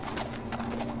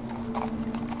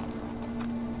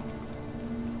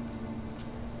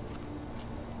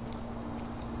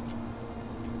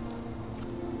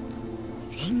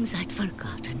 Things I'd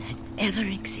forgotten had ever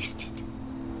existed.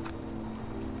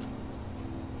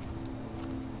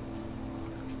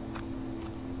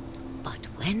 But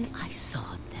when I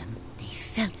saw them, they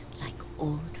felt like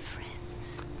old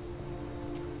friends.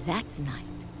 That night,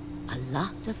 a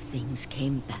lot of things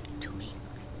came back to me.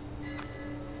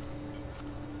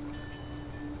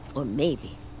 Or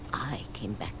maybe I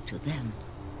came back to them.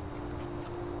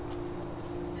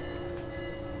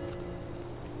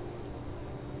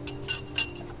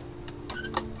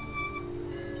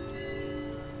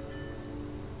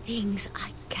 Things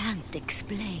I can't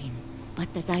explain,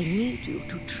 but that I need you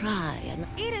to try and...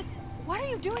 Edith, what are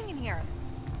you doing in here?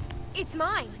 It's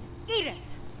mine. Edith!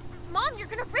 Mom, you're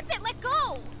gonna rip it! Let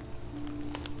go!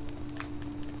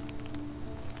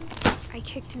 I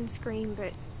kicked and screamed,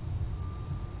 but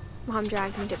Mom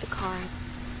dragged me to the car.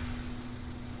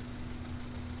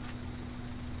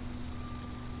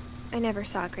 I never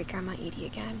saw Great-Grandma Edie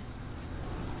again.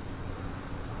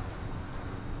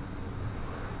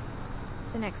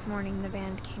 The next morning, the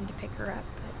band came to pick her up,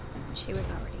 but she was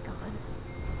already gone.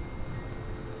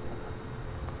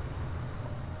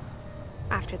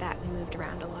 After that, we moved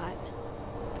around a lot.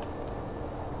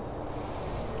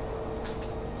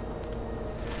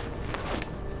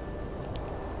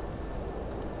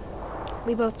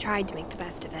 We both tried to make the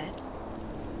best of it.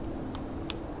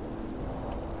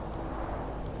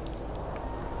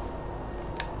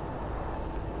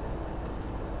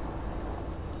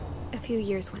 A few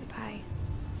years went by.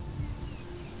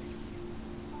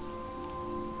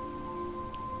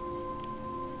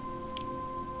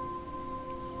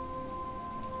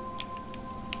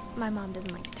 My mom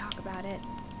didn't like to talk about it.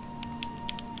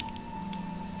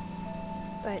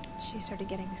 But she started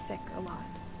getting sick a lot.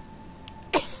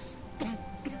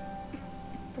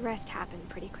 The rest happened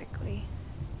pretty quickly.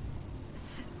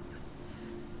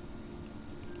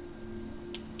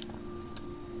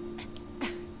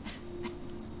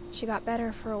 She got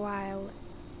better for a while,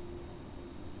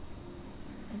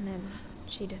 and then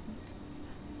she didn't.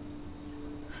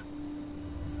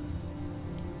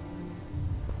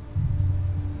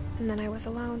 And then I was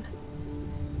alone.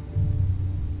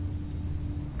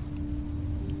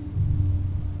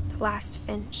 The last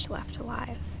Finch left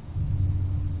alive.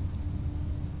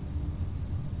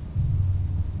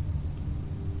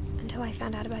 Until I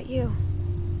found out about you.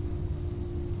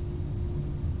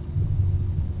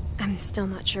 I'm still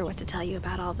not sure what to tell you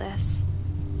about all this.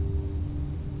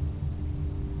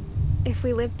 If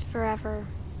we lived forever,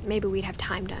 maybe we'd have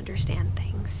time to understand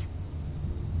things.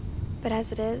 But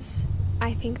as it is,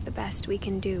 I think the best we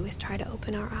can do is try to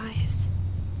open our eyes.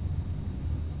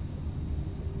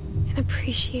 And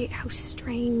appreciate how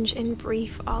strange and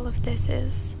brief all of this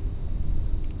is.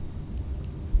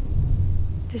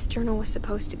 This journal was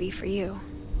supposed to be for you.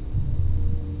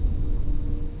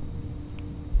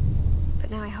 But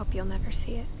now I hope you'll never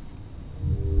see it.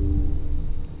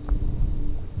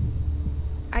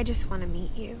 I just want to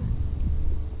meet you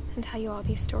and tell you all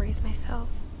these stories myself.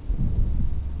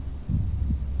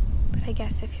 But I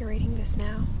guess if you're reading this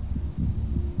now,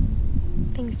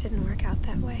 things didn't work out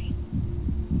that way.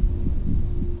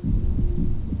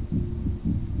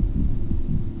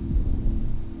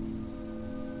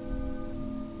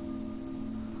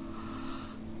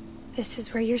 This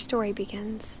is where your story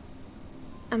begins.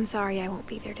 I'm sorry I won't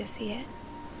be there to see it.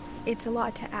 It's a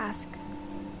lot to ask,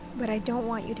 but I don't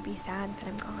want you to be sad that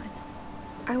I'm gone.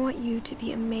 I want you to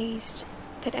be amazed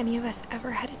that any of us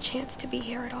ever had a chance to be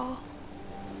here at all.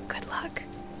 Good luck.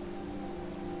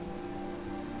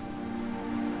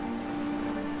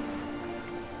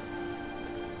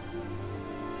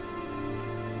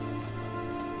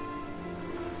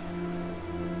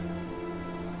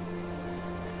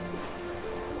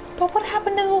 But what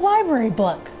happened to the library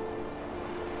book?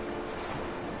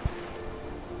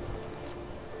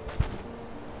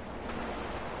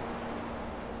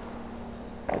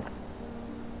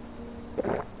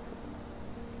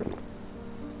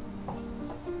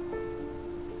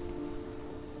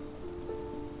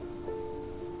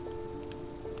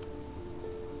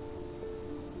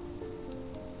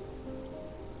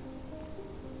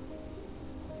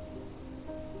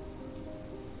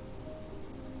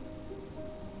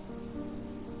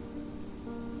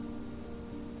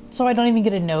 So I don't even get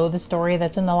to know the story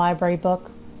that's in the library book.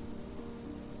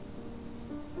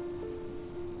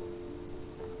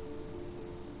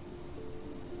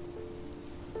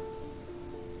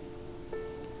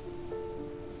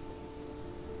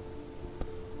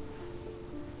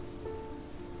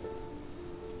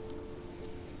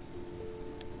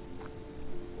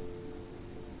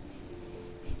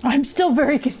 I'm still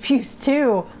very confused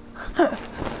too.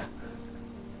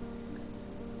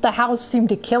 The house seemed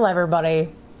to kill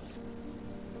everybody.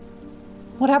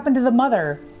 What happened to the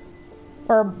mother?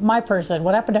 Or my person?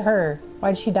 What happened to her?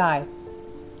 Why did she die?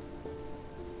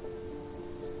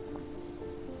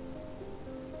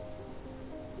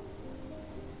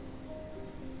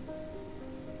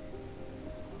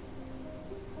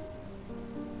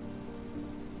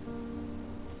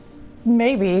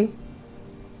 Maybe.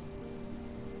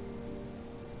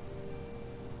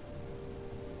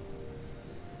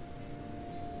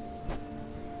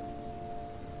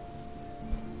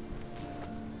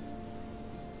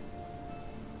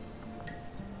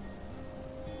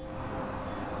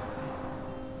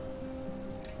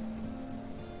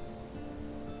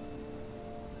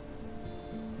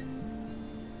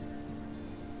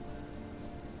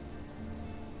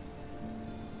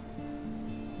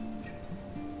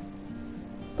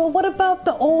 But what about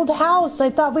the old house? I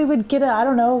thought we would get I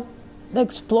don't know,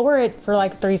 explore it for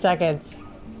like 3 seconds.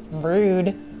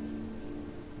 Rude.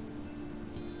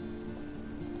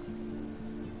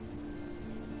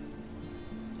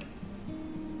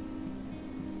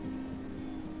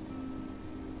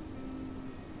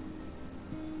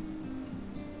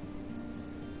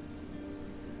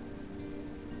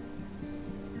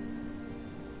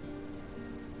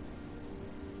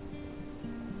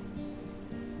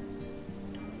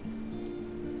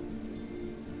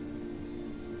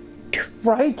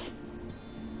 Right?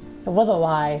 It was a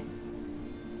lie.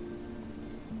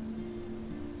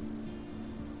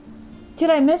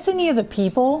 Did I miss any of the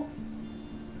people?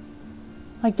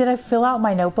 Like, did I fill out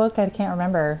my notebook? I can't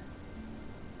remember.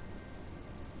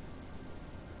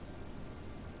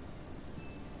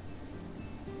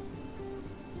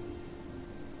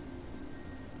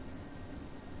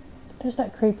 There's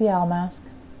that creepy owl mask.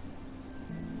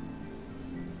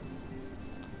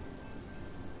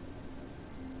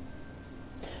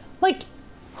 Like,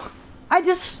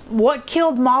 what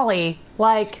killed Molly?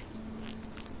 Like,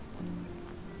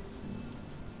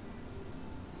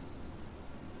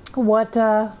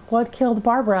 what killed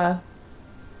Barbara?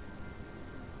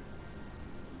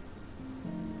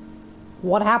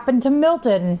 What happened to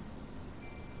Milton?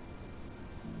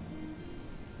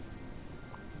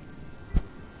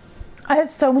 I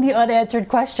have so many unanswered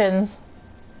questions.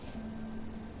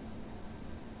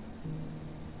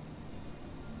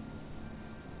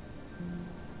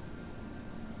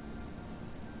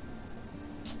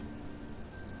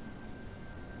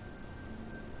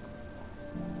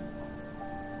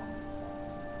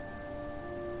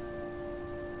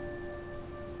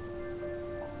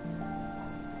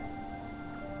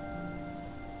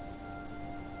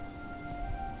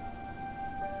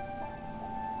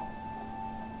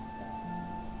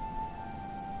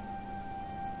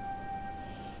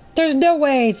 There's no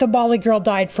way the Molly girl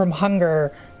died from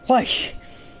hunger. Like...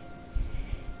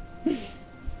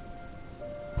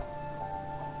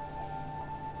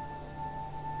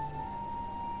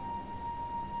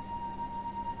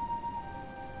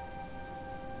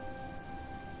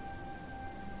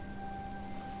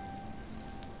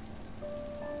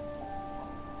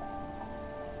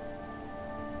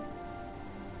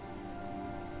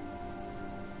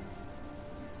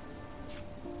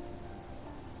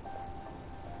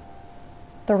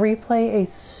 The replay a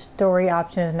story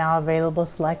option is now available.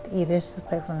 Select either to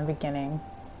play from the beginning.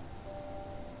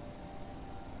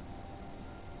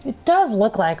 It does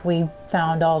look like we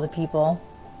found all the people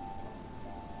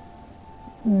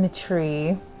in the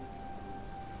tree.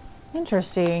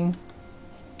 Interesting.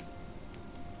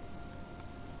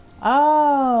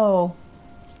 Oh,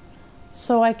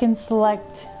 so I can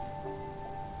select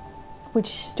which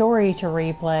story to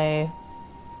replay.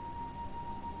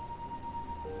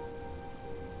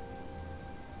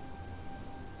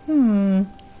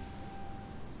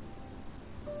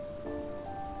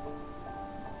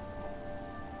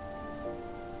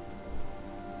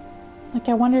 Like,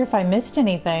 I wonder if I missed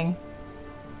anything.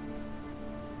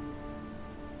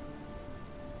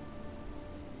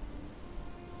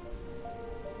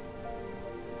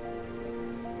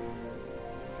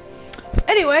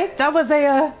 Anyway, that was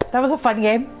a fun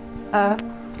game. I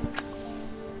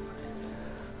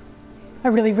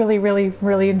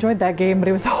really enjoyed that game, but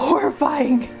it was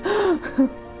horrifying.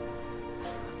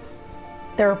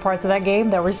 There were parts of that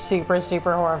game that were super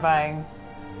horrifying.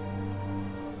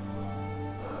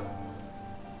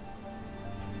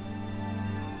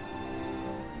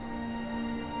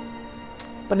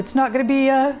 But it's not going to be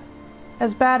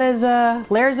as bad as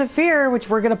Layers of Fear, which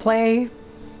we're going to play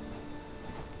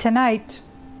tonight.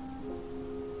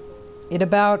 In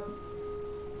about...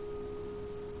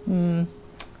 when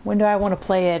do I want to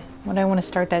play it? When do I want to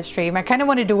start that stream? I kind of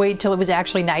wanted to wait till it was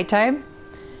actually nighttime.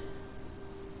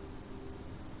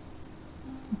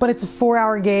 But it's a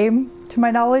 4-hour game, to my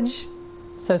knowledge.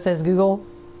 So says Google.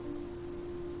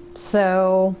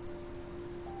 So...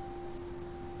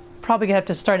 probably gonna have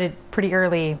to start it pretty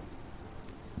early.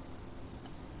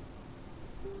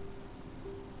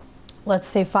 Let's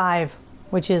say 5,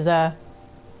 which is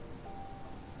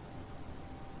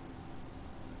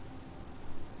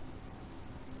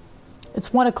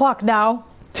it's 1 o'clock now.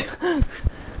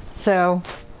 So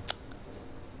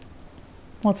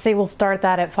let's say we'll start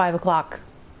that at 5 o'clock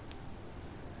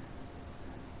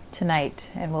tonight,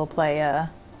 and we'll play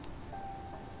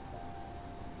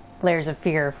Layers of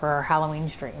Fear for our Halloween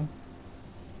stream.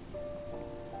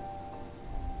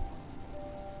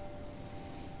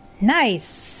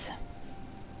 Nice.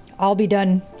 I'll be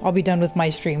done with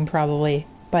my stream probably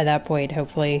by that point,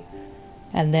 hopefully.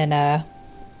 And then I'll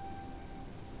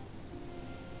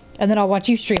watch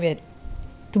you stream it.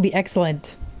 It'll be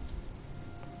excellent.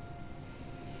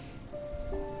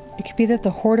 It could be that the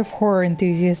horde of horror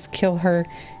enthusiasts kill her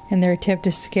in their attempt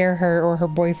to scare her, or her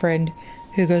boyfriend,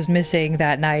 who goes missing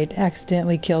that night,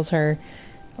 accidentally kills her.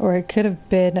 Or it could have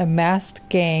been a masked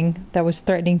gang that was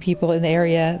threatening people in the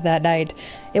area that night.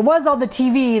 It was on the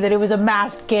TV that it was a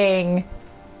masked gang.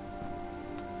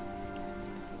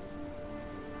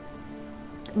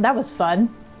 That was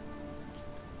fun.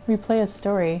 Replay a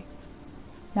story.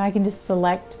 Now I can just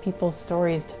select people's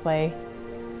stories to play.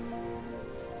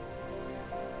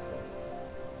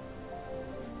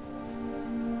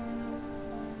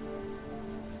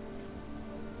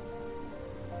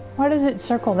 Why does it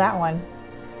circle that one?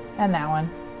 And that one?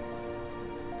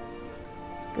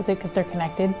 Is it because they're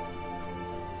connected?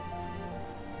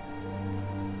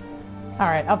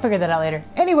 Alright, I'll figure that out later.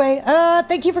 Anyway,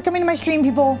 thank you for coming to my stream,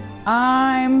 people.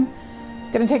 I'm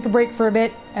gonna take a break for a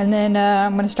bit, and then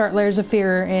I'm gonna start Layers of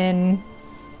Fear in...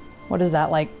 what is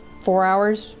that, like 4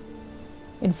 hours?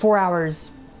 In 4 hours,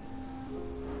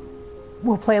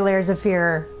 we'll play Layers of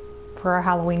Fear for our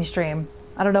Halloween stream.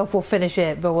 I don't know if we'll finish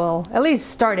it, but we'll at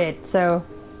least start it, so...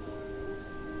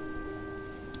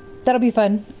 that'll be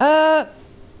fun.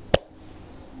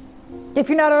 If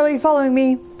you're not already following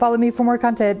me, follow me for more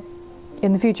content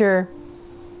in the future.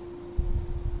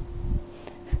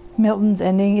 Milton's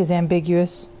ending is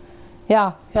ambiguous.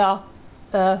 Yeah.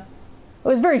 It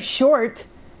was very short.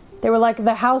 They were like,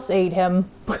 the house ate him.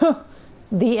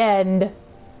 The end.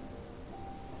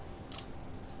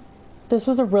 This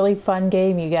was a really fun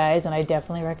game, you guys, and I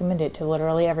definitely recommend it to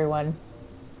literally everyone.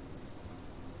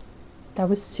 That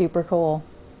was super cool.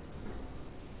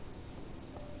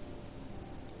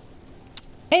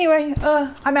 Anyway,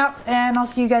 I'm out, and I'll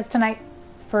see you guys tonight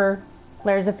for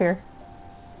Layers of Fear.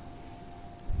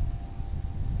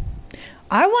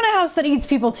 I want a house that eats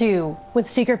people too, with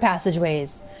secret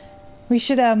passageways. We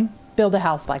should build a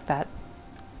house like that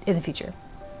in the future.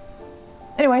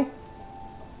 Anyway,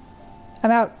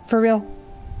 I'm out for real.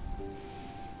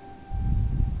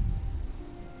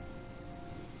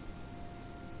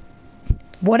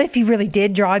 What if he really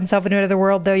did draw himself into another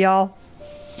world, though, y'all?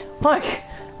 Like,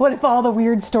 what if all the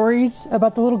weird stories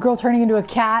about the little girl turning into a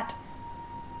cat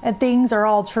and things are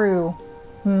all true?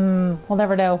 We'll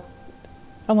never know.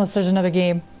 Unless there's another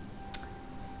game.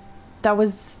 That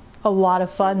was a lot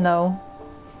of fun, though.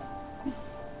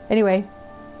 Anyway,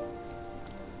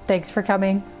 thanks for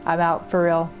coming. I'm out for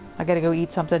real. I gotta go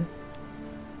eat something.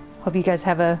 Hope you guys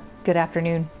have a good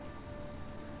afternoon.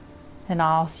 And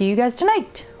I'll see you guys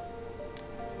tonight.